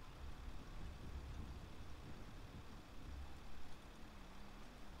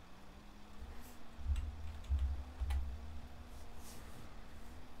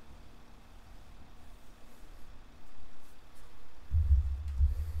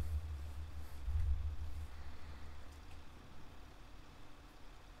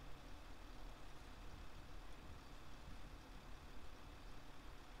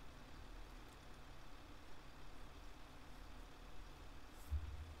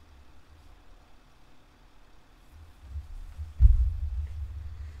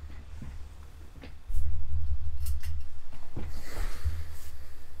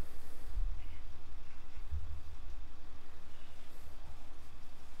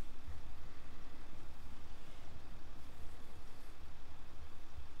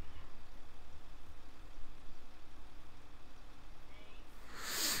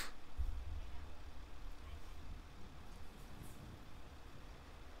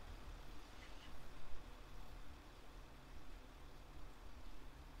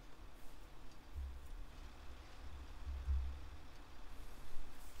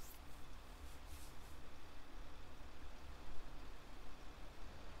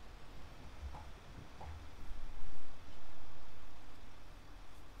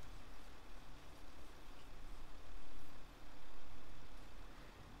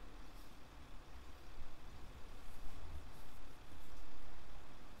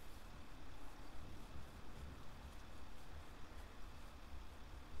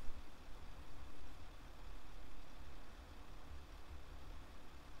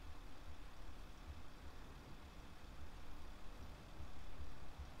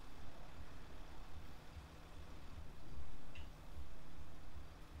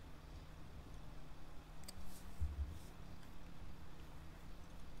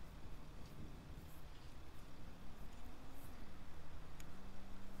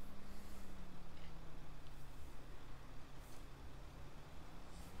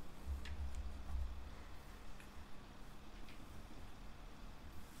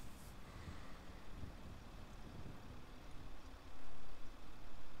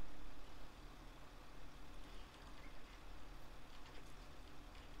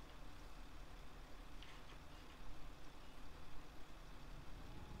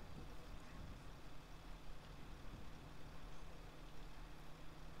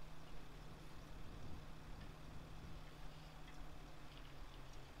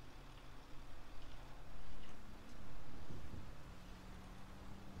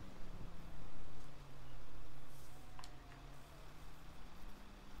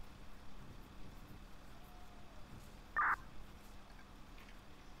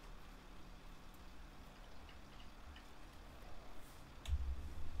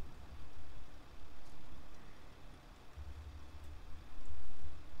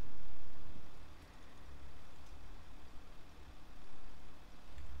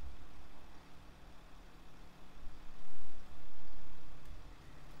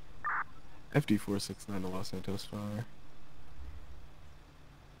 FD469 to Los Santos Fire.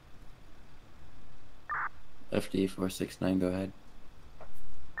 FD469, go ahead.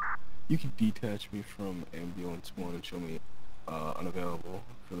 You can detach me from ambulance 1 and show me unavailable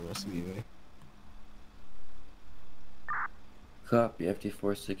for the rest of the evening. Copy,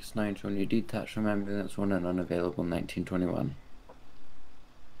 FD469 showing you detached from ambulance 1 and unavailable 1921.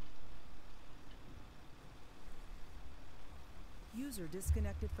 User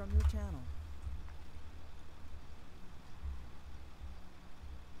disconnected from your channel.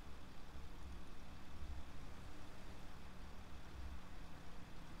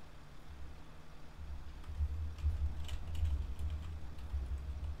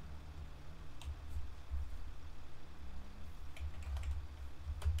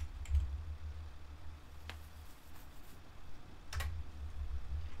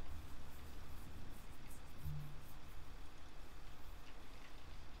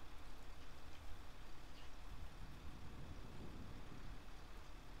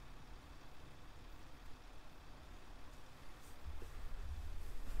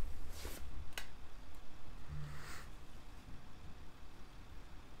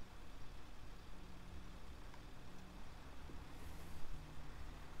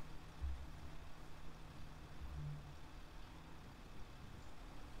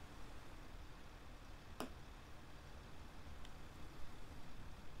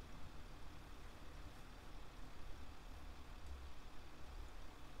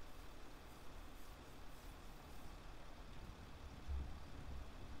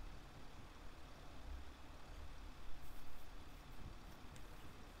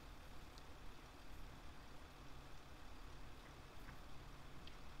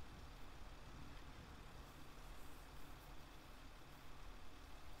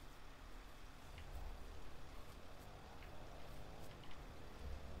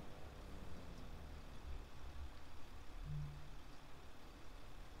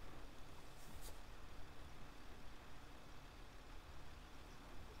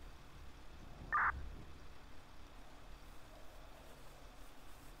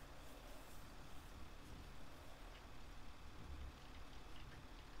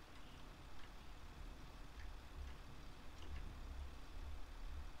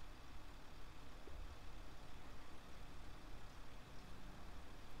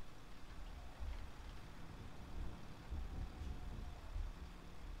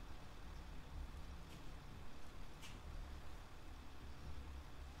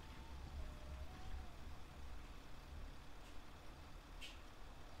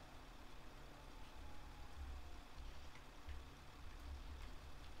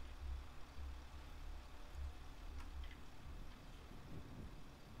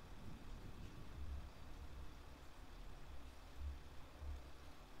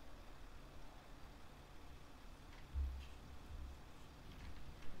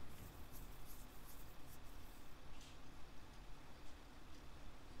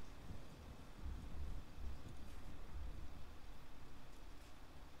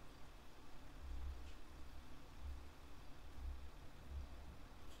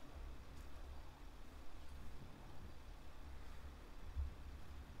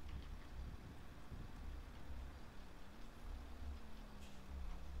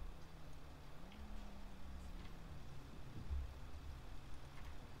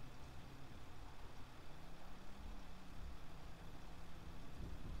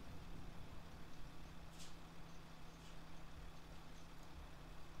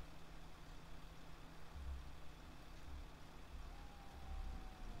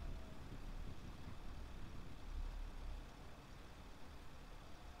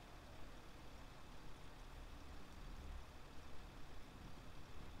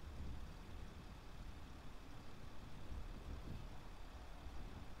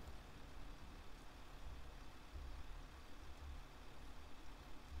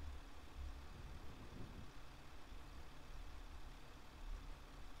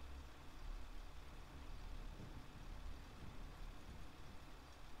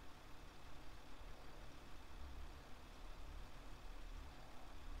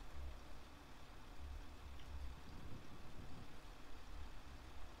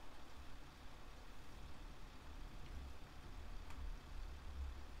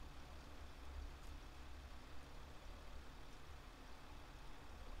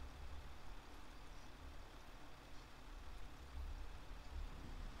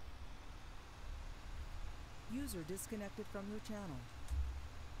 User disconnected from your channel.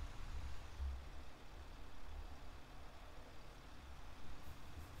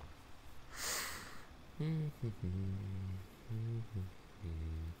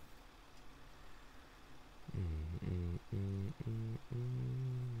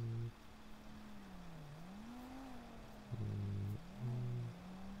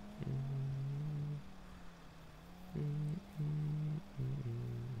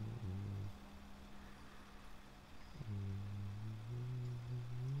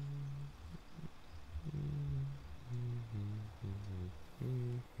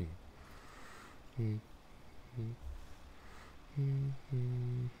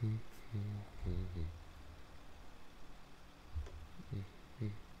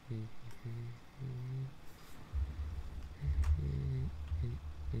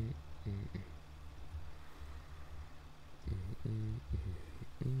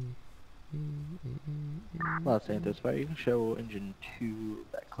 Los Santos Fire, you can show engine 2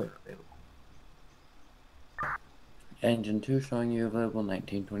 that clear available. Engine 2 showing you available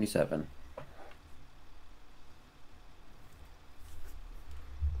 1927.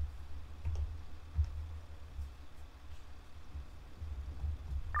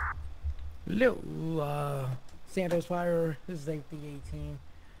 Hello, Santos Fire, this is like the 18.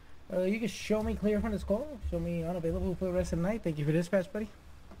 You can show me clear from this call. Show me unavailable for the rest of the night. Thank you for dispatch, buddy.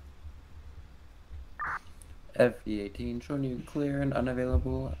 FD18 showing you clear and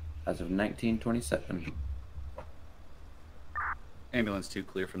unavailable as of 1927. Ambulance 2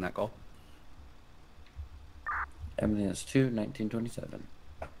 clear from that call. Ambulance 2, 1927.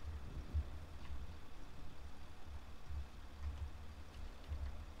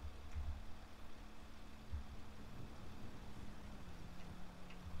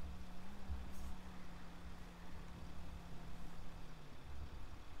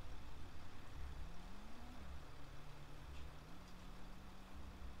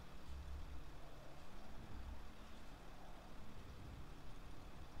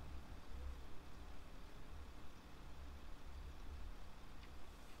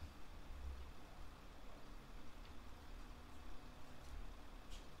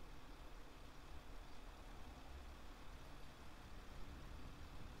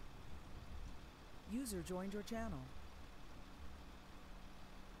 User joined your channel.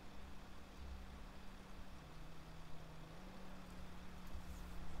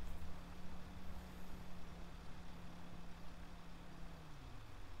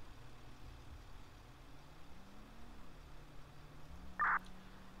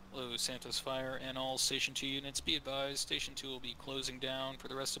 Hello, Santos Fire and all Station 2 units. Be advised, Station 2 will be closing down for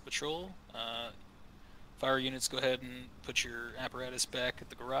the rest of patrol. Fire units, go ahead and put your apparatus back at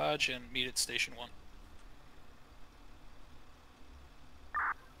the garage and meet at Station 1.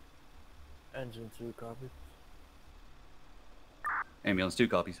 Engine 2 copy. Ambulance 2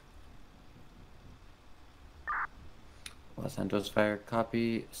 copies. Los Santos Fire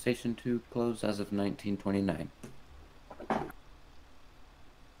copy. Station 2 closed as of 1929.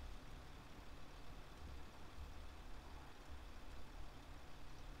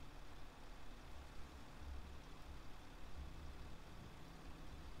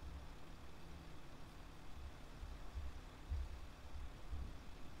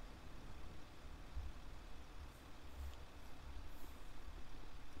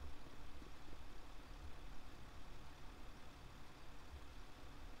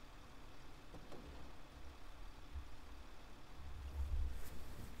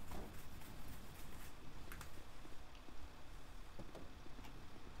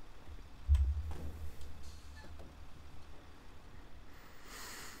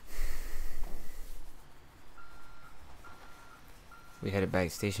 We headed back to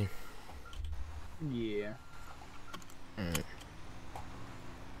station. Yeah.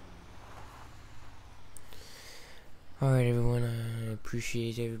 Alright everyone, I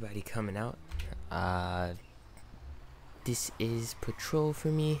appreciate everybody coming out. This is patrol for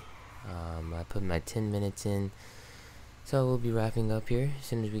me. I put my 10 minutes in, so we'll be wrapping up here. As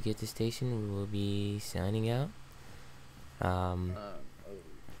soon as we get to station, we will be signing out.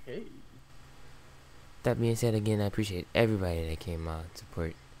 Okay. That being said, again, I appreciate everybody that came out and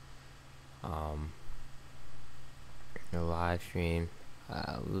support the live stream.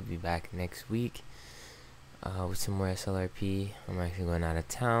 We'll be back next week with some more SLRP. I'm actually going out of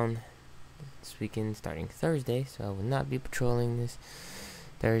town this weekend starting Thursday, so I will not be patrolling this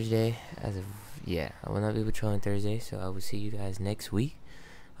Thursday. I will not be patrolling Thursday, so I will see you guys next week.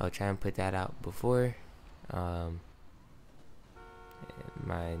 I'll try and put that out before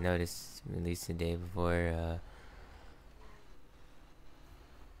my notice released the day before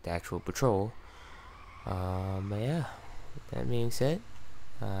the actual patrol. But yeah, with that being said,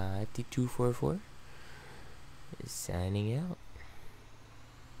 FD244 is signing out.